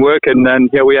in work, and then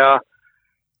here we are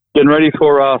getting ready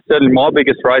for certainly my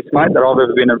biggest race, mate, that I've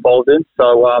ever been involved in.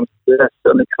 So,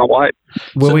 certainly can't wait.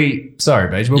 Will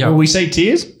we see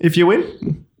tears if you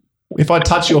win? If I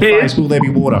touch your face, will there be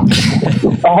water? There's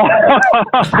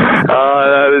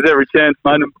every chance,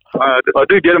 mate. I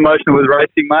do get emotional with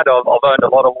racing, mate. I've owned a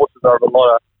lot of horses over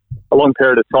a long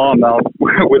period of time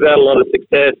without a lot of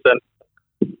success, and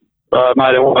mate,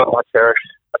 I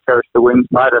cherish the wins,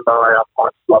 mate, and I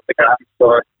just love the game.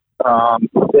 So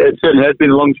it certainly has been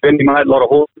a long journey, mate. A lot of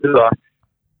horses.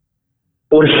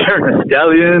 Bought a sharing a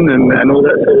stallion and all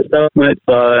that sort of stuff, mate.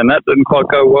 So, and that didn't quite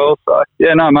go well. So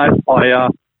yeah, no, mate. I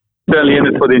certainly in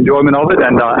it for the enjoyment of it,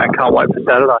 and can't wait for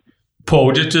Saturday.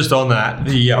 Paul, just on that,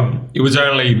 it was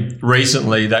only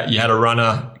recently that you had a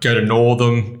runner go to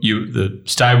Northam. The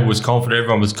stable was confident,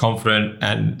 everyone was confident,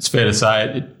 and it's fair to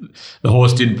say the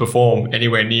horse didn't perform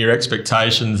anywhere near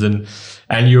expectations, and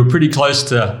you were pretty close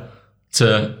to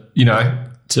throwing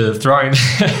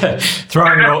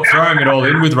it all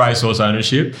in with racehorse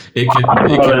ownership.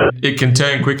 It can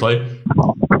turn quickly.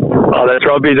 Oh, that's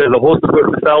right, BJ. The horses were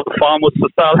for sale, the farm was for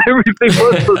sale, everything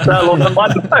was for sale on the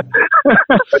Monday.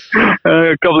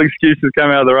 A couple of excuses came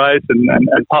out of the race,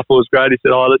 and Puffer was great. He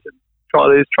said, listen, try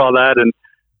this, try that, and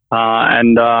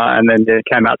then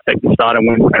came out second start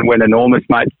and went enormous,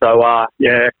 mate. So,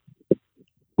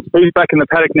 he's back in the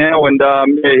paddock now, and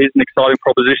he's an exciting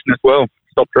proposition as well.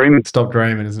 Stop dreaming,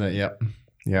 isn't it? Yep.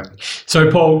 Yeah.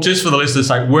 So, Paul, just for the listeners'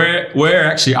 sake, where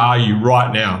actually are you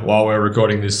right now while we're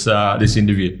recording this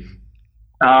interview?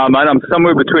 Mate, I'm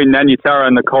somewhere between Nanyatara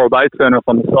and the Coral Bay turn-off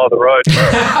on the side of the road.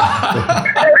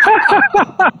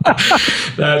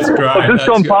 That's great. I've just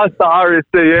gone past the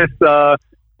RSCS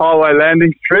highway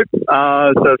landing strip.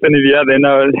 So if any of you out there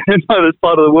know this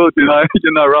part of the world, you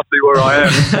know roughly where I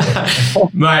am.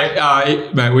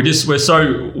 Mate,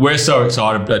 we're so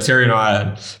excited. Terry and I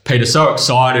and Peter so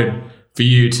excited for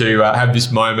you to have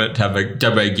this moment, have a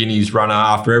WA Guineas runner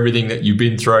after everything that you've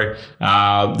been through,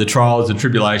 the trials and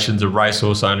tribulations of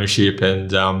racehorse ownership, and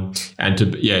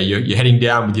you're heading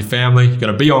down with your family. You're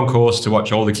going to be on course to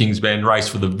watch all the King's Men race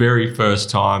for the very first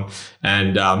time,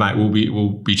 and mate,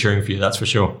 we'll be cheering for you. That's for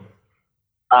sure.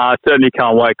 Certainly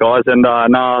can't wait, guys, and I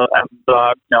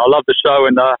love the show,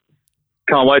 and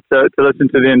can't wait to listen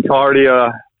to the entirety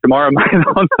tomorrow, mate,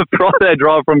 on the Friday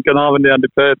drive from Carnarvon down to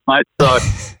Perth, mate. So.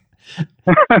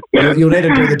 You'll need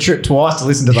to do the trip twice to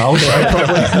listen to the whole show,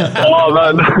 probably.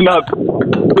 No.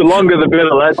 The longer the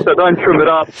better, lads, so don't trim it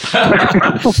up.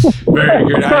 Very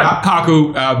good. Hey,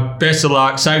 Huckle, best of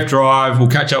luck, safe drive. We'll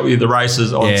catch up with you at the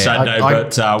races on Saturday,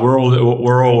 but we're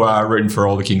all rooting for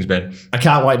all the King's Men. I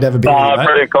can't wait to have a beer.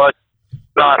 Brilliant, guys.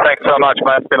 No, thanks so much,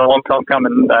 mate. It's been a long time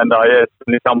coming, and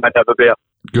certainly can't wait to have a beer.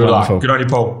 Good luck. Good on you,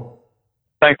 Paul.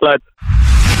 Thanks, lads.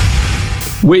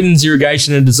 Witten's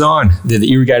Irrigation and Design. They're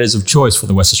the irrigators of choice for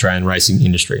the West Australian racing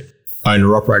industry.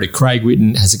 Owner-operator Craig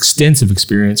Witten has extensive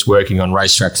experience working on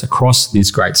racetracks across this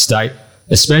great state,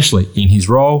 especially in his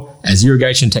role as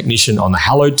irrigation technician on the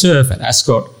hallowed turf at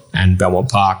Ascot and Belmont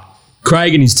Park.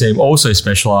 Craig and his team also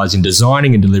specialise in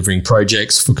designing and delivering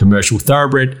projects for commercial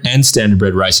thoroughbred and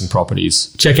standardbred racing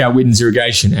properties. Check out Witten's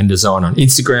Irrigation and Design on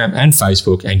Instagram and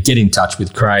Facebook and get in touch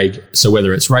with Craig. So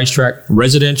whether it's racetrack,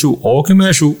 residential or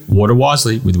commercial, water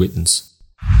wisely with Witten's.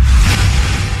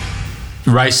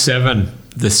 Race 7,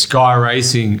 the Sky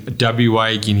Racing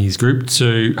WA Guineas Group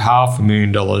 2,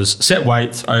 $500,000, set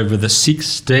weights over the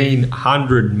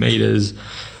 1,600 metres.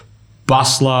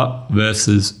 Bustler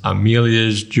versus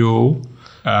Amelia's Jewel.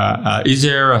 Is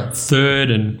there a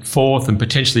third and fourth and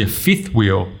potentially a fifth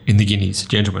wheel in the Guineas,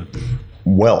 gentlemen?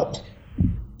 Well,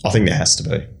 I think there has to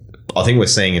be. I think we're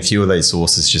seeing a few of these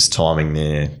horses just timing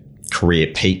their career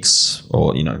peaks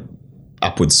or,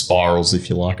 upward spirals, if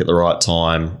you like, at the right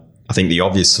time. I think the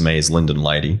obvious for me is Lyndon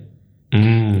Lady.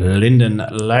 Lyndon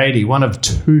Lady, one of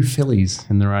 2 fillies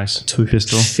in the race. 2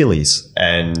 pistol. Fillies.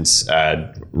 And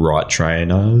right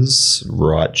trainers,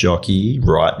 right jockey,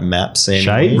 right maps.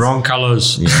 Shades? Wrong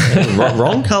colours. Yeah.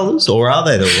 Wrong colours, or are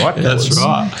they the right colours? That's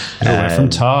right. Away from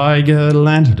Tiger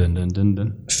Land. Dun, dun, dun,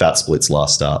 dun. Fat splits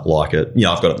last start, like it.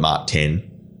 I've got it marked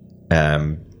 10.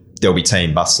 There'll be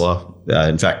Team Bustler.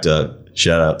 In fact,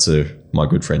 shout out to my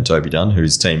good friend Toby Dunn,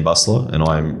 who's Team Bustler, and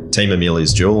I'm Team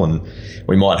Amelia's Jewel, and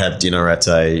we might have dinner at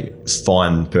a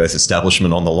fine Perth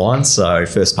establishment on the line. So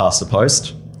first past the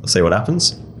post, we'll see what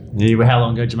happens. Yeah, how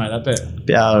long ago did you make that bet?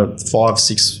 About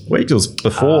 5-6 weeks. It was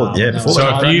before, before So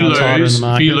that.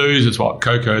 if you lose, it's what?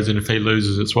 Coco's, and if he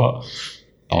loses, it's what?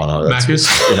 Oh no, that's Macca's?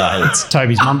 it's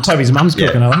Toby's mum's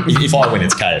cooking, I think. if I win,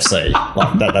 it's KFC.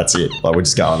 Like that's it. Like we're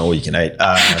just going all you can eat.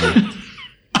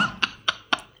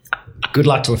 Good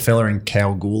luck to a fella in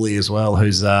Kalgoorlie as well,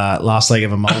 who's last leg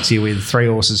of a multi with 3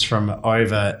 horses from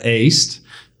over east.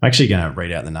 I'm actually going to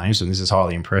read out the names, and this is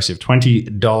highly impressive.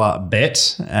 $20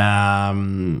 bet.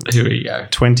 Here we go.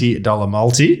 $20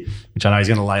 multi, which I know he's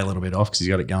going to lay a little bit off because he's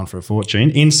got it going for a fortune.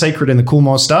 In Secret in the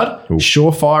Coolmore Stud. Ooh.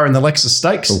 Surefire in the Lexus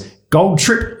Stakes. Ooh. Gold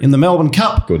Trip in the Melbourne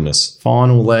Cup. Goodness.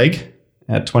 Final leg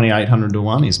at 2,800 to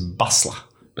 1 is Bustler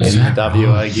in the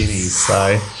WA Guineas.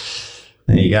 So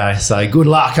there you go. So good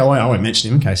luck. I won't mention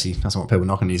him in case he doesn't want people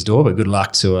knocking on his door, but good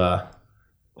luck to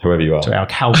whoever you are. To our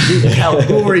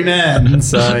Kalgoorlie man.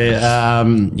 So,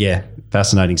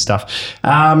 fascinating stuff.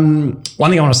 One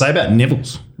thing I want to say about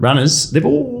Neville's runners, they've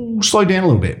all slowed down a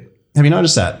little bit. Have you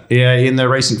noticed that? Yeah, in the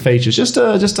recent features, just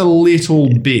a little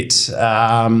bit.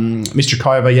 Mr.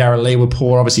 Kova, Yarra Lee were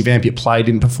poor. Obviously, Vampire Play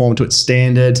didn't perform to its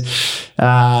standard.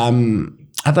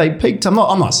 Have they peaked? I'm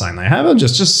not saying they have. I'm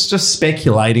just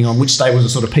speculating on which stables are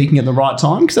sort of peaking at the right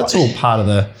time, because that's all part of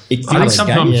the. I think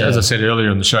sometimes, as I said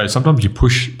earlier in the show, sometimes you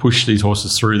push these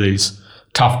horses through these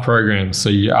tough programs. So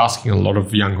you're asking a lot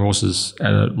of young horses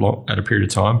at a period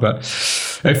of time. But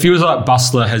it feels like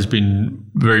Bustler has been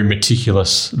very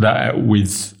meticulous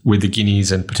with the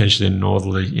Guineas and potentially the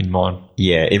Northerly in mind.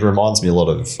 Yeah, it reminds me a lot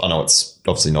of. I know it's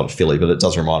obviously not a filly, but it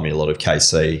does remind me a lot of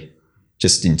KC.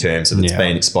 Just in terms of it's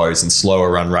been exposed in slower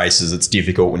run races. It's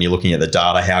difficult when you're looking at the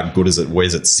data. How good is it?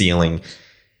 Where's its ceiling?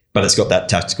 But it's got that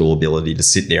tactical ability to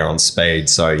sit there on speed.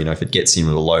 So, if it gets in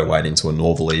with a low weight into a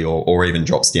Northerly or even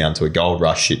drops down to a Gold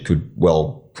Rush, it could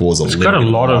well cause a little bit. It's got a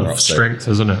lot of strength,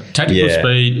 hasn't it? Tactical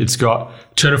speed, it's got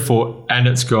turn of foot, and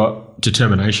it's got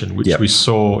determination, which we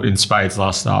saw in Spades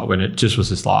last start when it just was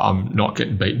just like, I'm not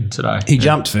getting beaten today. He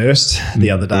jumped first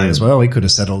the other day as well. He could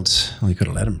have settled. Well, he could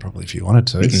have let him probably if he wanted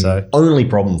to. So only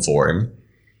problem for him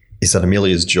is that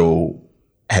Amelia's Jewel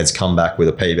has come back with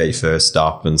a PB first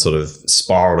up and sort of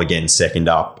spiraled again second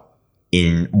up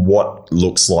in what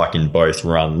looks like in both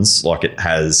runs, like it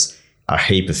has a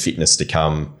heap of fitness to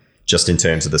come just in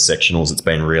terms of the sectionals it's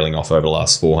been reeling off over the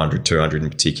last 400, 200 in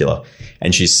particular.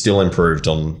 And she's still improved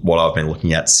on what I've been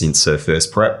looking at since her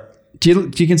first prep.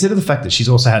 Do you consider the fact that she's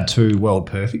also had 2 world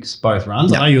perfects, both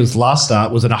runs? I know yours last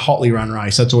start was in a hotly run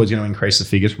race. That's always going to increase the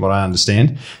figures from what I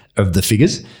understand of the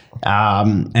figures.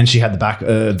 And she had the back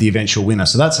of the eventual winner.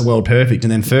 So that's a world perfect.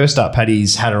 And then first up,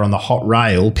 Paddy's had her on the hot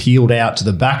rail, peeled out to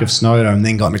the back of Snowdome and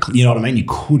then got into, you know what I mean? You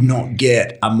could not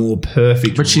get a more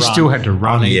perfect But she still had to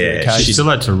run. She still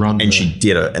had to run. And she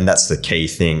did it. And that's the key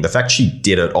thing. The fact she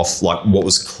did it off like what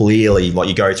was clearly, like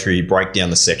you go through, you break down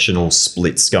the sectional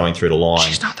splits going through the line.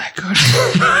 She's not that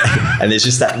good. And there's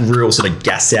just that real sort of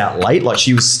gas out late. Like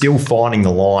she was still finding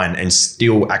the line and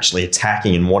still actually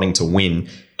attacking and wanting to win,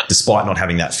 despite not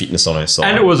having that fitness on her side.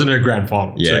 And it wasn't a grand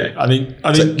final. Yeah. Too. I think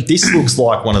so this looks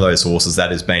like one of those horses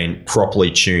that has been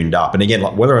properly tuned up. And again,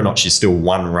 like whether or not she's still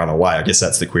one run away, I guess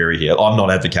that's the query here. I'm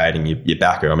not advocating you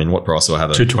back her. I mean, what price do I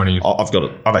have?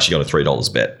 $2.20. I've actually got a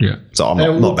 $3 bet. Yeah. So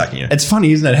I'm not backing her. It's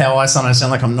funny, isn't it, how I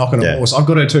sound like I'm knocking a horse. I've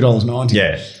got her $2.90.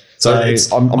 Yeah. So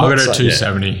I'm got her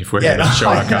 $2.70 if we're going to show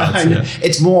our cards. Yeah.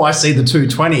 It's more I see the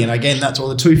 $2.20, and again, that's all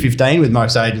the $2.15 with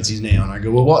most agencies now. And I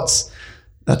go, well,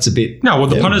 that's a bit. No, well,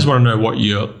 the punters want to know what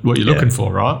you're looking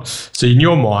for, right? So in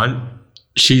your mind,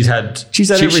 she's been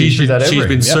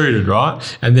suited,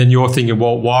 right? And then you're thinking,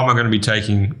 well, why am I going to be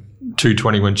taking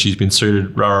 $2.20 when she's been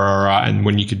suited, and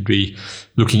when you could be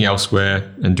looking elsewhere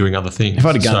and doing other things? If I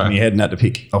had a gun in my head and had to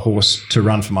pick a horse to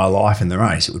run for my life in the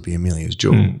race, it would be Amelia's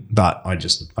Jewel. But I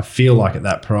feel like at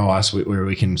that price where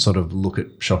we can sort of look at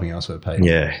shopping elsewhere, Pete.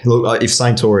 Yeah. Look, if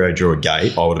St. Torio drew a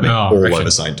gate, I would have been all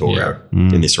over St. Torio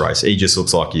in this race. He just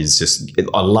looks like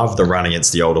I love the run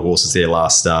against the older horses there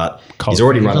last start. He's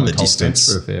already running the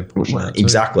distance. For a fair push.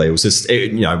 Exactly. It was just,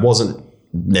 it wasn't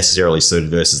necessarily suited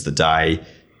versus the day,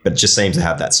 but it just seems to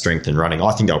have that strength in running.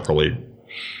 I think they'll probably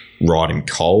ride him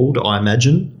cold, I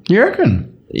imagine. You reckon?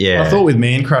 Yeah. I thought with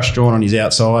Man Crush drawn on his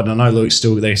outside, and I know they're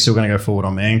still going to go forward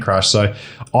on Man Crush, so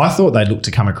I thought they'd look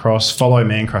to come across, follow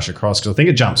Man Crush across, because I think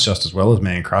it jumps just as well as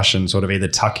Man Crush and sort of either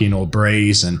tuck in or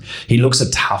breeze, and he looks a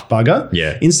tough bugger.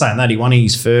 Yeah. In saying that, he won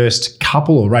his first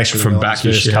couple or race From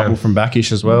Backish, couple from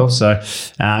Backish as well. So,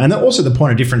 and also the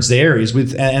point of difference there is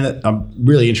with, and I'm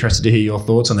really interested to hear your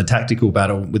thoughts on the tactical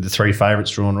battle with the three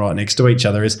favourites drawn right next to each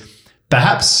other, is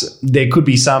perhaps there could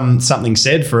be something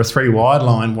said for a 3-wide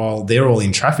line while they're all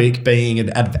in traffic, being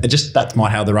just that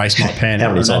might how the race might pan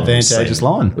out, an advantageous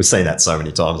line. We've seen that so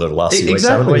many times over the last few weeks,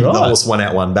 Exactly haven't we? right. The horse one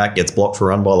out, one back, gets blocked for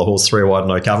a run by the horse 3 wide,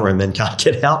 no cover, and then can't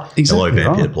get out. Exactly Hello,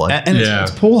 right. Vampire play. And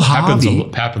it's Paul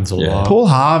Harvey. Happens a lot. Paul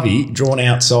Harvey, drawn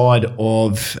outside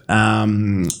of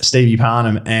Stevie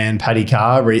Parnham and Paddy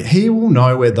Carberry, he will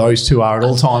know where those two are at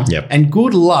all times. Yep. And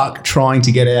good luck trying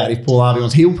to get out if Paul Harvey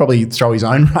wants. He'll probably throw his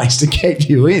own race to keep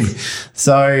you in.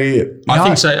 So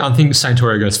I think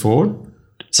Santorio goes forward.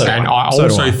 I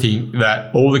also think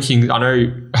that all the Kings, I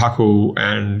know Huckle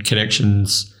and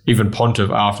Connections, even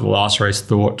Pontive after the last race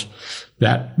thought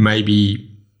that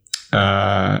maybe in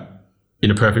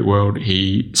a perfect world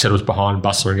he settles behind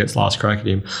Bustler and gets last crack at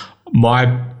him.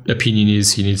 My opinion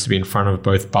is he needs to be in front of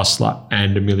both Bustler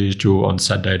and Amelia's Jewel on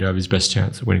Saturday to have his best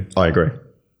chance of winning. I agree.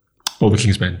 All the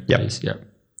Kingsmen. Yep. Please. Yep.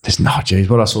 There's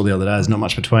what I saw the other day, there's not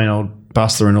much between old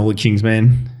Bustler and all the King's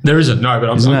men. There isn't, no,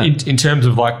 but in terms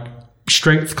of like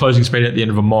strength, closing speed at the end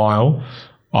of a mile,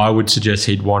 I would suggest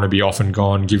he'd want to be off and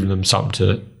gone, giving them something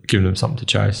to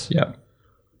chase. Yeah.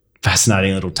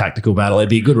 Fascinating little tactical battle. It'd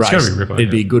be a good race.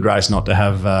 It'd be a good race not to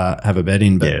have a bet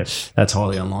in, but that's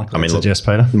highly unlikely. I suggest,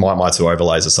 Peter. My two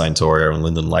overlays are Santorio and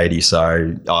Linden Lady,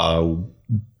 so I'll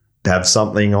have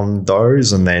something on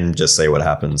those and then just see what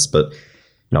happens. But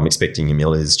I'm expecting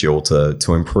Amelia's Jewel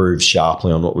to improve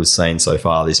sharply on what we've seen so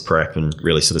far this prep and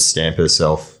really sort of stamp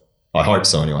herself. I hope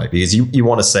so anyway, because you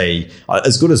want to see,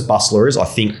 as good as Bustler is, I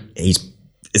think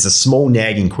it's a small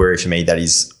nagging query for me that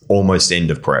is almost end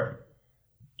of prep.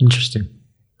 Interesting.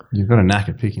 You've got a knack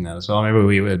at picking that as well. I remember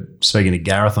we were speaking to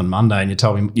Gareth on Monday and you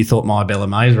told me you thought my Bella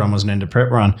Mays run was an end of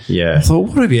prep run. Yeah. I thought,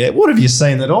 what have you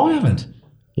seen that I haven't?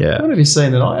 Yeah. What have you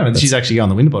seen that I haven't? She's actually going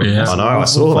the Winterbottom. Yeah. I know. I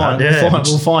saw that.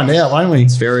 We'll find out, won't we?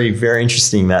 It's very, very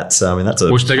interesting. That's a.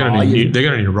 Which they're going to need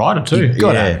a rider too. You've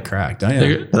got to have a crack, don't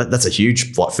you? That's a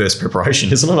huge first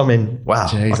preparation, isn't it? I mean, wow.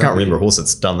 Jeez, I can't remember a horse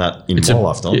that's done that in my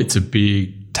lifetime. It's a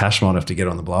big. Tash might have to get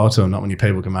on the blower to him. Not many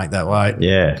people can make that weight.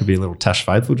 Yeah. Could be a little Tash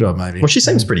Faithful job, maybe. Well, she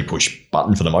seems pretty push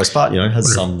button for the most part.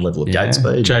 Has some level of gate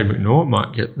speed. Jade McNaught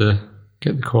might get the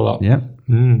call up. Yeah.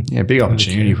 Yeah, big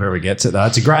opportunity whoever gets it though.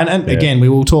 It's a great, and again, we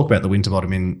will talk about the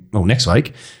Winterbottom next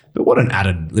week. But what an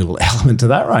added little element to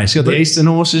that race. You've got the Eastern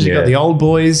horses, you've got the old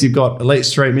boys, you've got Elite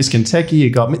Street, Miss Kentucky,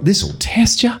 you've got this will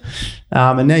test you.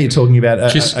 And now you're talking about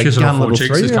a gun level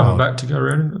 3 is coming back to go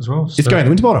around as well. So. It's going to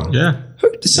Winterbottom. Yeah.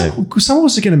 Some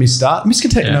horses are going to miss start. Miss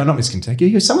Kentucky, no, not Miss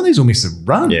Kentucky. Some of these will miss a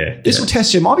run. Yeah. This will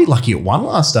test you. Might be lucky at one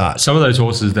last start. Some of those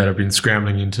horses that have been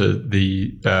scrambling into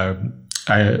the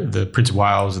Prince of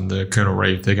Wales and the Colonel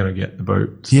Reeve, they're going to get the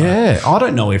boot. So. Yeah. I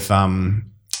don't know if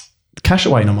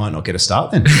Cashaway might not get a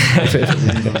start then.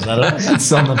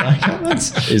 That's on the back.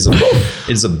 Is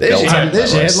a belt.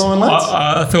 There's your headline, lads.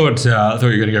 I thought you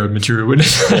were going to go with material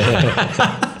witness.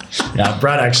 Yeah,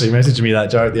 Brad actually messaged me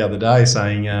that joke the other day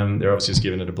saying they're obviously just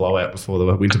giving it a blowout before the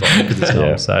Winterbottom because it's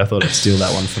cold. So I thought I'd steal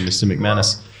that one from Mr.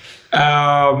 McManus.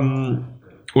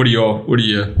 What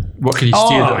can you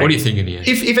steer? What are you thinking here?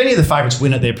 If any of the favourites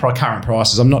win at their current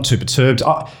prices, I'm not too perturbed.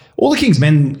 All the King's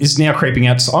Men is now creeping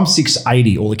out. So I'm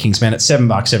 $6.80. All the King's Men at $7,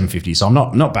 $7.50. So I'm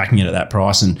not backing it at that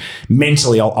price. And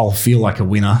mentally, I'll feel like a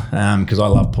winner because I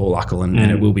love Paul Huckle, and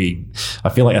it will be. I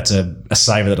feel like that's a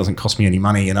saver that doesn't cost me any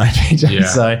money, PJ. Yeah.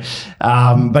 So,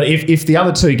 but if the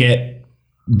other two get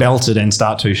belted and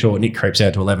start too short, Nick creeps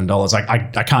out to $11.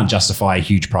 I can't justify a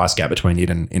huge price gap between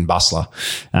it and Bustler,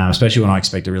 especially when I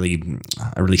expect a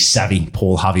really savvy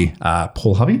Paul Hovey.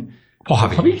 Paul Hovey?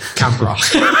 Canberra.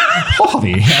 Paul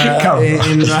Hovey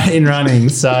in running.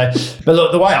 So, but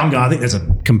look, the way I'm going, I think there's a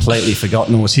completely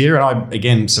forgotten horse here. And I,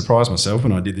 again, surprised myself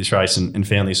when I did this race and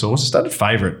found this horse. I started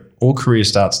favourite all career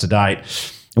starts to date.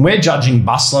 And we're judging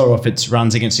Bustler or if it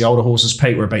runs against the older horses,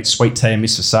 Pete, where it beats Sweet Tea and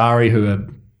Miss Vasari, who are,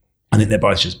 I think they're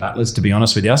both just battlers, to be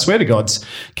honest with you. I swear to God's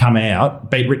come out,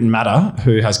 beat Written Matter,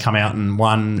 who has come out and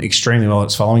won extremely well at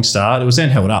its following start. It was then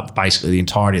held up basically the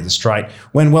entirety of the straight.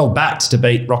 Went well backed to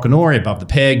beat Rockanori above the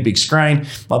peg, big screen.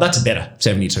 Well, that's a better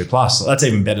 72 plus. That's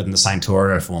even better than the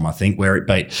Santorio form, I think, where it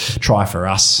beat Try For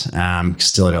Us.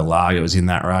 Still at El Largo was in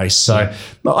that race. So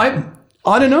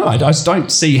I don't know. I just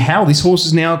don't see how this horse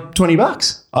is now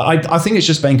 $20. I think it's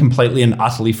just been completely and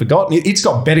utterly forgotten. It's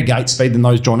got better gate speed than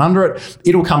those drawn under it.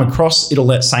 It'll come across. It'll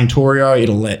let Saintorio.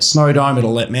 It'll let Snowdome.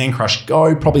 It'll let Man Crush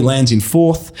go. Probably lands in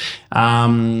fourth. I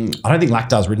don't think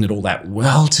Lactar's ridden it all that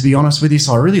well, to be honest with you.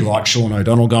 So I really like Sean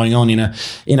O'Donnell going on in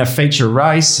a feature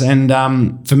race. And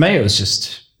for me, it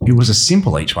was a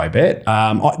simple each way bet.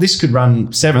 This could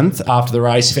run seventh after the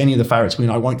race. If any of the favourites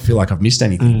win, I won't feel like I've missed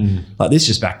anything. Like this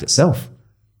just backed itself.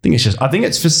 I think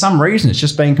it's for some reason it's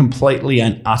just been completely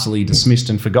and utterly dismissed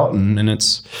and forgotten. And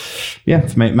it's,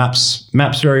 for me, it maps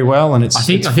very well. And it's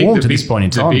formed to this point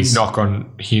in time. The big knock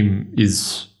on him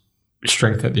is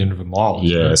strength at the end of a mile.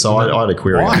 Yeah, so I had a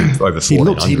query over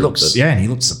 1400. He looked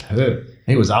superb.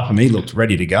 He was up and he looked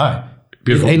ready to go.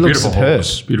 Beautiful, he looked beautiful superb.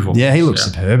 Horse. Beautiful. Yeah, he looked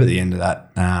superb at the end of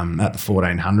that at the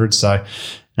 1400. So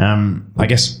I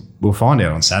guess we'll find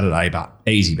out on Saturday, but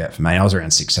easy bet for me. I was around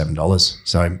 $6-7.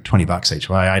 So $20 each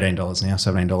way, $18 now,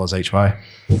 $17 each way.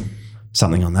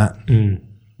 Something on that.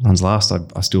 Runs last.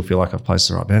 I still feel like I've placed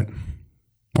the right bet.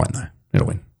 Won't though. It'll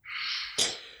win.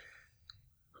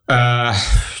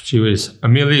 Gee whiz.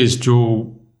 Amelia's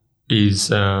Jewel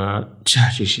is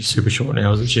she's super short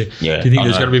now, isn't she? Yeah. Do you think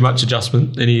there's going to be much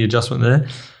any adjustment there?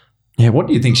 Yeah, what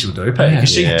do you think she'll do, Pete? Because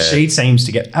she seems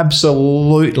to get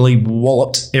absolutely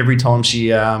walloped every time she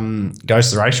goes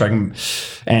to the racetrack.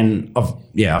 And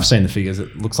I've seen the figures.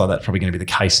 It looks like that's probably going to be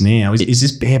the case now. Is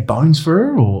this bare bones for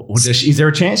her? Or is there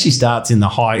a chance she starts in the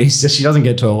high? She doesn't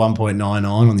get to a 1.99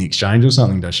 on the exchange or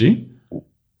something, does she?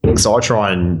 So I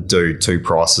try and do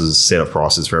set of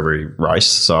prices for every race.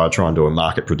 So I try and do a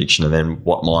market prediction and then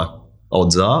what my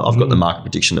odds are. I've got the market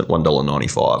prediction at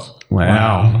 $1.95.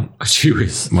 Wow.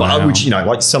 Jeez. Wow. Which,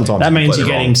 like sometimes... That means you're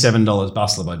getting $7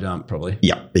 Bustler by jump, probably.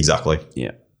 Yeah, exactly.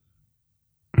 Yeah.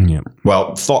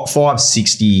 Well,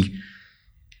 560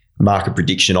 market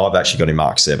prediction, I've actually got in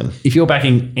Mark 7. If you're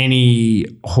backing any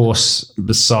horse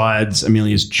besides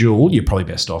Amelia's Jewel, you're probably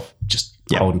best off just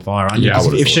holding fire, aren't you? Yeah,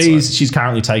 if she's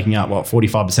currently taking up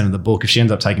 45% of the book, if she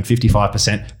ends up taking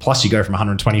 55%, plus you go from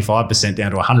 125%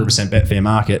 down to 100% Betfair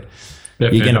market,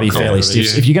 you're going to be fairly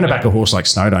stiff. If you're going to back a horse like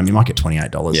Snowdome, you might get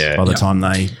 $28 by the time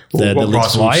the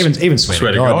lids fly. Even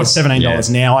swear to God, it's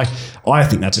 $17 now. I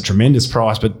think that's a tremendous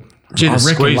price, but I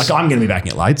reckon I'm going to be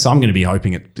backing it late, so I'm going to be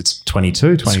hoping it's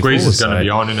 22, 24. Squeeze is going to be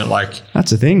on in it.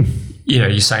 That's the thing. Your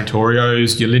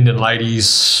Saintorios, your Linden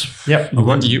Ladies. Yep. You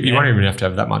won't even have to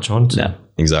have that much on. Yeah,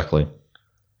 exactly.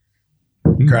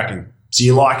 Cracking. So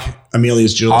you like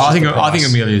Amelia's Jewel? I think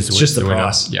Amelia's just the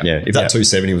price. Yeah. If that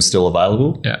 270 was still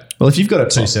available. Yeah. Well, if you've got a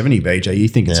 270 BJ, you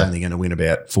think it's only going to win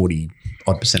about 40%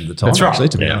 of the time. That's right. Actually,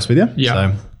 to be honest with you. Yeah.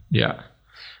 So, yeah.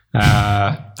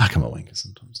 I come a wanker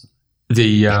sometimes.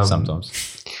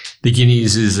 Sometimes. The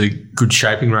Guineas is a good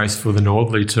shaping race for the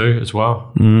Northerly too, as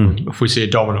well. If we see a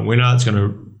dominant winner, it's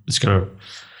going to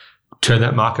turn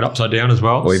that market upside down as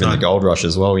well. Or even the Gold Rush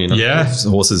as well. Yeah.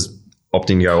 Horses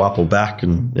opting to go up or back,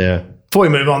 and Before we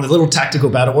move on, the little tactical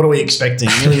battle, what are we expecting?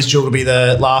 Amelia's Jewel to be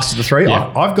the last of the three?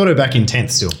 Yeah. I've got her back in 10th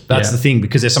still. That's the thing,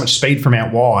 because there's so much speed from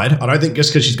out wide. I don't think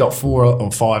just because she's got 4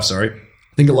 or 5, I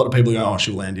think a lot of people go,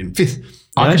 she'll land in 5th.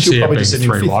 I can see it being just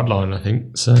 3 wide line, I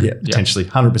think. So potentially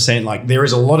 100%. There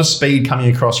is a lot of speed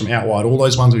coming across from out wide. All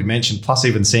those ones we've mentioned, plus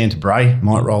even Santa Bray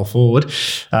might roll forward.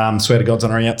 Swear to God's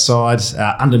on her outside.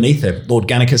 Underneath her, Lord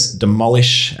Gannicus,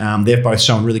 Demolish. They've both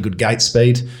shown really good gate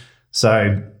speed.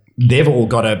 So they've all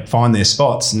got to find their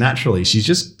spots naturally.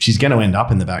 She's going to end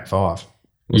up in the back 5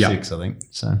 or 6, I think.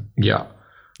 So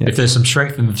if there's some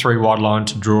strength in the 3 wide line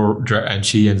to draw, and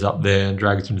she ends up there and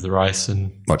drags into the race,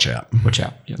 and watch out.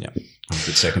 Yeah.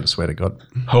 Good second, to swear to God.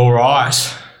 All right.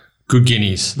 Good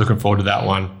Guineas. Looking forward to that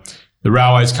one. The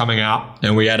Railway's coming up,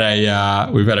 and we've had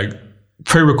a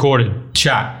pre-recorded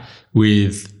chat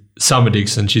with Summer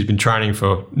Dickson. She's been training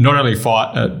for not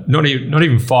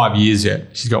even 5 years yet.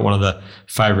 She's got one of the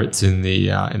favourites in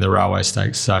the Railway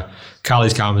Stakes. So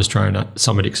Carly's Karma's trainer,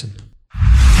 Summer Dickson.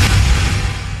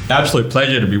 Absolute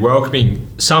pleasure to be welcoming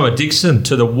Summer Dickson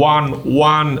to the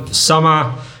 1-1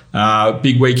 Summer.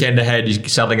 Big weekend ahead. You're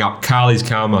saddling up Carly's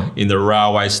Karma in the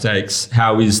Railway Stakes.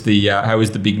 How is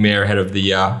the big mare ahead of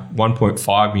the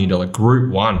 $1.5 million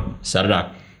Group 1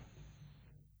 Saturday?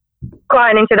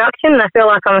 Quite an introduction. I feel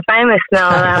like I'm famous now.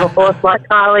 I have a horse like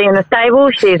Carly in the stable.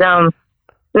 She's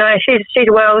she's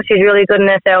well. She's really good in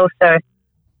herself. So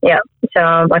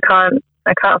I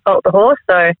can't fault the horse.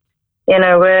 So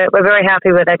we're very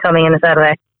happy with her coming in the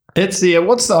Saturday. It's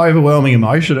what's the overwhelming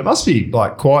emotion? It must be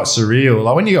quite surreal.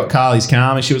 Like when you got Carly's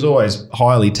Karma, she was always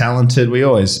highly talented. We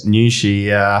always knew she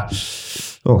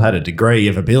well, had a degree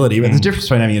of ability, but there's a difference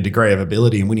between having a degree of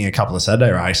ability and winning a couple of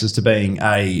Saturday races to being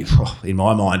in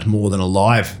my mind, more than a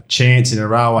live chance in a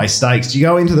railway stakes. Do you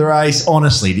go into the race,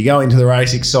 honestly, do you go into the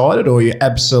race excited, or are you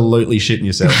absolutely shitting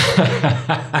yourself?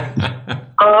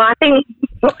 I think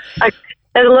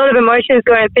there's a lot of emotions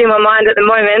going through my mind at the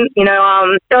moment. You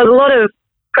know, there was a lot of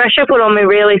pressure put on me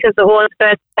really since the horse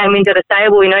first came into the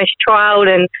stable. You know, she trialled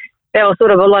and there was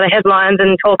sort of a lot of headlines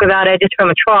and talk about her just from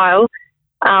a trial.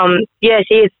 Yeah,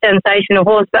 she is a sensational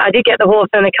horse, but I did get the horse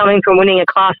only coming from winning a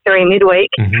Class 3 midweek.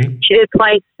 Mm-hmm. She did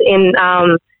place in,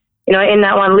 you know, in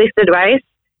that one listed race.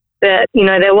 But, you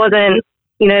know, there wasn't,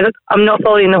 you know, I'm not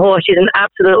faulting the horse. She's an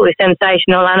absolutely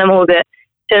sensational animal that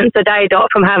since the day dot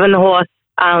from having the horse,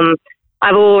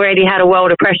 I've already had a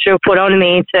world of pressure put on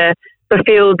me to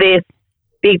fulfill this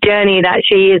big journey that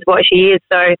she is what she is.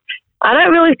 So I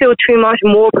don't really feel too much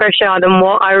more pressure than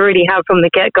what I already have from the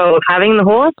get-go of having the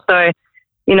horse. So,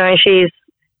 you know, she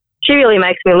really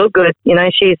makes me look good. You know,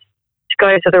 she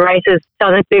goes to the races,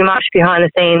 doesn't do much behind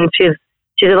the scenes.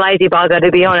 She's a lazy bugger,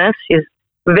 to be honest. She's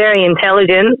very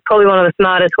intelligent, probably one of the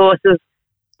smartest horses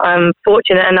I'm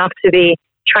fortunate enough to be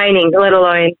training, let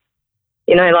alone,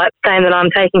 you know, like saying that I'm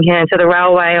taking her to the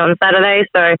railway on Saturday.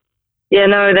 So, yeah,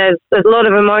 no, there's a lot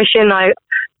of emotion.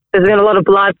 There's been a lot of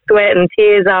blood, sweat and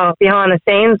tears behind the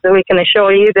scenes, so we can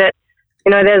assure you that,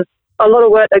 you know, there's a lot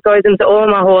of work that goes into all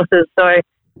my horses. So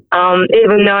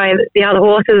even though the other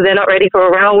horses, they're not ready for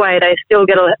a railway, they still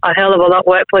get a hell of a lot of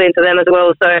work put into them as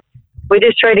well. So we're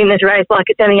just treating this race like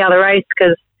it's any other race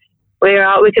because we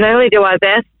can only do our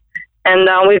best. And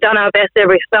we've done our best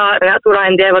every start, and that's what I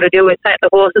endeavour to do, is take the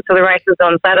horses to the races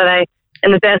on Saturday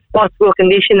in the best possible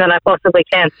condition that I possibly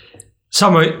can.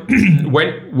 Summer,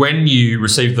 when you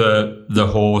received the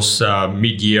horse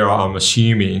mid-year, I'm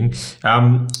assuming,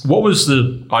 what was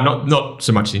the not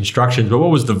so much the instructions, but what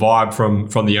was the vibe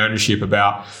from the ownership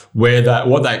about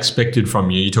what they expected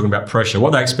from you? You're talking about pressure.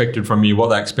 What they expected from you? What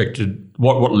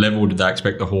what level did they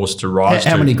expect the horse to rise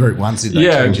to? How many Group 1s did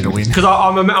they change you to win? Because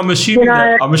I'm assuming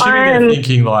they're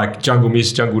thinking like Jungle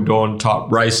Miss, Jungle Dawn type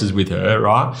races with her,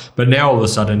 right? But now all of a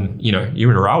sudden, you know,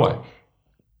 you're in a railway.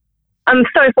 I'm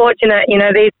so fortunate, you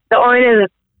know, the owners,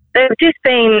 they've just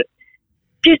been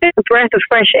a breath of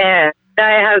fresh air.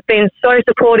 They have been so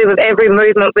supportive of every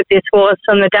movement with this horse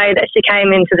from the day that she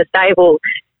came into the stable.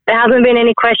 There hasn't been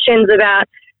any questions about,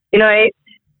 you know,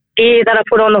 gear that I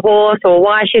put on the horse or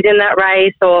why she's in that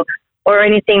race or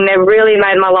anything. They've really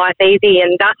made my life easy,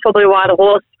 and that's probably why the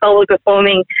horse is probably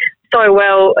performing so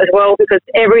well as well, because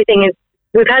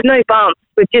we've had no bumps.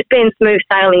 We've just been smooth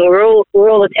sailing. We're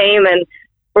all a team, and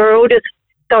we're all just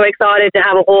so excited to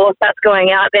have a horse that's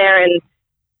going out there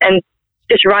and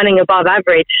just running above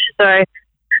average. So,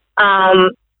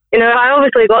 you know, I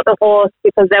obviously got the horse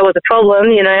because there was a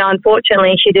problem. You know,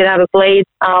 unfortunately, she did have a bleed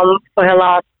for her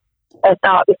last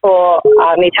start before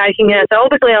me taking her. So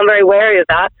obviously, I'm very wary of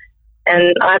that,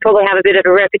 and I probably have a bit of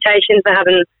a reputation for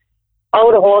having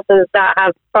older horses that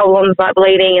have problems like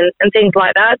bleeding and things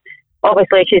like that.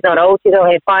 Obviously, she's not old; she's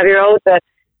only a 5-year-old, but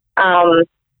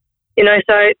you know,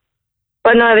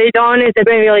 but no, the owners have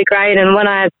been really great. And when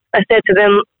I said to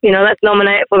them, you know, let's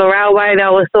nominate for the railway, they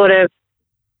were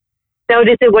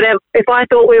just say whatever. If I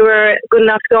thought we were good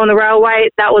enough to go on the railway,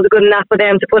 that was good enough for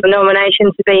them to put the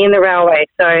nomination to be in the railway.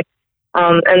 So,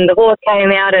 and the horse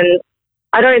came out, and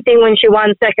I don't think when she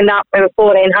won second up in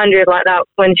 1400 like that,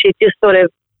 when she just sort of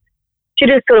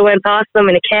went past them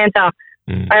in a canter.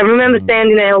 I remember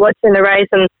standing there watching the race,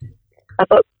 and I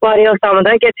thought, bloody hell, someone,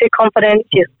 don't get too confident.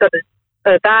 She's got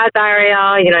a bad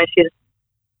barrier, you know,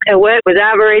 her work was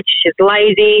average, she's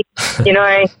lazy, you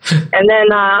know. And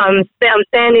then I'm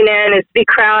standing there in this big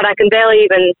crowd. I can barely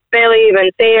even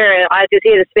see her. I just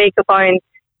hear the speakerphone,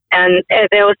 and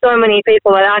there were so many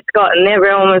people at Ascot, and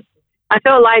everyone I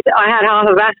felt like I had half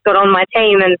of Ascot on my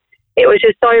team, and it was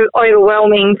just so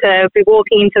overwhelming to be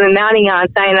walking into the mounting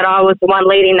yard saying that I was the one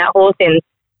leading that horse in.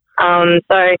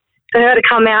 So for her to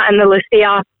come out in the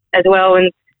Lucia as well,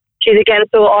 and she's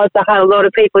against all odds. I had a lot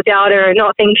of people doubt her and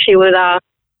not think she would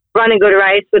run a good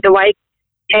race with the weight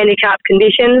handicap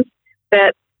conditions.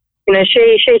 But, you know,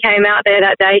 she came out there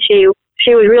that day. She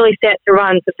was really set to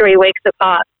run for 3 weeks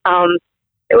apart.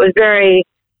 It was very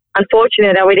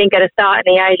unfortunate that we didn't get a start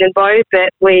in the Asian Bow, but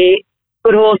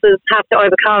good horses have to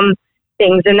overcome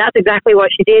things, and that's exactly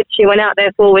what she did. She went out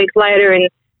there 4 weeks later, and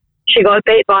she got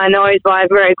beat by a nose by a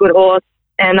very good horse.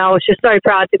 And I was just so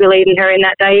proud to be leading her in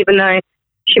that day, even though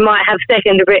she might have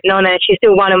second written on her. She's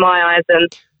still one in my eyes,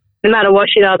 and no matter what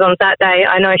she does on that day,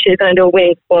 I know she's going to do a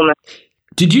winning performance.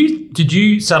 Did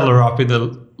you saddle her up in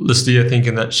the Lucia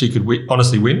thinking that she could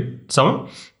honestly win, Summer?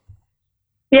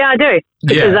 Yeah, I do.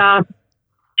 Because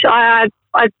I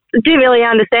didn't really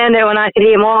understand it when I could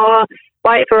hear more,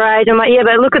 wait for age. I'm like, yeah,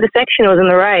 but look at the sectionals in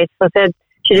the race. I said,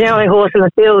 she's the only horse in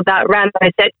the field that ran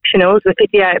those sectionals with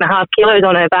 58.5 kilos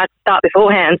on her back to start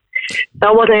beforehand. So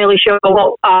I wasn't really sure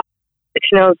what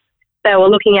sectionals they were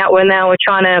looking at when they were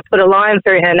trying to put a line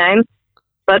through her name.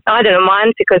 But I didn't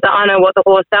mind because I know what the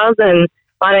horse does and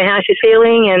I know how she's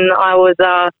feeling. And I was,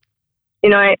 I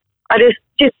just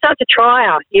such a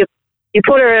trier. You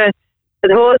put her,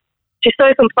 the horse, she's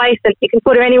so complacent. You can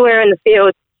put her anywhere in the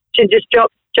field. She just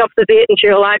drops a bit and she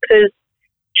relaxes.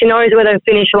 She knows where the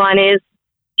finish line is.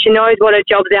 She knows what her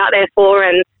job's out there for.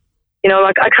 And,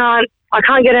 I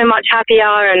can't get her much happier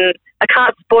and I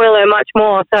can't spoil her much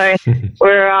more. So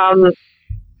we're,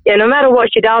 no matter what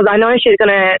she does, I know she's going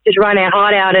to just run her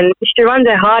heart out. And if she runs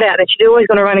her heart out, then she's always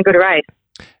going to run a good race.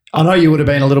 I know you would have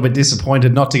been a little bit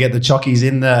disappointed not to get the chockies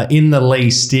in the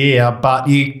Lee steer, but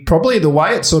the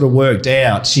way it sort of worked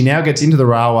out, she now gets into the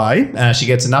railway. She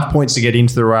gets enough points to get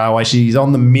into the railway. She's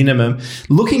on the minimum.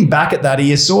 Looking back at that, are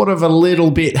you sort of a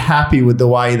little bit happy with the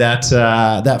way that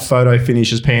that photo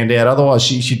finish has panned out? Otherwise,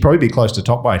 she'd probably be close to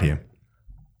top weight here.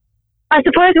 I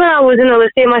suppose when I was in the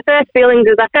steer, my first feelings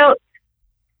is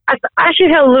I actually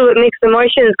felt a little bit mixed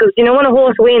emotions because, when a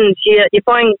horse wins, you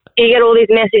get all these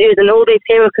messages and all these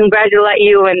people congratulate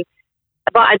you.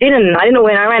 But I didn't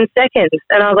win. I ran second.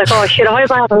 And I was like, oh, shit, I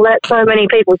hope I haven't let so many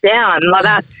people down. Like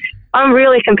that. I'm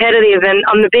really competitive and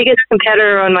I'm the biggest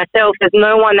competitor on myself. There's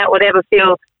no one that would ever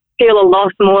feel a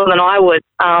loss more than I would.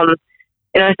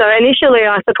 So initially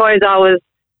I suppose I was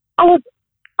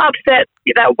upset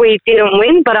that we didn't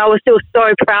win, but I was still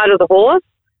so proud of the horse.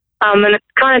 And it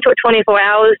kind of took 24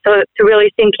 hours to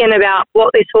really sink in about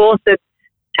what this horse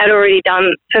had already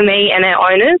done for me and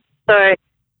our owners. So,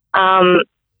 after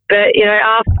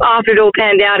it all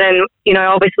panned out and,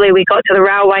 obviously we got to the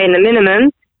railway in the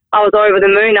minimum, I was over the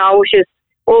moon. I was just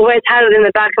always had it in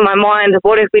the back of my mind of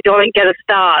what if we don't get a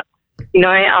start,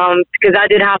 because that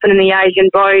did happen in the Asian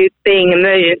Bow being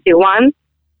emergency one.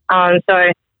 But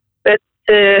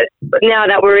now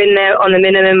that we're in there on the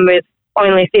minimum with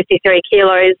only 53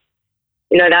 kilos,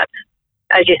 that's,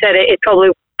 as you said, it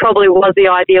probably was the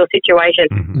ideal situation.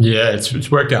 Mm-hmm. Yeah, it's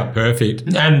worked out perfect.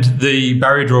 And the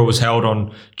barrier draw was held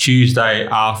on Tuesday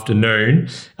afternoon.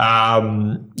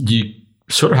 You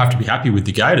sort of have to be happy with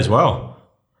the gate as well.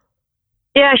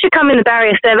 Yeah, I should come in the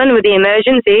barrier 7 with the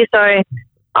emergency, so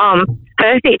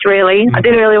perfect, really. I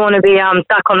didn't really want to be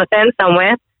stuck on the fence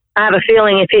somewhere. I have a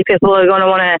feeling a few people are going to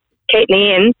want to keep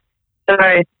me in, so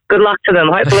good luck to them.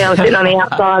 Hopefully I'm sitting on the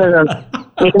outside of them.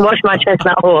 You can watch my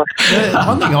chestnut horse.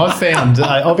 One thing I've found,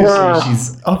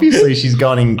 she's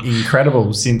gone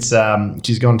incredible since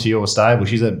she's gone to your stable.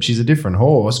 She's a different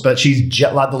horse, but she's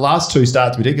like the last 2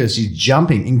 starts, particularly, she's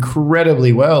jumping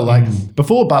incredibly well. Like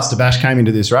before Buster Bash came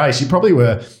into this race, it probably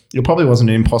wasn't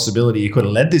an impossibility. You could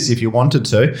have led this if you wanted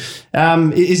to.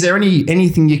 Is there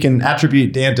anything you can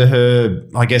attribute down to her,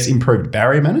 I guess, improved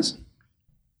barrier manners?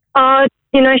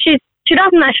 She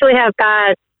doesn't actually have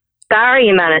bad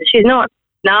barrier manners. She's not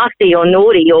nasty or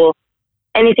naughty or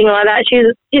anything like that.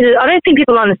 I don't think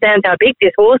people understand how big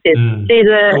this horse is.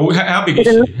 How big is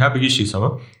she? How big is she,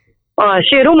 Summer? Oh,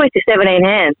 she had almost 17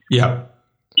 hands. Yeah.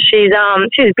 She's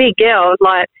a big girl.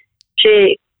 Like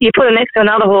you put her next to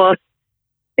another horse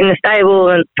in the stable,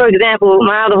 and for example,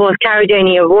 my other horse,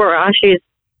 Carragini Aurora, she's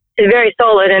very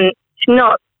solid and she's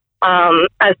not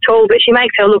as tall, but she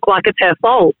makes her look like it's her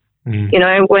fault.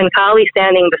 When Carly's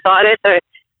standing beside her. So,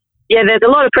 yeah, there's a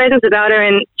lot of presence about her,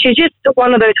 and she's just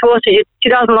one of those horses. She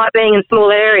doesn't like being in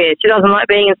small areas. She doesn't like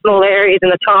being in small areas in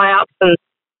the tie-ups, and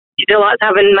she likes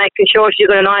making sure she's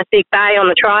got a nice big bay on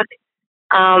the truck.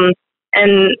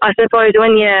 And I suppose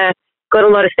when you got a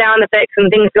lot of sound effects and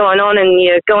things going on and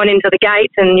you're going into the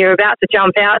gates and you're about to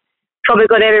jump out, probably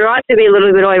got every right to be a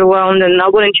little bit overwhelmed, and I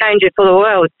wouldn't change it for the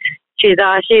world. She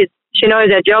knows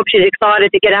her job. She's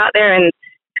excited to get out there and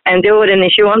do it, and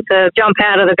if she wants to jump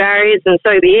out of the barriers, and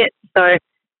so be it. So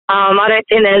I don't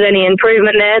think there's any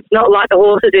improvement there. It's not like the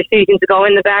horses are refusing to go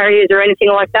in the barriers or anything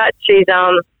like that. She's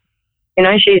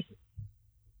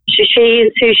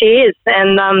she's who she is,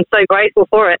 and I'm so grateful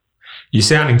for it. You're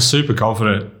sounding super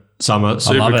confident, Summer.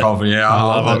 Super confident. Yeah,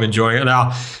 I'm enjoying it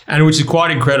now, and which is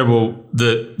quite incredible.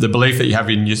 The belief that you have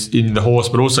in the horse,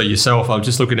 but also yourself. I'm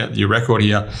just looking at your record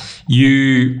here.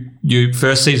 Your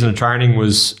first season of training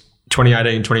was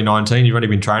 2018, 2019. You've only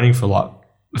been training for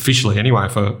officially anyway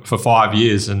for 5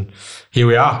 years, and here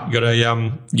we are. You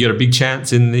got a big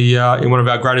chance in one of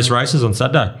our greatest races on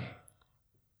Saturday.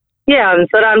 Yeah,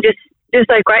 but I'm just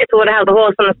so grateful to have the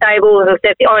horse on the stable. As I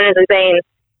said, the owners have been.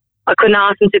 I couldn't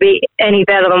ask them to be any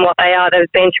better than what they are.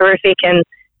 They've been terrific, and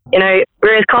you know,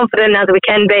 we're as confident as we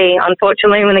can be.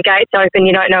 Unfortunately, when the gates open,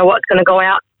 you don't know what's going to go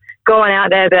on out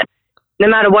there. But no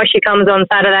matter what she comes on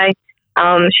Saturday,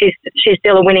 she's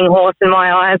still a winning horse in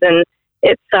my eyes, and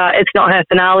it's not her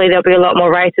finale. There'll be a lot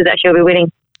more races that she'll be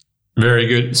winning. Very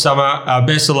good. Summer,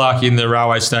 best of luck in the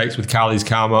Railway Stakes with Carly's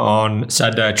Karma on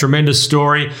Saturday. Tremendous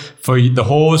story for the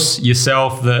horse,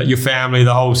 yourself, your family,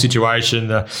 the whole situation,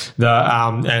 to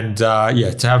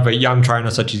have a young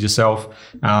trainer such as yourself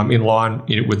in line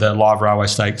with the live Railway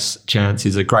Stakes chance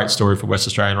is a great story for West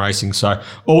Australian racing. So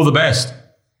all the best.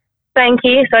 Thank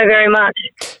you so very much.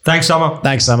 Thanks, Summer.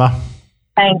 Thanks, Summer.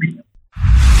 Thanks.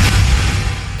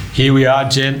 Here we are,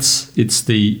 gents. It's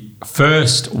the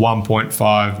first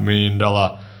 $1.5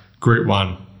 million Group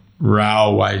 1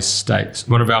 Railway Stakes,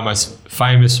 one of our most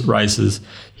famous races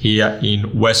here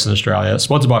in Western Australia.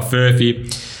 Sponsored by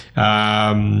Furphy.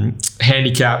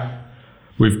 Handicap,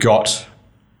 we've got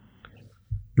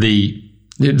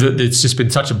it's just been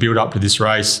such a build-up to this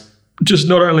race. Just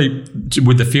not only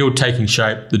with the field taking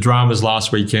shape, the dramas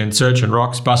last weekend, Search and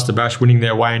Rocks, Buster Bash winning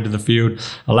their way into the field.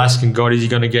 Alaskan God, is he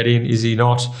going to get in? Is he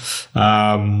not?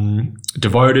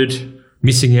 Devoted,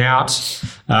 missing out.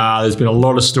 There's been a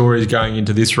lot of stories going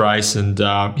into this race, and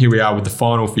here we are with the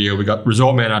final field. We've got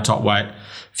Resort Man, our top weight,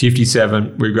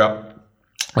 57. We've got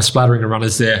a splattering of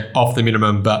runners there off the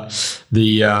minimum, but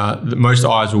the most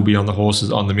eyes will be on the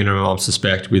horses on the minimum, I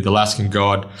suspect, with Alaskan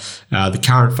God, the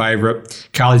current favourite.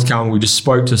 Carly's Karma, we just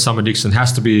spoke to Summer Dickson,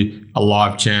 has to be a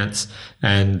live chance.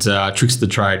 And Tricks of the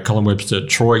Trade, Colin Webster,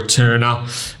 Troy Turner,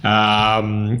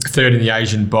 third in the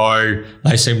Asian Bow.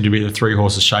 They seem to be the three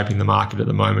horses shaping the market at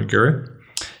the moment, Guru.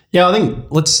 Yeah, I think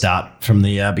let's start from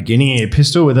the beginning here,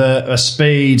 Pistol, with a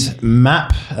speed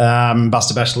map.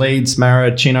 Buster Bash leads,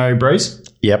 Mara, Chino, Breeze.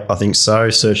 Yep, I think so.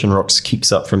 Search and Rocks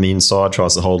kicks up from the inside,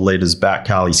 tries to hold leaders back.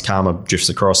 Carly's Karma drifts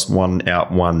across, one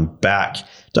out, one back.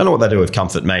 Don't know what they do with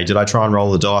Comfort Me. Did they try and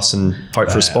roll the dice and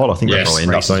hope for a spot? I think they probably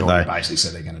end up, don't they? Basically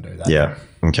said they're going to do that. Yeah,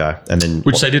 okay. And then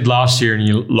Which they did last year, and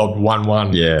you lobbed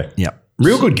 1-1. Yeah. Yeah.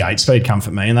 Real good gate speed,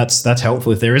 Comfort Me, and that's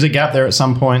helpful. If there is a gap there at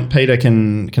some point, Peter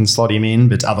can slot him in,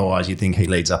 but otherwise you think he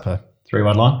leads up a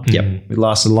 3-wide line. Yep. With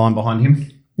last of the line behind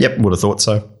him. Yep, would have thought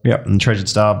so. Yep, and Treasured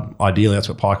Star, ideally, that's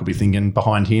what Pike will be thinking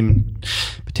behind him,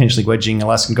 potentially wedging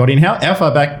Alaskan God in. How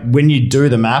far back, when you do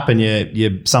the map and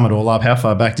you sum it all up, how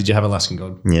far back did you have Alaskan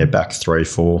God? Yeah, back 3,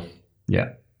 4. Yeah.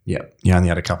 You only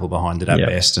had a couple behind it at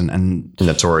best. And the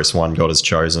Notorious One God is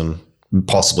chosen,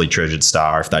 possibly Treasured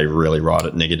Star if they really write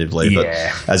it negatively.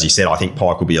 Yeah. But as you said, I think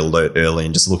Pike will be alert early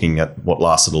and just looking at what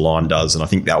last of the line does, and I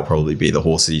think that'll probably be the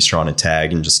horse that he's trying to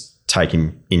tag and just take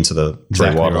him into the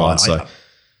 3-wide line. So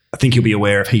I think he'll be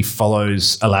aware if he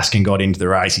follows Alaskan God into the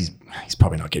race, he's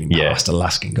probably not getting past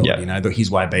Alaskan God. You know,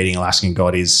 his way of beating Alaskan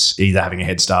God is either having a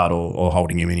head start or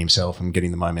holding him in himself and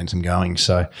getting the momentum going.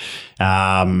 So,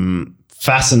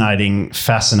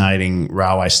 fascinating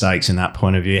railway stakes in that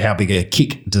point of view. How big a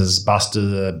kick does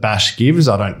Buster Bash gives?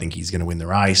 I don't think he's going to win the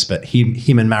race, but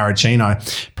him and Maricino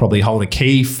probably hold a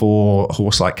key for a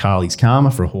horse like Carly's Karma,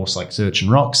 for a horse like Search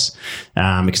and Rocks,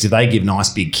 because if they give nice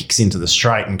big kicks into the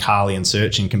straight and Carly and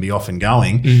Searching can be off and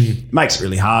going, it makes it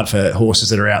really hard for horses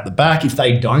that are out the back. If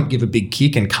they don't give a big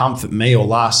kick and Comfort Me or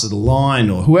Last of the Line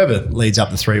or whoever leads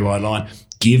up the 3-wide line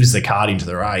gives the card into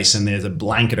the race and there's a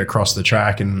blanket across the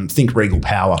track and think Regal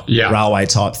Power, railway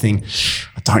type thing.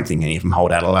 I don't think any of them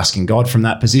hold out Alaskan God from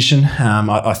that position.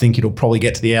 I think it'll probably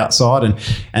get to the outside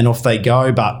and off they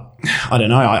go. But I don't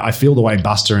know. I feel the way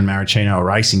Buster and Maricino are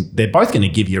racing, they're both going to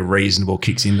give you reasonable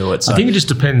kicks into it. So I think it just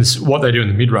depends what they do in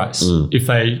the mid-race. If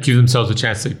they give themselves a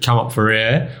chance to come up for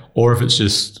air, or if it's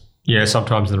just,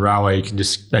 sometimes in the railway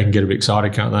they can get a bit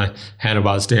excited, can't they?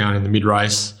 Handlebars down in the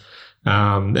mid-race.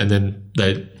 And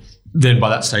then by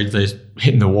that stage they're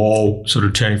hitting the wall, sort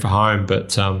of turning for home.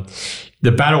 But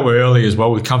the battle early as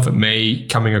well with Comfort Me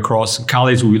coming across.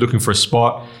 Carly's will be looking for a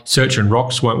spot. Search and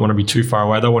Rocks won't want to be too far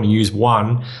away. They want to use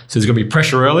one. So there's going to be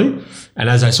pressure early. And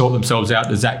as they sort themselves out,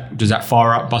 does that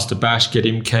fire up Buster Bash, get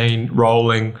him keen,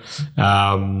 rolling?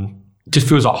 Just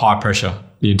feels like high pressure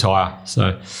the entire.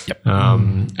 So,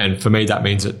 and for me that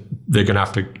means that they're going to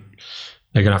have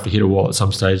to hit a wall at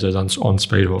some stage, those on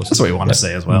speed horses. That's what we want to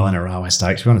see as well in a railway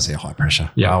stakes. We want to see a high pressure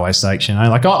railway stakes.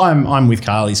 Like I'm with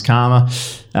Carly's Karma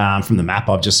from the map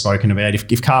I've just spoken about.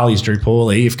 If Carly's drew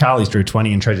poorly, if Carly's drew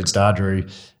 20 and Treasured Star drew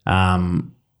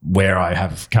where I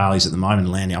have Carly's at the moment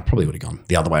and landing, I probably would have gone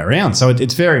the other way around. So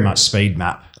it's very much speed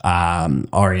map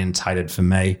orientated for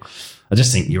me. I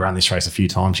just think you run this race a few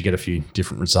times, you get a few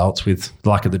different results with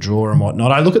luck of the draw and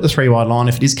whatnot. I look at the 3 wide line.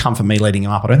 If it is Comfort Me leading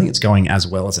him up, I don't think it's going as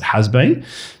well as it has been.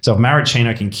 So if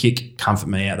Maricino can kick Comfort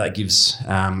Me out, that gives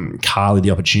Carly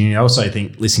the opportunity. I also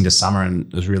think listening to Summer, and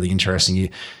it was really interesting,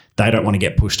 they don't want to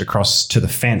get pushed across to the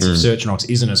fence if Search and Ox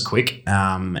isn't as quick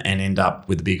and end up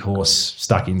with the big horse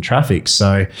stuck in traffic.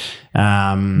 So, so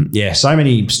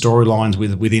many storylines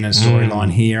within a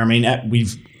storyline here. I mean,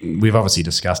 we've obviously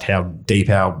discussed how deep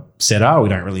our set are. We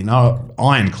don't really know.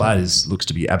 Ironclad looks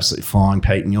to be absolutely flying,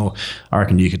 Pete, and I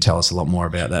reckon you could tell us a lot more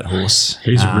about that horse.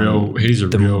 He's a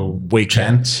real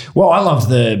weekend. Well,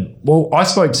 I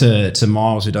spoke to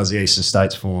Miles, who does the Eastern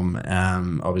States form,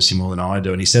 obviously more than I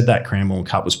do, and he said that Cranbourne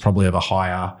Cup was probably of a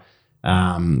higher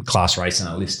class race than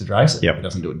a listed race. It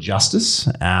doesn't do it justice.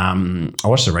 I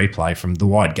watched the replay from the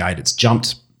wide gate. It's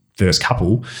jumped first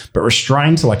couple, but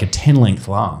restrained to like a 10-length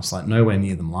last, like nowhere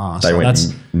near them last. They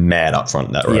went mad up front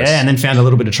in that race. Yeah, and then found a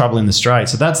little bit of trouble in the straight.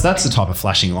 So that's the type of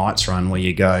flashing lights run where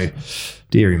you go,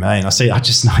 dearie me. And I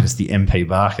just noticed the MP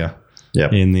Barker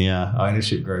in the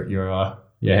ownership group, your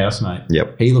housemate.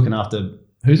 Yep. Who's looking after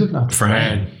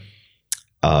Fran?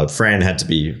 Fran had to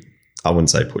be, I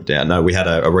wouldn't say put down. No, we had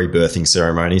a rebirthing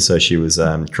ceremony, so she was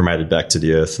cremated back to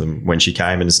the earth when she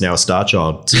came, and is now a star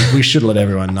child. We should let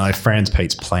everyone know Fran's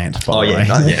Pete's plant, by the way.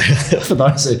 Yeah. For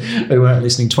those who weren't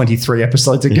listening 23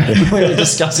 episodes ago, we were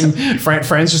discussing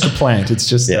Fran's just a plant. It's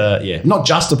just, not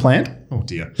just a plant. Oh,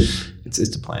 dear.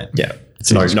 It's a plant. Yeah.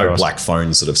 It's no black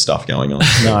phone sort of stuff going on.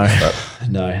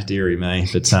 No, dearie me.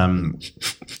 But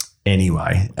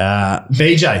anyway,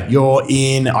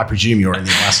 BJ, I presume you're in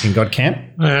the Alaskan God camp?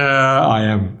 I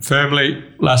am firmly.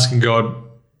 Alaskan God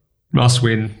must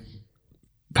win.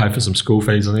 Pay for some school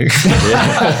fees, I think.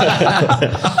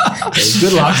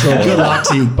 Good luck, Phil. Good luck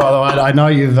to you. By the way, I know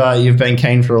you've been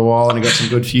keen for a while and you've got some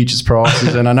good futures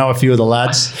prices, and I know a few of the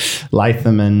lads,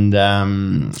 Latham and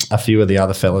a few of the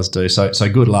other fellas do. So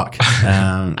good luck.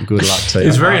 Good luck to you.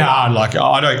 It's very hard. Like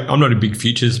I'm not a big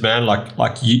futures man,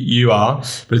 like you are,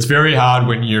 but it's very hard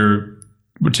when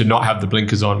to not have the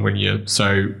blinkers on when you're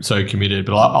so committed.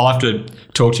 But I'll have to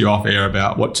talk to you off air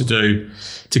about what to do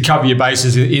to cover your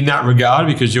bases in that regard,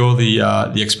 because you're the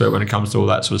expert when it comes to all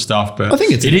that sort of stuff. But I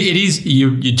think it is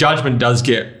your judgment does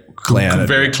get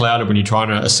very clouded when you're trying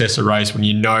to assess a race when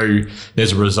you know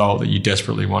there's a result that you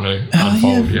desperately want to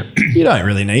unfold. Yeah. You don't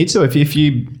really need to. If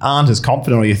you aren't as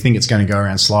confident, or you think it's going to go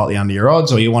around slightly under your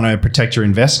odds, or you want to protect your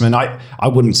investment, I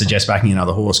wouldn't suggest backing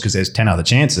another horse because there's 10 other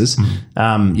chances.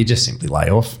 You just simply lay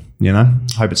off.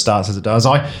 Hope it starts as it does.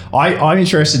 I'm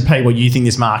interested, Pete, what you think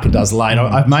this market does late.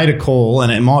 I've made a call,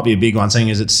 and it might be a big one, seeing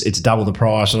as it's double the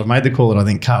price. I've made the call that I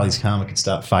think Carly's Karma could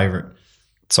start favourite.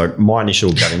 So my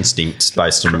initial gut instinct,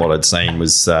 based on what I'd seen,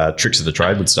 was Tricks of the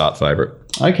Trade would start favourite.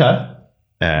 Okay.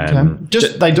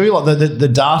 They do like the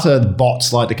data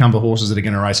bots like to come for horses that are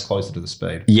going to race closer to the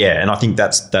speed. Yeah, and I think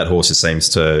that horse just seems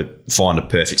to find a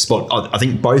perfect spot. I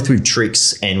think both with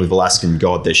Tricks and with Alaskan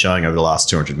God, they're showing over the last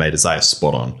 200 metres they are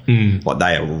spot on. Like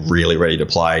they are really ready to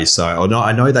play. So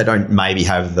I know they don't maybe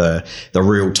have the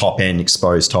real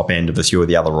exposed top end of a few of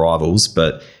the other rivals,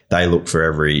 but they look for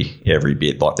every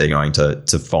bit like they're going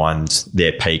to find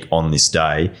their peak on this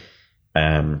day.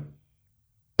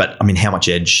 But, I mean, how much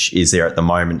edge is there at the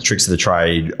moment? Tricks of the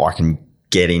Trade, I can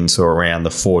get into around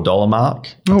the $4 mark.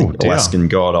 Alaskan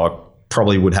God, I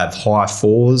probably would have high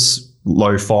 4s,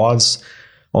 low 5s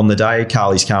on the day.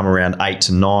 Carly's Karma around 8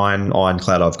 to 9.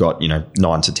 Ironclad, I've got,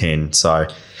 9 to 10. So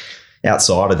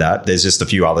outside of that, there's just a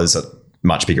few others at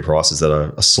much bigger prices that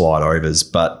are slight overs,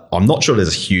 but I'm not sure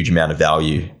there's a huge amount of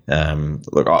value.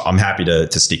 Look, I'm happy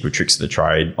to stick with Tricks of the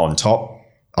Trade on top.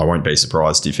 I won't be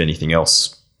surprised if anything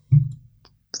else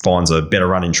finds a better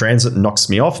run in transit and knocks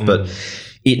me off, but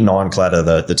it and Ironclad are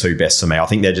the two best for me. I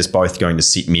think they're just both going to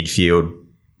sit midfield,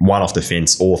 one off the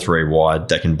fence, all 3 wide.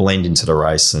 They can blend into the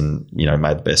race and,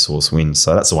 may the best horse win.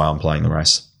 So that's the way I'm playing the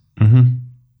race.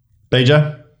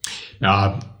 BJ?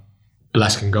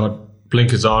 Alaskan God,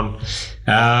 blinkers on.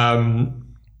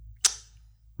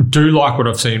 Do like what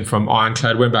I've seen from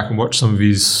Ironclad. Went back and watched some of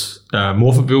his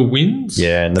Morphettville wins.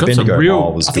 Yeah, and the Bendigo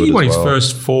Mile was good. I think he won his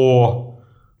first 4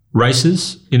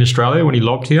 races in Australia when he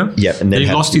logged here. Yeah, and then he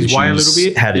lost his way a little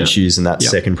bit. Had issues in that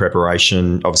second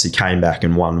preparation. Obviously came back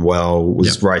and won well.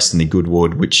 Was raced in the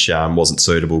Goodwood, which wasn't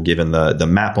suitable given the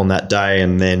map on that day.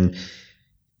 And then,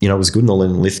 it was good in the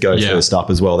Lithgow first up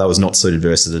as well. That was not suited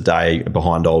versus the day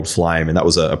behind Old Flame, and that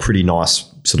was a pretty nice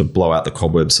sort of blow out the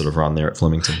cobwebs sort of run there at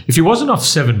Flemington. If he wasn't off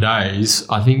 7 days,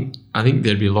 I think I think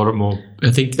there'd be a lot of more.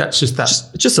 I think that's just that.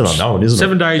 It's just an unknown, isn't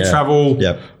it? 7-day travel.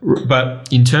 Yeah. But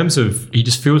in terms of, he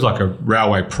just feels like a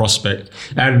railway prospect.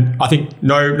 And I think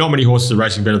not many horses are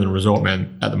racing better than Resort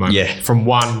Man at the moment. Yeah. From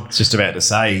one. It's just about to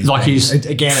say. Like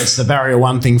again, it's the barrier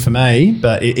one thing for me.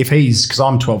 But if he's, because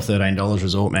I'm $12, $13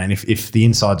 Resort Man, if the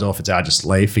inside's off, it's out, just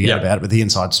leave, forget about it. But the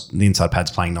inside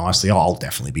pad's playing nicely. I'll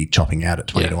definitely be chopping out at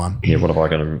 20 to 1. Yeah, what have I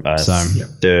got him?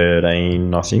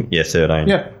 13, I think. Yeah, 13.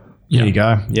 Yeah. There you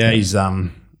go. Yeah, he's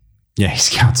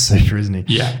going super, isn't he?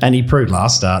 Yeah. And he proved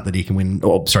last start that he can win,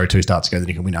 2 starts ago that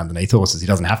he can win underneath horses. He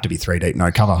doesn't have to be 3 deep,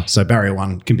 no cover. So barrier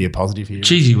one can be a positive here.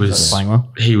 Geez, he was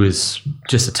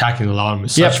just attacking the line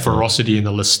with such ferocity in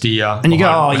the Lastia. And you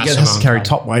go, he has to carry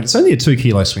top weight. It's only a 2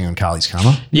 kilo swing on Carly's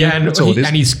Karma. Yeah, and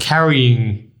he's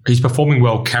performing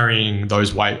well carrying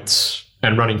those weights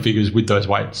and running figures with those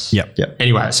weights. Yep.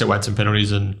 Anyway, set weights and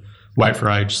penalties and weight for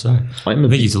age. So I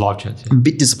think he's a live chance. I'm a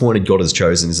bit disappointed God Has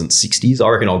Chosen isn't 60s. I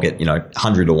reckon I'll get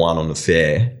 100 to 1 on the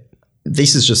fair.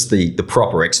 This is just the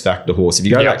proper X Factor horse. If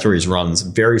you go back through his runs,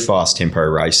 very fast tempo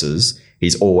races,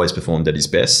 he's always performed at his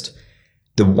best.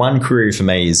 The one query for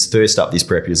me is first up this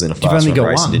prep, he was in a fast run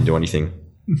race and didn't do anything.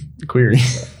 The query.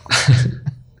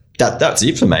 That's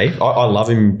it for me. I love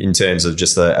him in terms of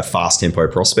just a fast tempo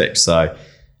prospect. So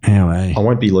I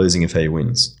won't be losing if he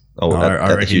wins.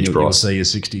 I reckon you'll see your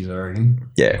 60s, I reckon.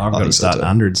 Yeah. I've got to start in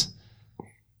hundreds.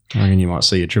 I reckon you might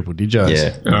see your triple digits.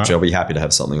 Yeah. Right. I'll be happy to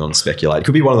have something on speculate. It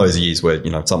could be one of those years where,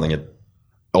 something at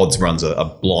odds runs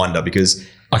a blinder because...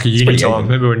 Like a uni time.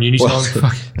 Remember when uni time?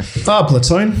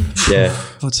 Platoon. Yeah.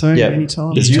 Platoon, uni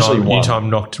time. There's usually one. Uni time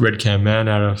knocked Red Cam Man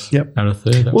out of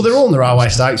third. Well, they're all in the railway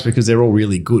stakes because they're all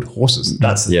really good horses.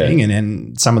 That's the thing.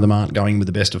 And some of them aren't going with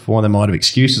the best of 4. They might have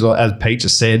excuses. Or, as Pete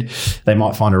just said, they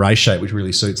might find a race shape which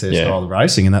really suits their style of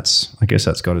racing. And I guess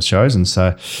that's God Has Chosen.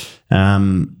 So,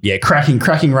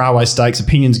 cracking railway stakes.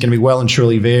 Opinions going to be well and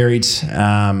truly varied.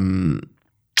 I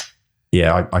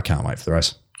can't wait for the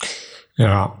race.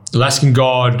 Yeah, Alaskan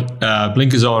God,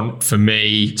 blinkers on for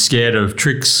me. Scared of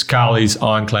Tricks, Carly's,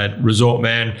 Ironclad, Resort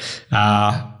Man.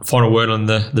 Final word on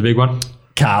the big one.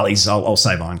 Carly's, I'll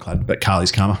save Ironclad, but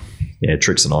Carly's Karma. Yeah,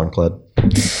 Tricks and Ironclad.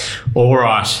 All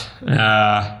right.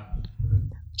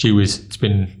 Gee whiz, it's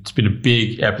been a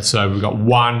big episode. We've got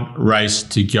one race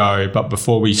to go, but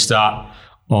before we start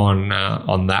on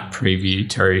that preview,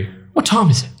 Terry, what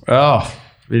time is it? Oh,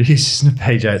 it is, isn't it,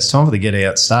 PJ? It's time for the Get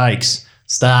Out Stakes.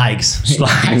 Stakes.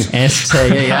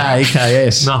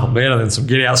 S-T-E-A-K-S. Nothing better than some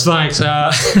Get Out Stakes.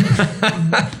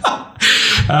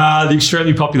 The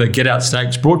extremely popular Get Out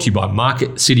Stakes brought to you by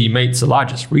Market City Meats, the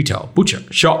largest retail butcher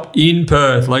shop in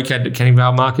Perth, located at Canning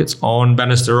Vale Markets on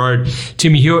Bannister Road.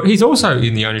 Timmy Hewitt, he's also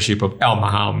in the ownership of Al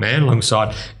Mahal Man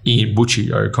alongside Ian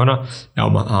Butchie O'Connor. Al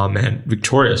Mahal Man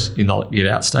victorious in the Get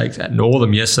Out Stakes at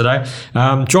Northam yesterday.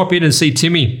 Drop in and see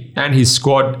Timmy and his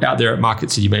squad out there at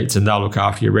Market City Meats, and they'll look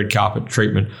after your red carpet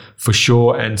treatment for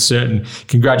sure and certain.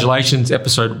 Congratulations,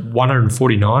 episode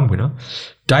 149 winner,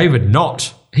 David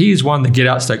Knott. He's won the Get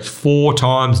Out Stakes 4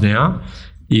 times now,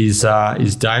 is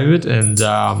David, and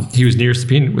he was nearest the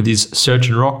pin with his Search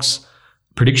and Rocks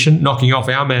prediction, knocking off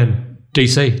our man,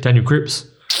 DC, Daniel Cripps,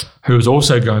 who was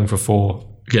also going for 4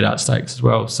 Get Out Stakes as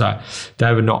well. So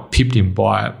David Knott pipped him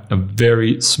by a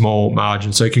very small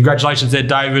margin. So congratulations there,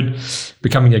 David,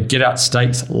 becoming a Get Out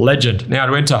Stakes legend. Now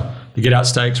to enter the Get Out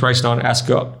Stakes, race 9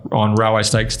 Ascot on Railway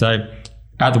Stakes Day,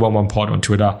 at the 11 Pod on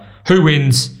Twitter. Who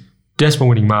wins? Decimal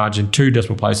winning margin, 2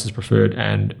 decimal places preferred,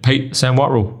 and Pete, Sam White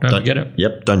rule. Don't forget it.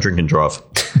 Yep, don't drink and drive.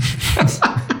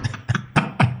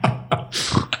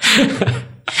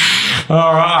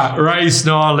 All right, race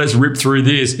 9. Let's rip through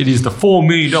this. It is the $4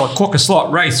 million Quokka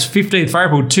slot race, 15th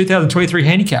April 2023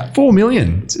 handicap. $4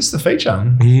 million. Is this the feature?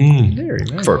 Very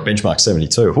nice. For a benchmark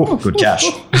 72. Ooh, good cash.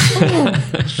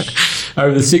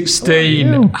 Over the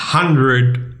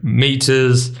 1,600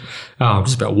 metres. I'm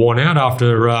just about worn out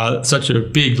after such a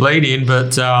big lead in,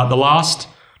 but the last,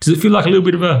 does it feel like a little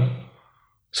bit of a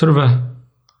sort of a...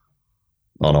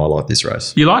 Oh no, I like this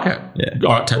race. You like it? Yeah.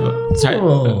 All right, take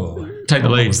the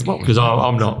lead, because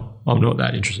I'm not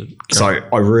that interested. So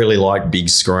I really like big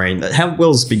screen. How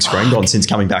well's big screen gone since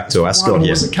coming back to Ascot?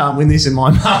 I can't win this in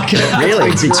my market. Really?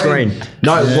 Big screen.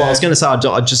 No, well, I was going to say,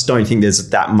 I just don't think there's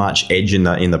that much edge in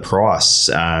the price.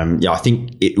 I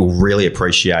think it will really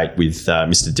appreciate with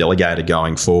Mr. Delegator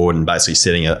going forward and basically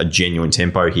setting a genuine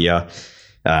tempo here.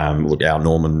 Look, our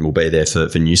Norman will be there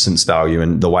for nuisance value,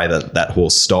 and the way that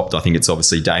horse stopped, I think it's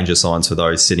obviously danger signs for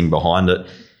those sitting behind it.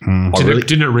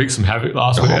 Didn't it wreak some havoc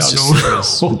last week? It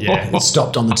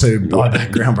stopped on the 2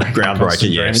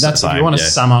 groundbreaker. Yeah, I mean, that's if you want to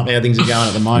sum up how things are going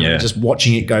at the moment. Just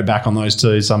watching it go back on those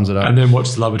 2 sums it up. And then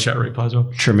watch the Lover Chat replay as well.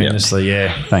 Tremendously,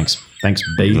 yeah. Thanks. Thanks,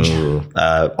 Beach.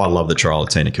 I love the trial of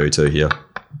Tina Kutu here.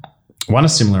 Won a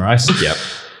similar race. Yep.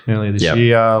 Earlier this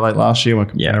year, late last year,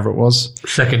 whenever it was.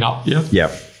 Second up,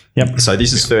 yeah. Yep. So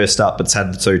this is first up. It's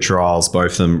had the 2 trials,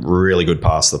 both of them really good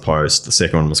past the post. The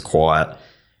second one was quiet.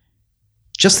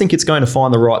 Just think it's going to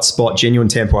find the right spot. Genuine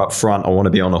tempo up front. I want to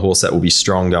be on a horse that will be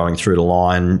strong going through the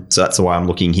line. So that's the way I'm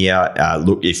looking here.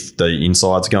 Look, if the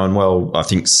inside's going well, I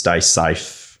think Stay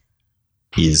Safe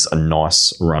is a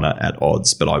nice runner at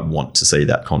odds, but I want to see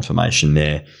that confirmation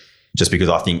there. Just because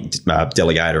I think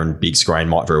Delegator and Big Screen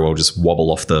might very well just wobble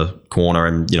off the corner,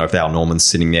 and if Val Norman's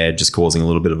sitting there just causing a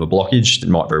little bit of a blockage, it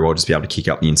might very well just be able to kick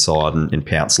up the inside and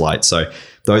pounce late. So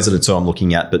those are the 2 I'm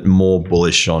looking at, but more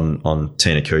bullish on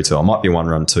Tina Kutu. I might be 1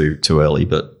 run too early,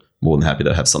 but more than happy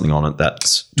to have something on it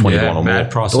that's 21 or more.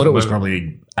 Mad price. I thought it was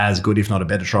probably as good, if not a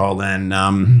better trial than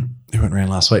who went around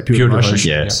last week? Pure Devotion.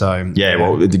 Yeah. So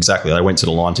well, exactly. They went to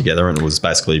the line together and it was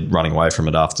basically running away from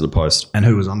it after the post. And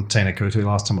who was on Tina Kutu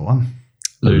last time it won?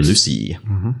 Lucy.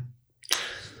 Mm-hmm.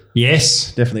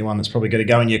 Yes, definitely one that's probably going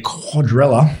to go in your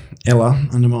quadrella. Ella,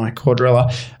 under my quadrella.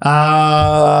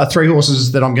 3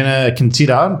 horses that I'm going to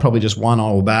consider, probably just one I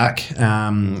will back.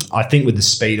 I think with the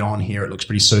speed on here, it looks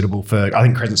pretty suitable for, I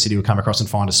think Crescent City will come across and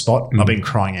find a spot. I've been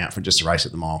crying out for just a race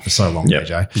at the mile for so long,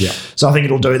 BJ. Yeah. So I think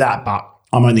it'll do that, but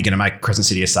I'm only going to make Crescent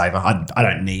City a saver. I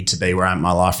don't need to be where I am in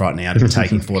my life right now to be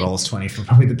taking $4.20 for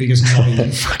probably the biggest hobby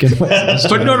in fucking West.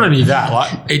 But not only that,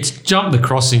 like it's jumped the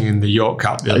crossing in the York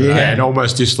Cup the other day and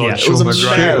almost dislodged Sean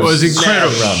McGregor. It was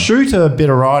incredible. Shoot a bit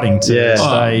of riding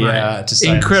to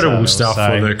stay incredible stuff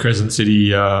for the Crescent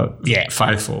City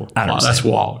faithful. Like, that's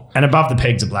wild. And above the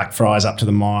peg to Blackfriars up to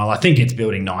the mile. I think it's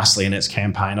building nicely in its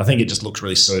campaign. I think it just looks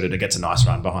really suited. It gets a nice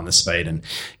run behind the speed and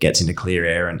gets into clear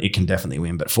air, and it can definitely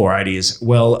win. But 480 is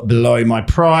well below my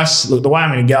price. Look, the way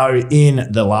I'm going to go in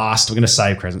the last, we're going to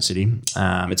save Crescent City.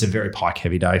 It's a very pike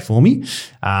heavy day for me.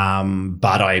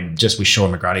 But I just with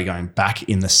Sean McGrady going back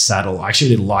in the saddle, I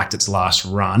actually really liked its last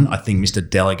run. I think Mr.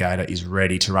 Delegator is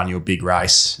ready to run you a big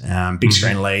race. Big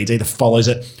Screen leads, either follows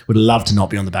it. Would love to not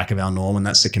be on the back of Al Norman.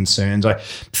 That's the concerns. I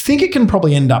think it can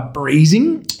probably end up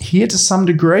breezing here to some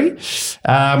degree,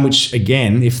 which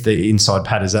again, if the inside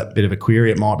pad is that bit of a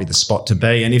query, it might be the spot to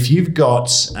be. And if you've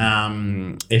got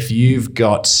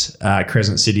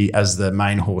Crescent City as the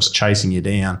main horse chasing you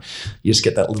down, you just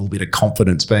get that little bit of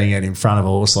confidence being out in front of a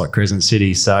horse like Crescent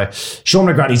City. So Sean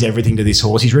McGrady's everything to this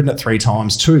horse. He's ridden it 3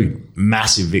 times, 2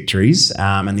 massive victories.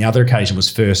 And the other occasion was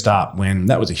first up when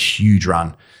that was a huge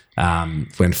run.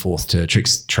 Went forth to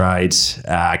Tricks Trades,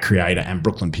 Creator, and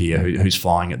Brooklyn Pier, who's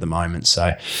flying at the moment.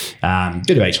 So,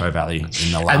 bit of HO value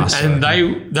in the last. And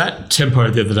that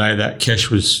tempo the other day that Kesh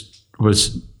was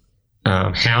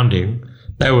hounding,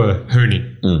 they were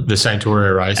hooning the Saint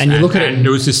Toria race. And you look at it, and it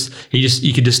was just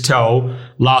you could just tell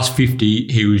last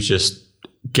 50 he was just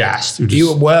gassed. I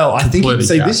think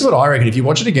this is what I reckon. If you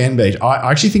watch it again, Beach,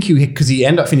 I actually think because he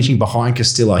ended up finishing behind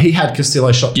Castillo. He had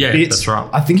Castillo shot to bits. That's right.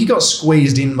 I think he got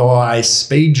squeezed in by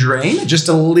Speed Dream just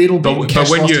a little bit. But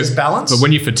when lost his balance. But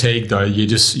when you're fatigued though, you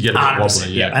get a bit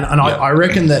wobbly. Yeah. And I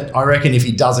reckon if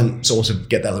he doesn't sort of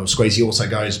get that little squeeze, he also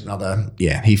goes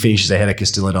he finishes ahead of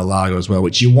Castillo de Largo as well,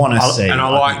 which you want to see. And I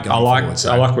like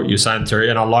what you're saying, Terry,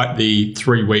 and I like the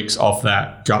 3 weeks off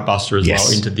that gutbuster as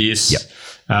well into this. Yep.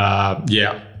 Do you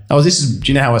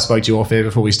know how I spoke to you off air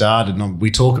before we started? And we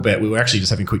were actually just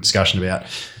having a quick discussion about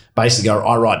basically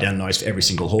I write down notes for every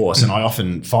single horse, and I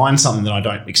often find something that I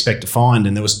don't expect to find.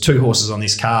 And there was 2 horses on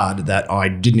this card that I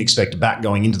didn't expect to back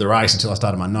going into the race until I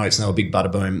started my notes. And they were Big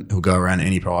Butterboom, who'll go around at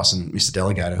any price, and Mr.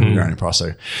 Delegator, who'll go around any price.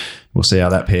 So we'll see how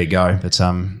that pair go. But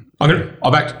I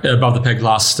backed above the peg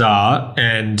last start,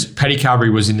 and Paddy Carberry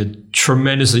was in a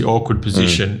tremendously awkward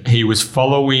position. He was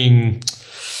following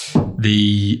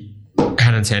the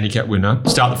Hannon's handicap winner,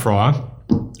 Start the Fryer,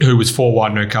 who was 4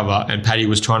 wide, no cover, and Paddy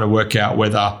was trying to work out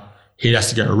whether he has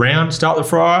to go around Start the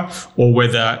Fryer or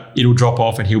whether it'll drop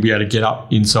off and he'll be able to get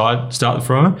up inside Start the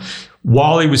Fryer.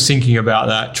 While he was thinking about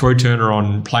that, Troy Turner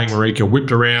on Playing Marika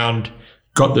whipped around,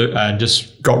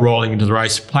 just got rolling into the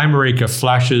race. Playing Marika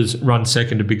flashes, runs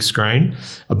second to Big Screen.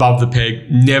 Above the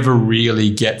peg, never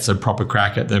really gets a proper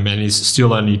crack at them and is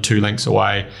still only 2 lengths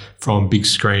away from Big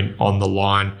Screen on the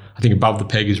line. I think Above the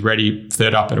Peg is ready,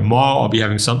 3rd up at a mile. I'll be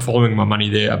having following my money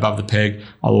there above the peg.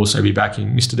 I'll also be backing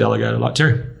Mr. Delegator like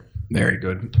Terry. Very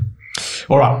good.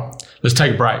 All right, let's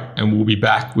take a break and we'll be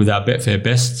back with our Betfair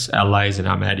Bests, our Lays and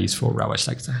our Maddies for Railway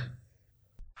Stakes Day.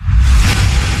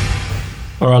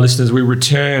 All right, listeners, we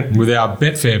return with our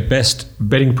Betfair Best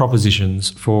Betting Propositions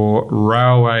for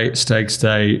Railway Stakes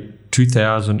Day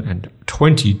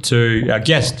 2022. Our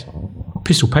guest,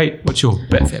 Pistol Pete, what's your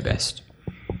Betfair Best?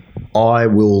 I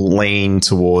will lean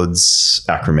towards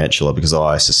Acromantula because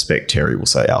I suspect Terry will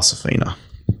say Alsafina.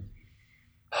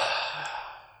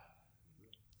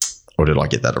 Or did I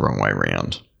get that the wrong way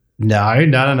around? No. I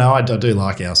do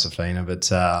like Alsafina, but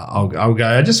I'll go.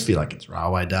 I just feel like it's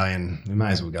Railway Day, and we may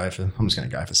as well go for. I'm just going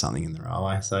to go for something in the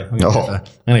Railway. So I'm going to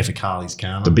go for Carly's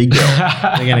Karma. The big girl.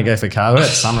 We're going to go for Carly. We've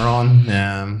got Summer on.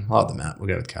 I like the map. We'll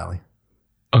go with Carly.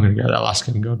 I'm going to go with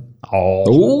Alaskan God.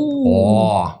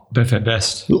 Oh. Betfair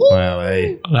Best. Well,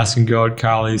 hey. Alaskan God,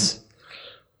 Carly's.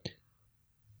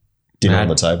 Dinner on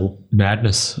the table.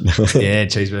 Madness. Yeah,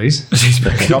 cheeseburgers.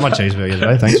 I got my cheeseburger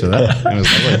today. Thanks for that. It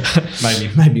was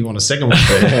lovely. Made me want a second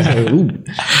one.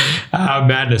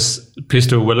 Madness.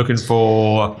 Pistol, we're looking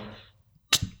for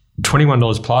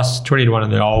 $21 plus, 20 to 1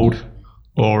 in the old,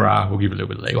 or we'll give it a little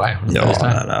bit of leeway on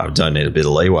Thursday. No, don't need a bit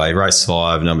of leeway. Race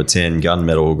 5, number 10,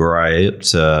 Gunmetal Grey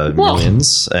at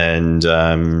millions. And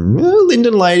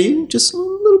Linden Lady, just a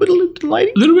little bit of Linden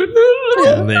Lady.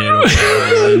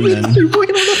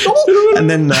 And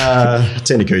then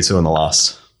Tina Kutu in the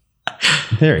last.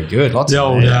 Very good. Lots the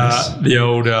of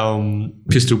old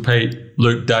Pistol Pete,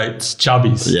 Luke Dates,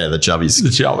 Chubbies. Yeah, the Chubbies. The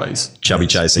Chubbies. Chubby A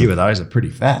chasing. few of those are pretty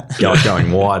fat.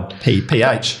 Going wide.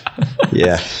 PH.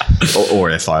 Yeah. Or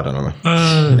F, I don't know.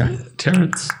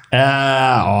 Terrence.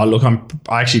 Look,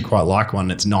 I actually quite like one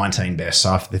that's 19 best.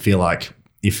 So I feel like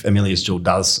if Amelia's Jewel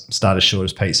does start as short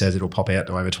as Pete says, it'll pop out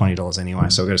to over $20 anyway.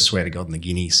 So I've got to swear to God in the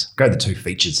guineas. Go the 2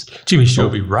 features. Jimmy Stewart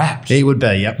will be wrapped. He would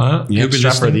be, yep. He'll be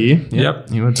Strapper of the year.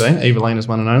 Yep. He would be. Evelina's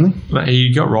one and only. Mate,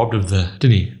 he got robbed of didn't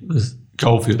he? The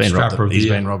Goldfield Strapper of the He's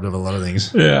year. been robbed of a lot of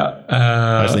things.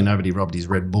 Yeah. Hopefully nobody robbed his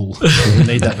Red Bull. We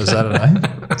need that for Saturday.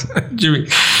 Jimmy.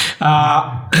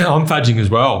 I'm fudging as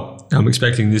well. I'm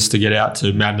expecting this to get out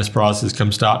to madness prices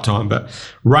come start time. But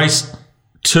race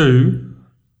 2,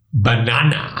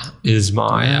 Banana is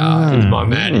my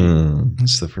Maddie.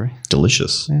 That's the free.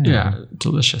 Delicious. Yeah,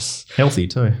 delicious. Healthy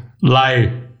too.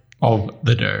 Lay of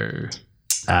the dough.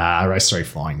 Race 3,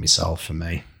 Flying Missile for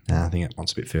me. I think it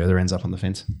wants a bit further, ends up on the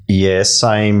fence. Yeah,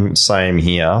 same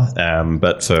here.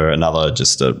 But for another,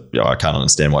 I can't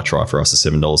understand why try for us is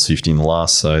 $7.50 in the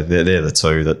last. So they're the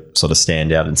two that sort of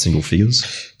stand out in single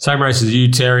figures. Same race as you,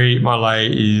 Terry. My lay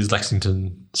is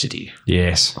Lexington City.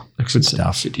 Yes. Good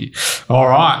stuff. City. All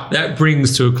right. That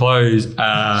brings to a close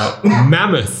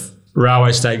Mammoth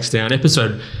Railway Stakes Down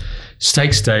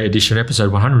Stakes Day edition,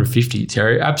 episode 150.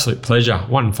 Terry, absolute pleasure.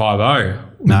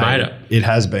 150. We made it. It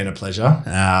has been a pleasure.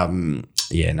 We're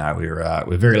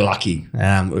very lucky.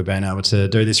 We've been able to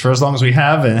do this for as long as we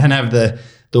have and have the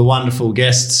wonderful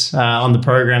guests on the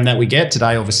program that we get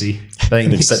today, obviously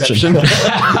being the exception. Well,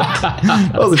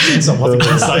 the chance I wasn't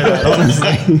going to say that,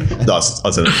 honestly. No, I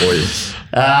said it for you.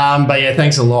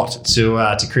 Thanks a lot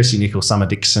to Chrissy Nicoll, Summer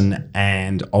Dickson,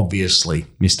 and obviously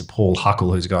Mr. Paul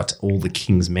Huckle, who's got all the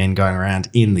King's men going around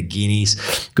in the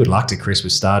guineas. Good luck to Chris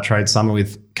with Star Trade, Summer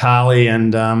with Carly,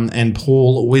 and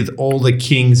Paul with all the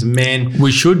King's men.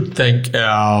 We should thank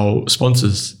our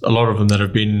sponsors, a lot of them that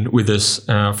have been with us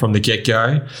from the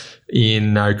get-go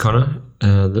in O'Connor,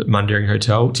 the Mundaring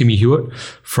Hotel, Timmy Hewitt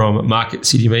from Market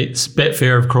City Meats,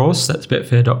 Betfair, of course, that's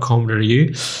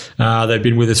betfair.com.au. They've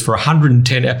been with us for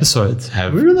 110 episodes,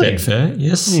 have really? Betfair,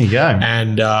 yes. There you go.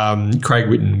 And Craig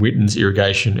Witten's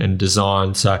Irrigation and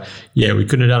Design. So, yeah, we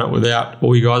couldn't have done it without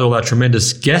all you guys, all our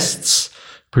tremendous guests.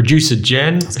 Producer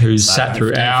Jen, who's sat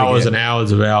through hours and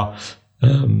hours of our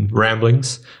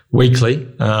ramblings weekly.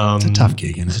 It's a tough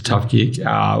gig, isn't it? It's a tough gig.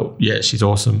 Yeah, she's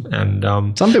awesome. And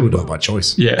some people do it by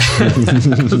choice. Yeah.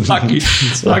 lucky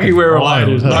we're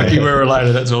related. Lucky we're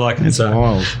related. That's all I can say.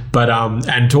 Wild. But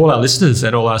and to all our listeners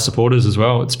and all our supporters as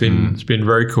well. It's been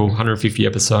very cool. 150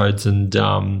 episodes, and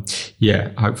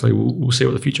hopefully we'll see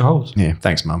what the future holds. Yeah,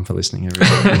 thanks, Mum, for listening.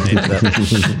 Everybody needs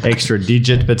that extra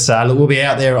digit. But look, we'll be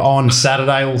out there on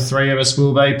Saturday. All 3 of us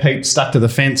will be. Pete stuck to the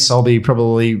fence. I'll be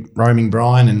probably roaming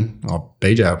Brian, and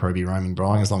BJ will probably be roaming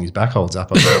Brian as long as his back holds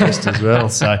up on the list as well.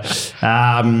 So,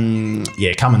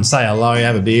 come and say hello,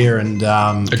 have a beer, and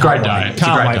a great day.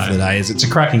 Can't wait for the day. It's a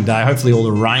cracking day. Hopefully, all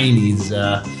the rain is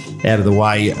out of the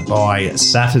way by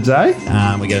Saturday.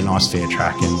 We get a nice fair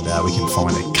track, and we can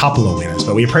find a couple of winners.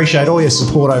 But we appreciate all your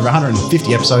support over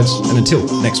 150 episodes, and until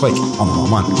next week on the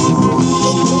Hot One.